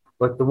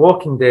 Like The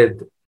Walking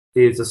Dead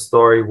is a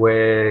story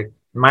where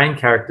main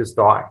characters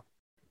die.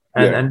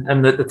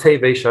 And the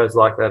TV shows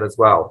like that as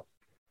well.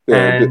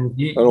 Yeah,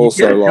 and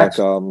also like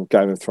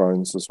Game of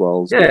Thrones as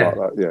well. Yeah. Like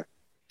that. Yeah.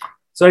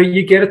 So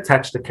you get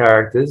attached to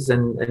characters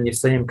and you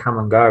see them come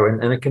and go.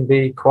 And it can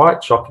be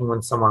quite shocking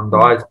when someone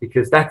dies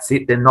because that's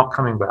it. They're not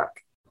coming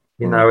back.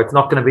 It's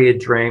not going to be a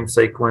dream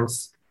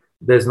sequence.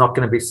 There's not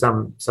going to be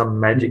some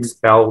magic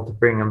spell to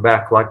bring them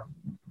back. Like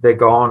they're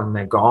gone and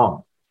they're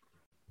gone.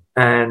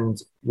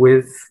 And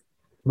with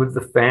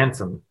the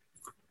Phantom,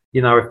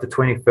 if the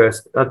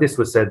 21st, this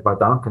was said by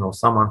Duncan or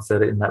someone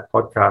said it in that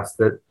podcast,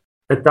 that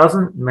it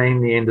doesn't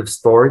mean the end of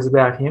stories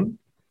about him.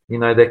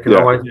 There can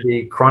always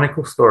be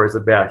chronicle stories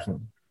about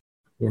him,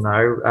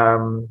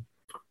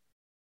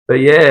 but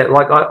yeah,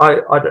 like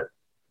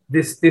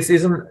this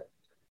isn't,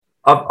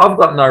 I've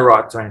got no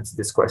right to answer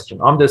this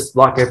question. I'm just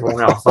like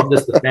everyone else. I'm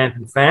just a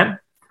Phantom fan.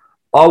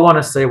 I want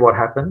to see what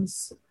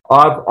happens.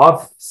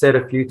 I've said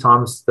a few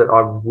times that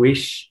I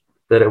wish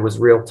that it was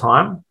real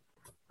time,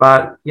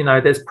 but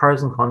there's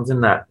pros and cons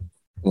in that.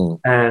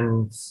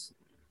 And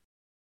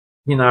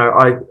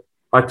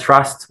I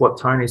trust what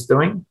Tony's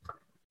doing,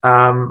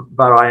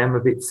 but I am a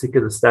bit sick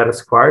of the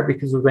status quo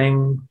because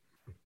I'm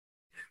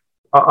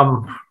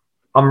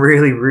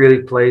really,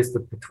 really pleased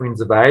that the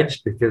twins have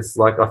aged because,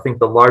 like, I think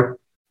the low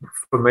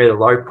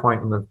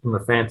point in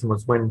the Phantom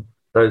was when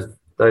those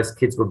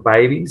kids were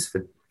babies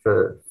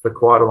for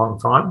quite a long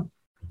time.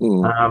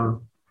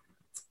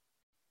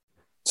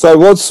 So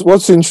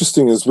what's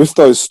interesting is with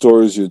those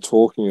stories you're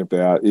talking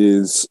about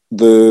is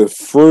the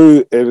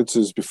Frew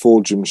editors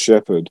before Jim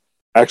Shepard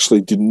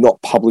actually did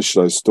not publish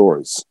those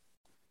stories.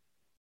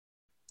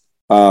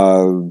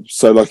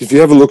 So like if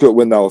you have a look at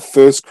when they were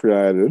first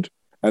created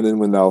and then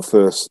when they were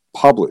first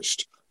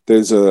published,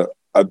 there's a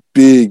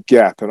big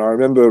gap. And I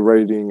remember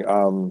reading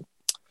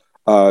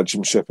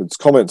Jim Shepard's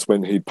comments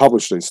when he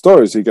published these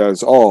stories. He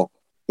goes,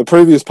 the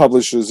previous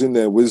publishers in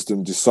their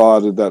wisdom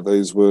decided that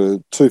these were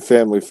too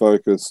family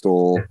focused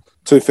or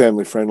too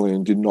family friendly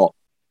and did not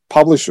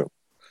publish them.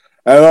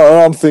 And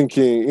I'm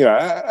thinking,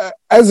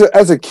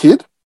 as a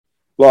kid,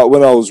 like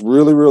when I was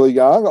really, really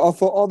young, I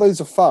thought,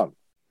 these are fun.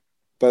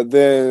 But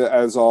then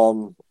as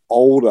I'm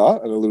older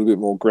and a little bit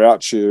more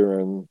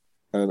grouchier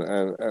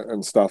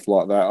and stuff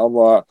like that, I'm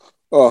like,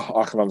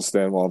 I can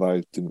understand why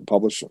they didn't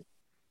publish them.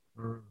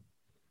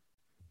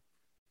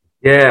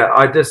 Yeah,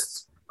 I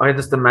just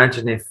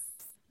imagine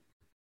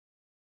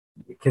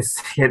because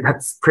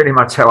that's pretty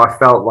much how I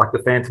felt. Like the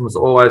Phantom was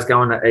always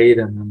going to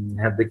Eden and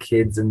have the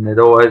kids, and there'd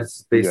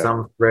always be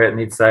some threat, and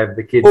he'd save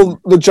the kids. Well,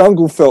 the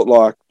jungle felt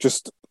like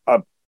just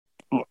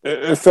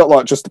it felt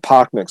like just the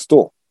park next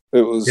door.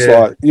 It was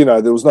like, you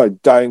know, there was no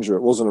danger.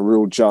 It wasn't a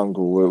real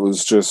jungle. It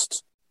was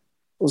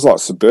like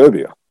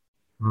suburbia.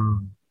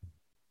 Mm.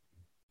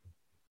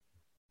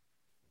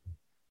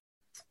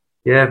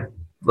 Yeah,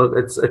 look,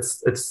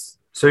 it's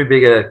too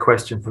big a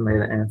question for me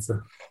to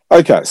answer.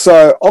 Okay,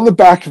 so on the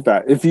back of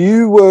that, if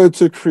you were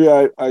to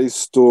create a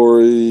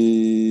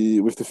story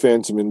with the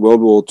Phantom in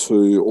World War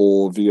II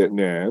or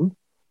Vietnam,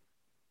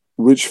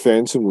 which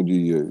Phantom would you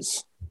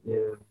use?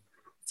 Yeah.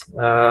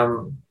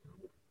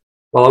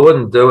 Well, I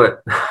wouldn't do it.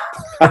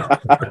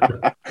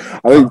 I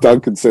think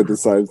Duncan said the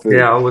same thing.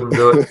 Yeah, I wouldn't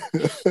do it.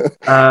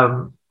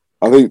 I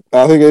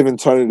think even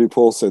Tony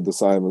DuPaul said the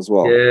same as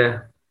well.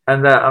 Yeah,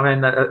 and I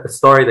mean, a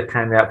story that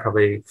came out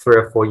probably 3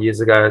 or 4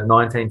 years ago,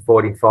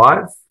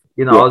 1945.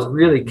 You know, I was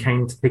really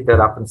keen to pick that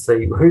up and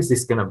see who's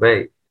this going to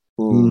be.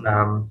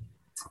 Mm.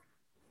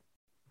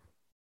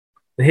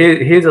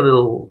 Here's a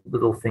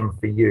little thing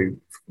for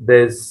you.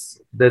 There's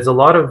a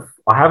lot of,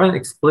 I haven't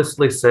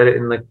explicitly said it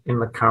in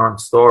the current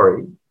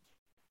story,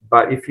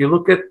 but if you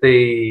look at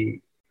the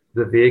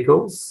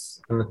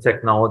vehicles and the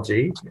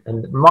technology,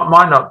 and you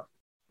might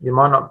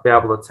not be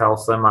able to tell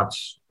so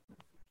much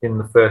in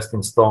the first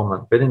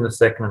installment, but in the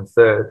second and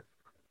third,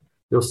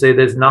 you'll see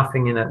there's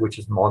nothing in it which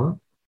is modern.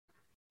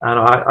 And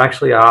I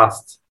actually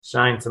asked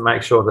Shane to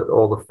make sure that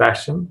all the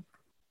fashion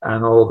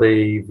and all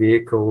the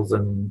vehicles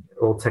and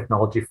all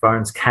technology,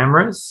 phones,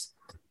 cameras,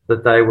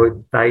 that they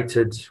were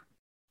dated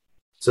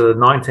to the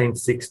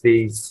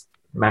 1960s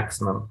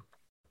maximum.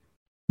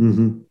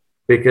 Mm-hmm.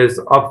 Because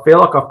I feel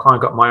like I've kind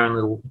of got my own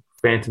little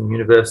Phantom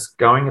universe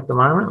going at the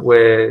moment,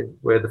 where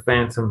the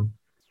Phantom,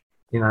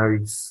 you know,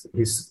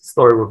 his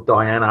story with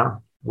Diana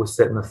was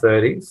set in the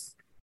 30s,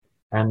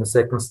 and the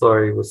second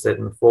story was set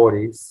in the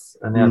 40s,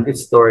 and now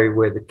this story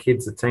where the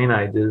kids are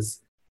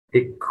teenagers,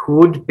 it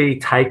could be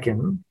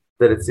taken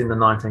that it's in the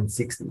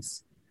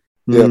 1960s.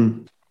 Yeah.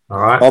 All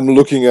right. I'm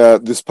looking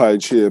at this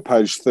page here,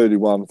 page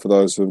 31, for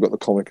those who've got the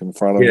comic in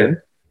front of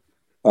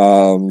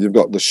them. You've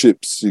got the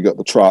ships, you've got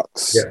the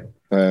trucks,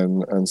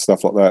 and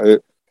stuff like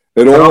that.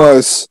 It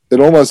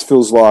almost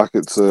feels like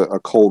it's a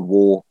Cold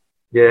War.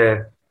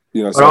 Yeah.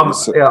 You know,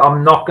 but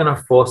I'm not going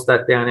to force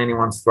that down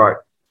anyone's throat.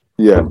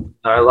 Yeah.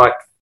 No, like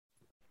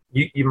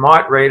you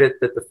might read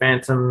it that the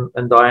Phantom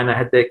and Diana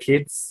had their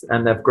kids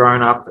and they've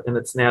grown up, and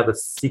it's now the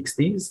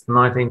 60s,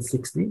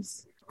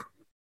 1960s.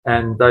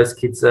 And those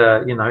kids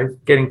are, you know,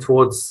 getting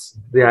towards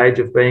the age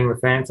of being the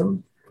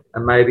Phantom.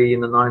 And maybe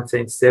in the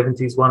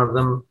 1970s, one of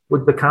them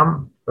would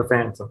become the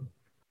Phantom,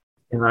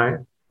 you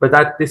know. But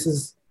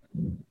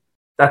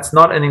that's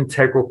not an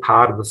integral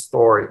part of the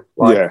story.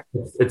 Like,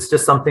 it's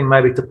just something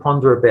maybe to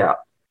ponder about.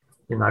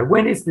 You know,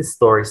 when is this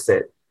story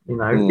set? You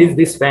know, is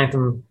this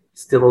Phantom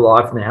still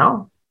alive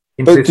now?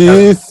 But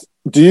do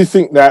you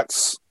think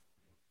that's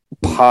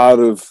part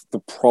of the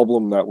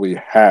problem that we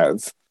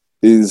have,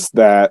 is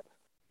that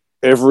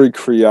every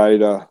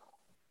creator,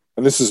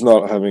 and this is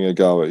not having a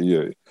go at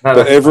you,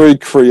 but every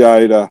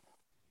creator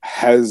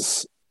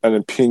has an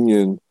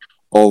opinion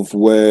of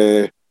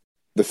where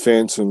the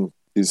Phantom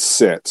is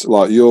set.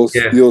 Like you're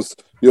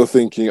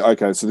thinking,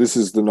 okay, so this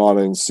is the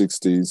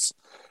 1960s.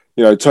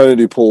 You know,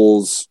 Tony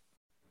DuPaul's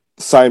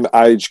same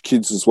age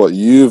kids as what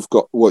you've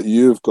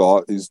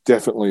got is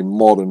definitely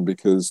modern,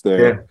 because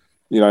they're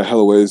you know,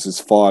 Heloise is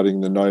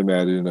fighting the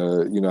Nomad in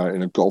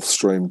a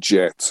Gulfstream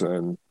jet,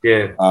 and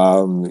you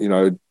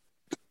know,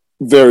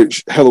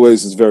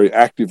 Heloise is very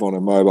active on a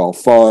mobile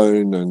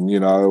phone, and you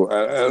know,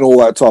 and all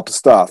that type of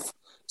stuff.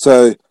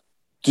 So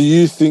do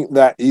you think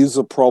that is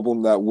a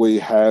problem that we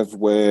have,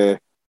 where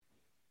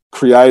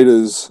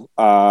creators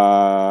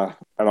are,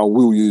 and I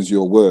will use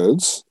your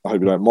words, I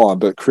hope you don't mind,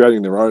 but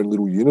creating their own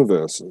little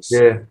universes?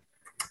 Yeah.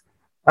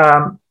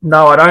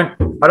 No, I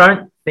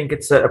don't think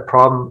it's a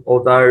problem,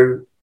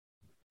 although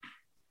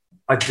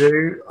I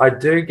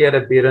do get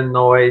a bit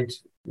annoyed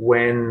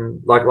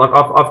when like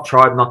I've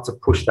tried not to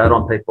push that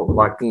on people,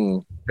 like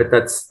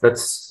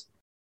that's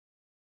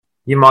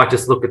you might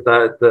just look at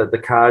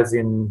the cars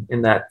in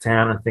that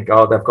town and think,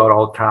 oh, they've got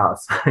old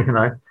cars, you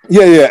know.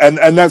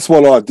 And that's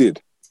what I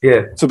did.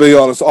 To be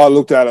honest, I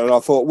looked at it and I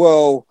thought,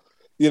 well,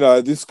 you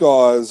know, this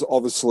guy's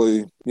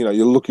obviously, you know,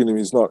 you're looking at him,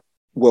 he's not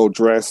well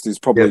dressed, he's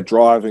probably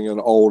driving an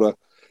older,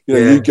 you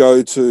know, you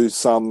go to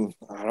some,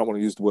 I don't want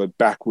to use the word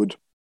backward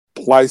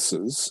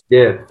places,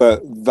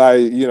 but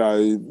they, you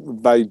know,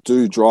 they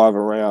do drive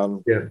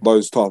around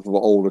those type of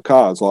older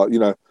cars. Like, you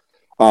know,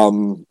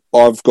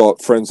 I've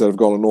got friends that have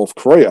gone to North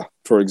Korea,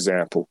 for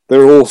example.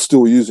 They're all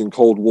still using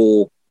Cold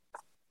War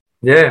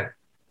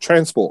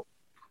transport.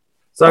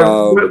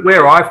 So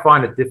where I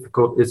find it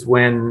difficult is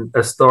when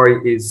a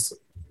story is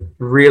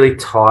really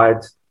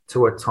tied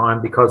to a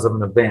time because of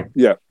an event,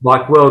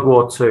 like World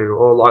War II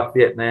or like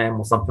Vietnam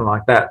or something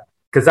like that.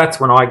 Because that's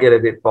when I get a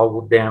bit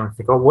boggled down and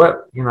think, oh,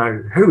 what, you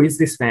know, who is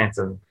this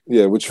Phantom?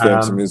 Yeah, which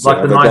Phantom is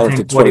like that? The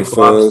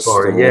 1945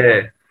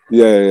 story,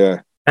 Yeah.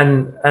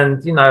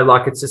 And you know,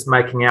 like, it's just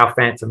making our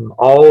Phantom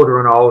older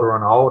and older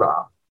and older.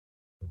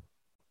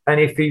 And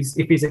if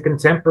he's a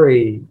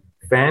contemporary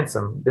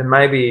Phantom, then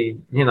maybe,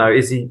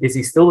 is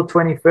he still the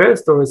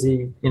 21st, or is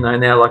he,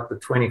 now like the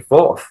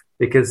 24th?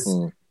 Because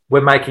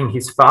we're making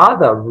his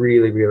father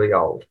really, really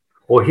old,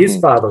 or his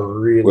father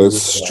really, we're really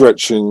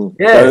stretching. old.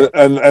 Yeah.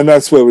 And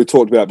that's where we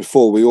talked about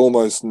before. We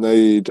almost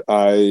need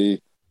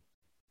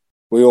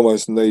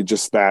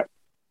just that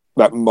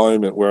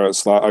moment where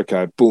it's like,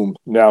 okay, boom,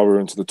 now we're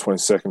into the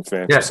 22nd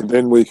Phantom. Yeah. So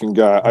then we can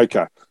go,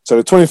 okay, so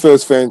the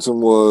 21st Phantom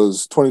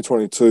was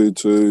 2022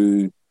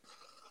 to,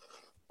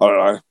 I don't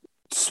know,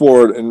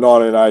 swore it in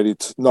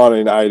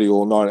 1980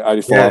 or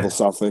 1985 or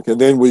something. And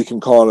then we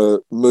can kind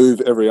of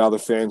move every other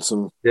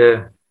Phantom.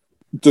 Yeah.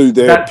 Do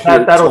their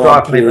that'll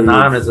drive me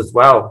bananas as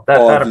well.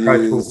 That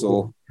approach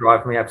will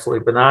drive me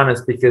absolutely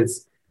bananas,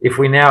 because if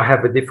we now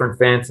have a different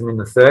Phantom in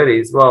the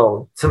 30s,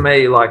 well, to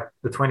me, like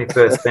the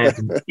 21st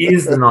Phantom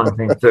is the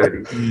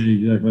 1930s.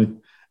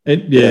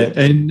 Yeah,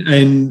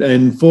 exactly.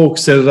 And Falk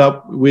set it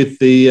up with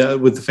the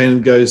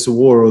Phantom Goes to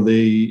War, or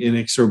the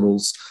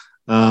Inexorables.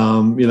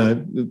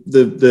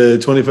 The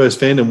 21st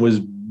Phantom was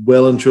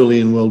well and truly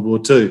in World War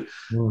II.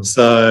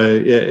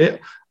 So yeah,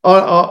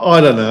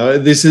 I don't know.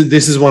 This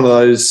is one of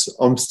those.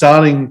 I'm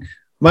starting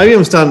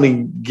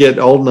to get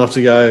old enough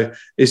to go,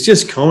 it's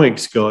just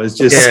comics, guys.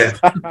 Just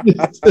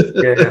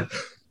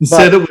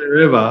set it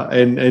wherever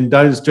and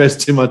don't stress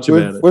too much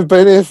about it. We've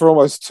been here for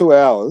almost 2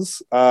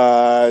 hours. Why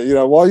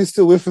are you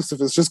still with us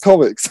if it's just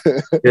comics?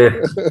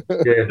 Yeah.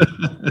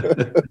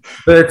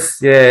 But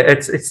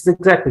it's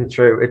exactly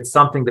true. It's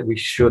something that we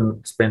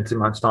shouldn't spend too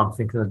much time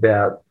thinking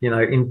about.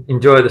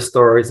 Enjoy the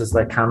stories as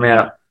they come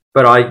out.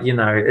 But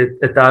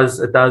it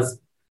does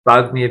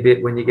bug me a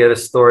bit when you get a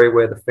story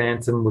where the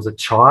Phantom was a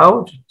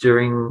child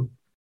during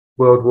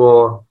World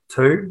War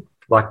II,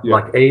 like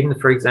Eden,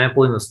 for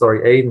example, in the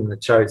story Eden,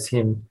 that shows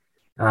him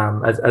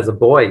as a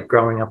boy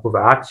growing up with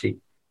Archie,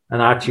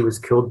 and Archie was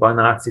killed by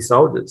Nazi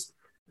soldiers,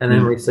 and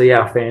then we see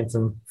our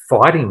Phantom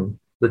fighting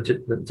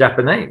the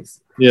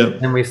Japanese. Yeah,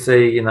 and we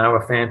see a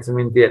Phantom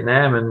in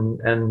Vietnam,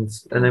 and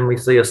then we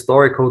see a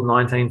story called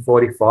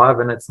 1945,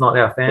 and it's not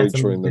our Phantom.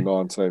 Featuring the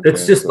 19th.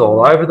 It's just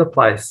all over the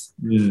place.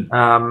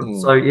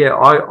 So yeah,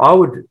 I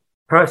would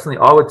personally,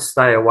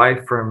 stay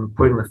away from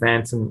putting the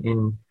Phantom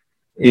in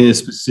a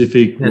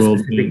specific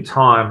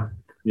time.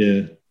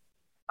 Yeah.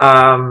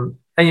 And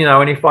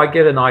if I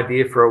get an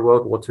idea for a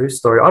World War II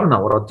story, I don't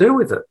know what I'll do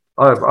with it.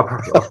 I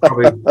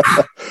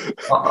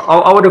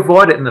would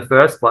avoid it in the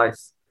first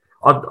place.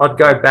 I'd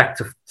go back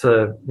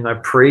to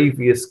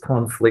previous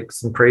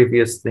conflicts and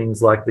previous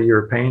things like the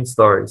European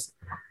stories.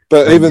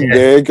 But even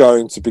they're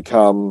going to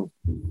become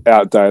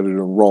outdated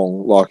and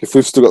wrong. Like if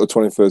we've still got the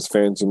 21st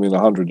Phantom in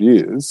 100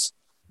 years.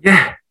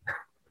 Yeah.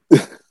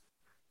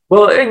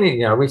 Well,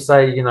 and we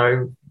say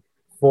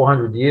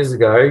 400 years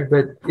ago,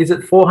 but is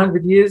it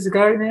 400 years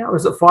ago now, or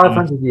is it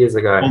 500 years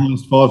ago?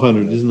 Almost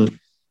 500, isn't it?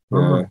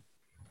 Yeah.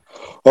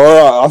 All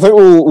right, I think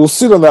we'll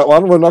sit on that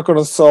one. We're not going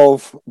to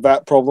solve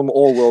that problem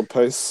or world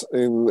peace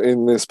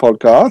in this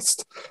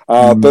podcast,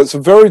 but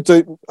some very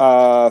deep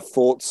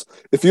thoughts.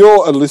 If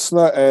you're a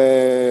listener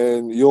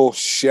and you're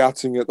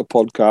shouting at the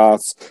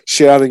podcast,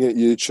 shouting at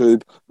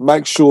YouTube,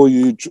 make sure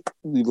you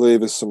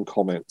leave us some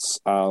comments.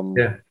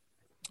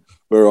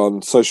 We're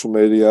on social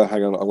media.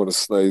 Hang on, I'm going to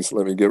sneeze.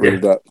 Let me get rid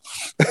of that.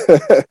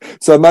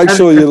 So make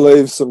sure you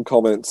leave some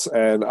comments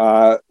and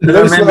let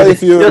us know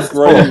if you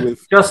agree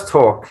with. Just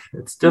talk.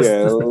 It's just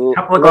a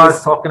couple of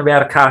guys talking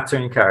about a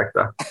cartoon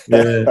character.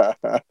 Yeah.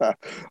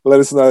 Let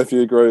us know if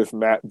you agree with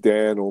Matt,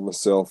 Dan, or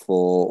myself,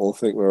 or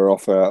think we're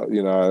off our,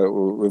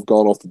 we've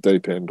gone off the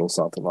deep end or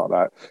something like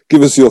that.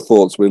 Give us your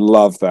thoughts. We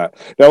love that.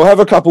 Now we'll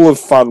have a couple of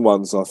fun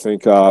ones, I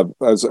think,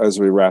 as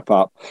we wrap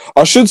up.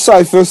 I should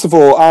say, first of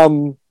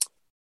all,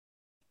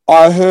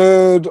 I've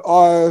heard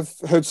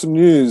some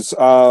news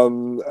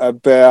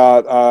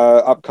about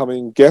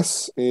upcoming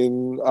guests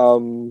in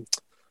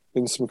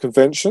some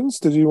conventions.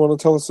 Did you want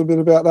to tell us a bit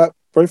about that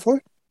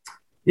briefly?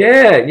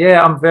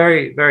 Yeah, I'm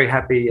very, very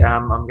happy.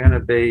 I'm going to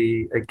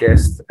be a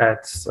guest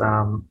at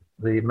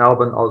the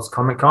Melbourne Oz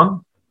Comic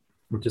Con,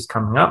 which is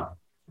coming up.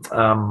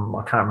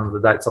 I can't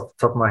remember the dates off the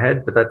top of my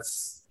head, but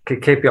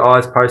keep your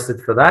eyes posted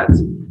for that.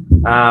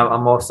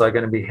 I'm also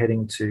going to be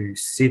heading to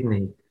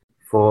Sydney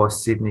for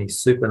Sydney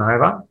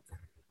Supernova,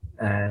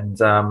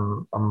 and I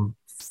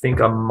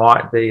think I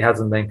might be,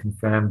 hasn't been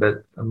confirmed,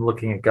 but I'm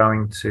looking at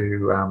going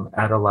to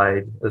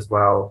Adelaide as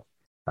well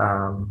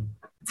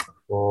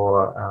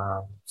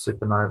for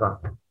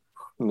Supernova.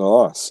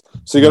 Nice.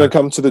 So you're going to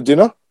come to the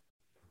dinner,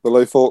 the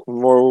Lee Falk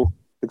Memorial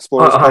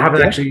Explorers? I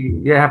haven't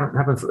actually. Haven't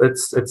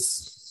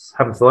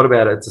haven't thought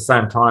about it. It's the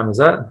same time, is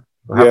it?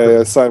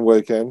 Yeah, same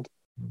weekend.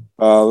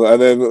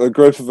 And then a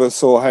group of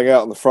us all hang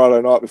out on the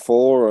Friday night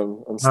before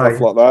and stuff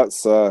like that.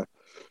 So,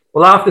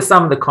 well, after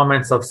some of the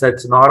comments I've said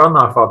tonight, I don't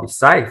know if I'll be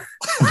safe.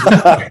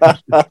 I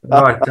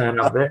might turn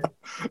up there.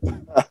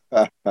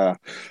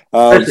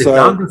 Especially if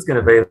Duncan's going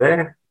to be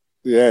there.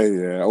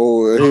 Yeah.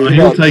 Well,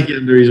 he'll take you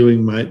under his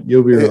wing, mate.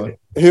 You'll be right.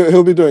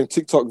 He'll be doing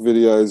TikTok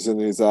videos in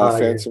his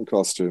Phantom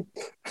costume.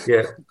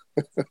 Yeah.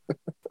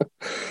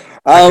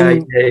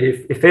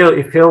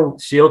 If he'll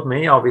shield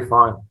me, I'll be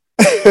fine.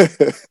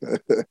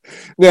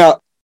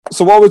 Now,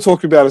 so while we're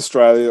talking about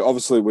Australia,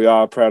 obviously we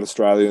are proud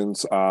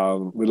Australians.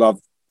 We love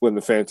when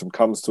the Phantom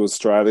comes to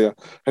Australia.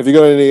 Have you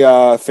got any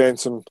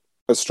Phantom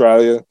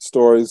Australia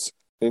stories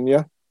in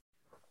you?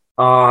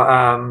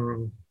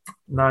 No,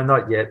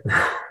 not yet.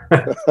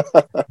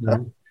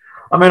 No.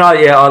 I mean,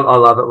 I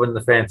love it when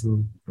the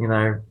Phantom,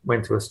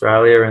 went to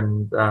Australia,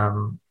 and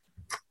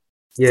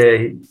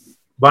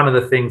one of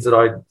the things that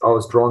I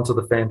was drawn to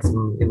the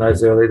Phantom in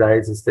those early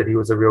days is that he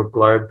was a real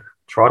globe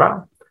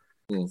trotter.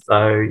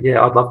 So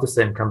yeah, I'd love to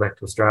see him come back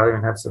to Australia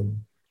and have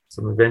some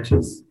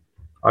adventures.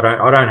 I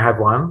don't have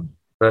one,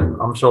 but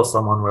I'm sure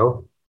someone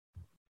will.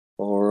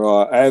 All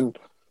right, and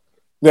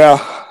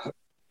now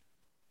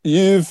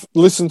you've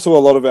listened to a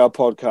lot of our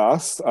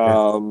podcasts.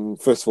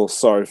 First of all,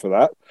 sorry for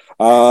that.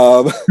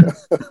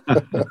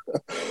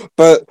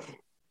 But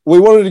we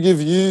wanted to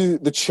give you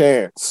the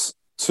chance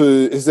to,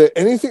 is there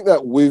anything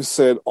that we've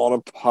said on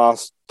a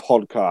past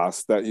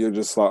podcast that you're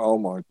just like, oh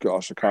my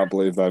gosh, I can't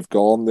believe they've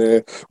gone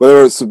there?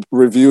 Whether it's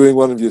reviewing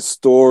one of your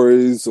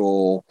stories,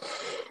 or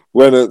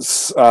when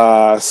it's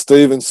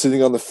Stephen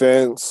sitting on the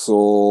fence,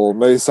 or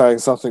me saying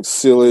something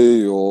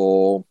silly,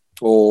 or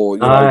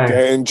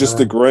Dan just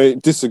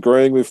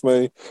disagreeing with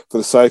me for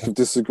the sake of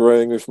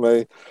disagreeing with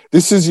me.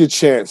 This is your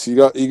chance. You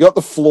got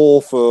the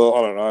floor for,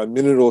 I don't know, a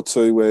minute or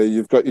two where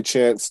you've got your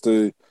chance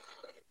to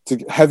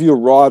have your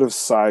right of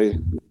say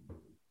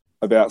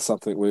about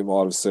something we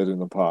might have said in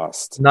the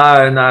past.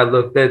 No,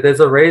 look,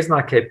 there's a reason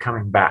I keep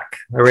coming back.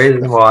 The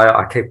reason why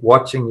I keep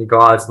watching you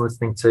guys,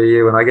 listening to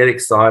you, and I get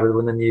excited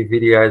when the new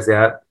video's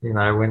out,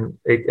 when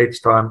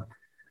each time.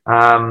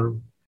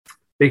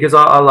 Because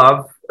I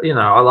love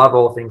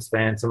all things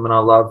Phantom, and I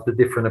love the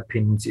different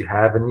opinions you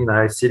have,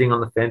 and, sitting on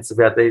the fence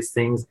about these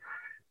things.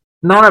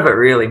 None of it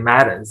really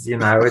matters,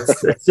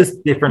 it's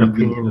just different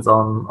opinions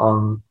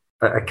on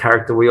a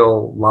character we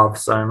all love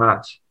so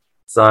much.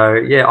 So,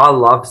 yeah, I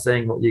love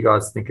seeing what you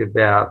guys think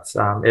about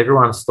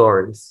everyone's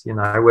stories,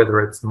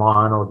 whether it's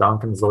mine or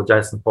Duncan's or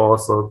Jason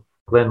Force or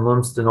Glenn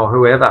Lumsden or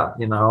whoever.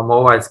 I'm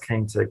always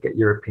keen to get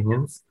your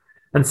opinions.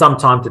 And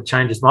sometimes it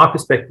changes my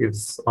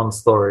perspectives on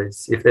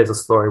stories. If there's a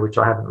story which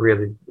I haven't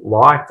really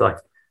liked,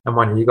 and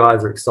one of you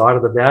guys are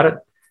excited about it,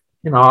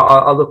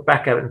 I look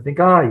back at it and think,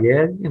 oh,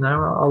 yeah,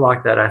 I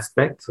like that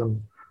aspect.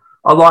 And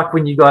I like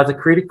when you guys are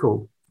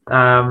critical,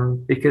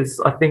 because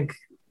I think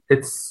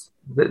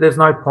there's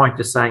no point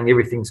just saying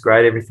everything's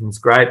great.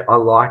 I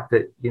like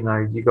that,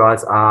 you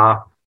guys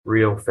are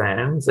real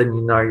fans and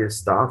you know your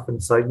stuff,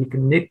 and so you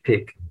can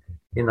nitpick.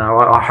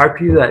 I hope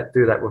you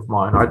do that with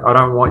mine. I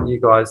don't want you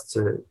guys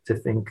to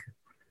think,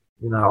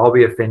 I'll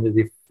be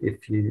offended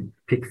if you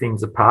pick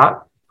things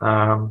apart.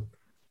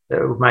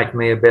 It would make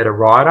me a better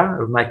writer.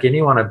 It would make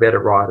anyone a better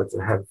writer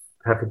to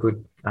have a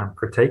good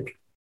critique.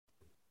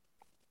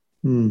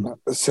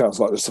 It sounds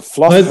like it's a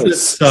fluff. Glad you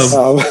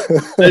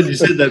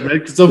said that, mate,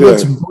 because I've got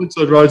some points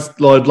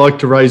I'd like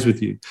to raise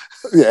with you.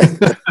 Yeah.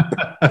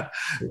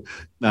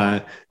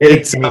 No,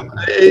 it's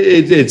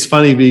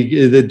funny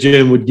that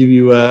Jem would give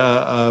you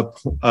a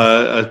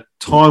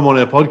time on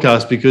our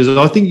podcast, because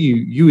I think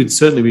you would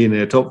certainly be in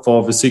our top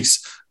 5 or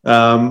 6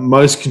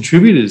 most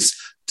contributors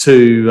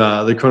to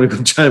the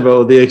Chronicle Chamber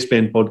or the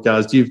X-Band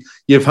podcast.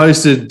 You've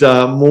hosted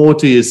more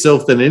to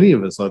yourself than any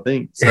of us, I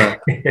think. So.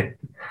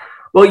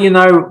 Well,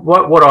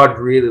 what I'd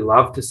really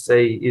love to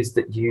see is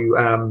that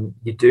you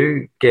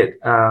do get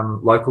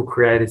local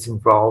creators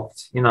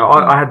involved.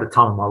 I had the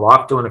time of my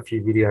life doing a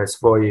few videos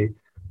for you,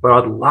 but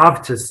I'd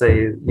love to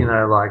see,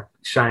 like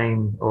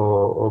Shane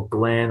or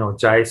Glenn or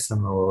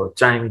Jason or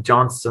Jamie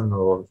Johnson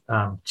or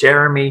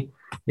Jeremy.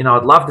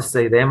 I'd love to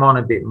see them on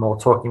a bit more,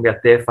 talking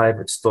about their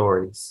favourite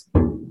stories.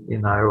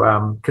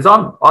 Because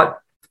I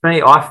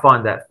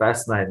find that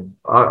fascinating.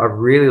 I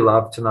really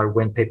love to know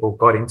when people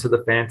got into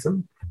the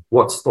Phantom,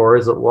 what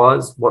stories it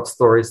was, what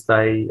stories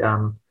they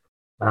don't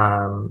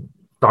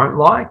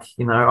like.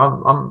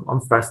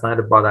 I'm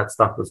fascinated by that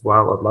stuff as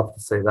well. I'd love to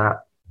see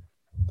that.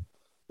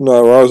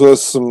 No, well,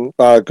 there's some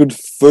good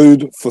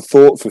food for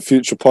thought for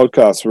future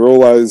podcasts. We're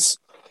always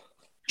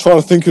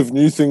trying to think of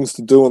new things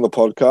to do on the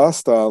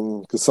podcast,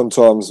 because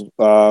sometimes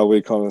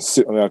we kind of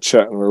sit on our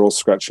chat and we're all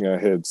scratching our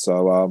heads.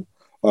 So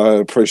I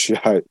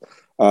appreciate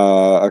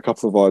a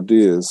couple of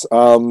ideas.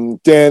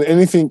 Dan,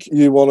 anything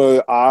you want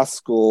to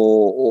ask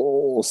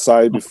or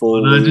say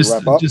before we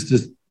wrap up?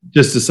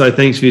 Just to say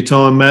thanks for your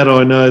time, Matt.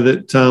 I know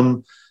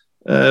that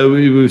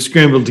we've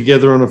scrambled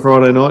together on a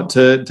Friday night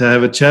to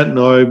have a chat, and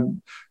I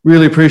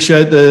really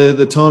appreciate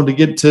the time to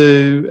get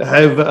to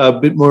have a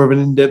bit more of an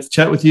in-depth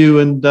chat with you.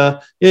 And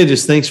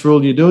just thanks for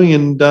all you're doing,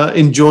 and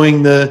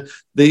enjoying the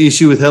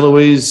issue with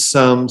Heloise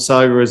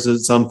saga as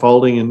it's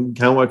unfolding, and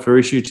can't wait for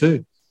issue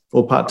 2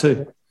 or part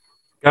 2.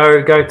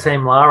 Go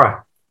Team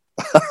Lara.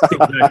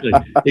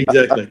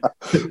 Exactly.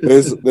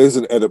 There's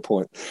an edit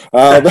point.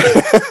 I'll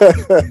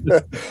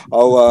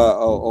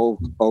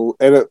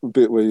edit a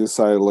bit where you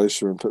say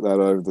Alicia and put that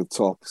over the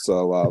top.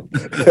 So,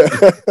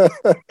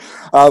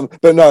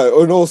 but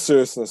no, in all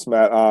seriousness,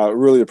 Matt,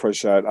 really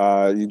appreciate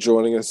you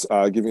joining us,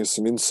 giving us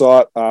some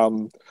insight.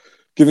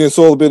 Give giving us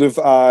all a bit of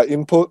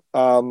input.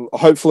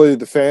 Hopefully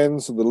the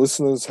fans and the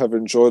listeners have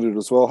enjoyed it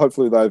as well.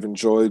 Hopefully they've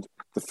enjoyed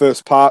the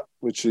first part,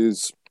 which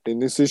is in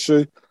this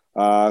issue.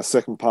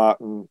 Second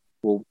part and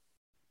will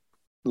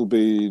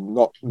be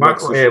not.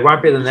 It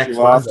won't be the next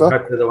one.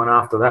 Hopefully the one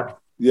after that.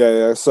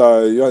 Yeah.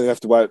 So you only have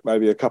to wait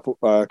maybe a couple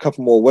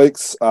more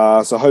weeks.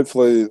 So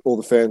hopefully all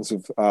the fans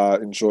have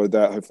enjoyed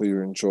that. Hopefully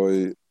you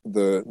enjoy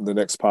the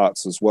next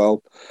parts as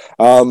well.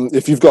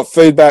 If you've got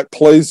feedback,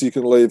 please, you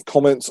can leave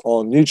comments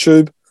on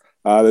YouTube.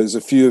 There's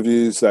a few of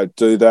you that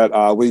do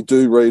that. We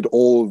do read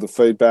all of the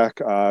feedback.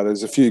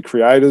 There's a few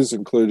creators,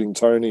 including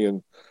Tony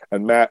and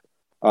Matt,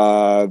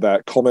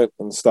 that comment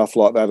and stuff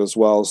like that as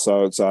well.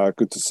 So it's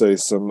good to see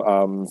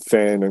some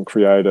fan and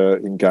creator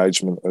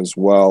engagement as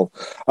well.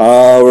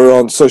 We're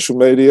on social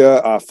media,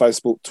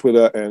 Facebook,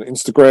 Twitter, and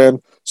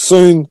Instagram.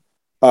 Soon,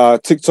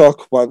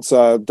 TikTok, once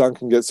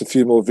Duncan gets a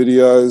few more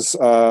videos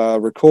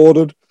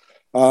recorded.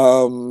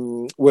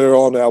 We're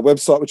on our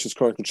website, which is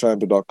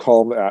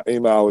chroniclechamber.com, our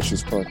email, which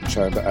is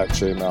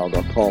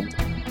chroniclechamber@gmail.com.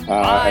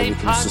 And you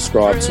can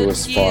subscribe to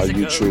us via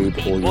YouTube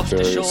or your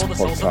various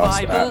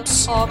podcast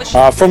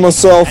apps. From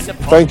myself,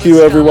 thank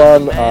you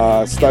everyone.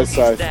 Stay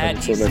safe, and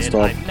until next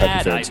time,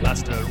 happy fantasy.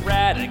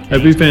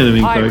 Happy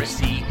fantasy, folks.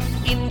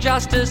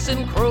 Injustice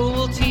and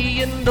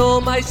cruelty, and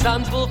all my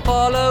sons will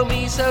follow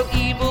me, so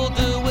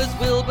evildoers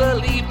will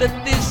believe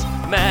that this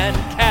man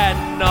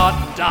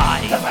cannot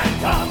die. The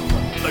Phantom,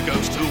 the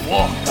ghost who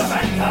walks. The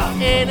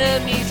Phantom.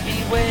 Enemies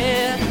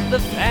beware, the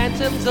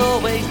Phantom's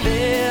always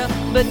there,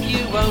 but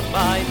you won't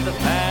find the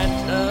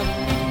Phantom.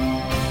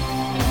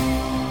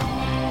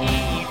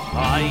 He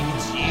finds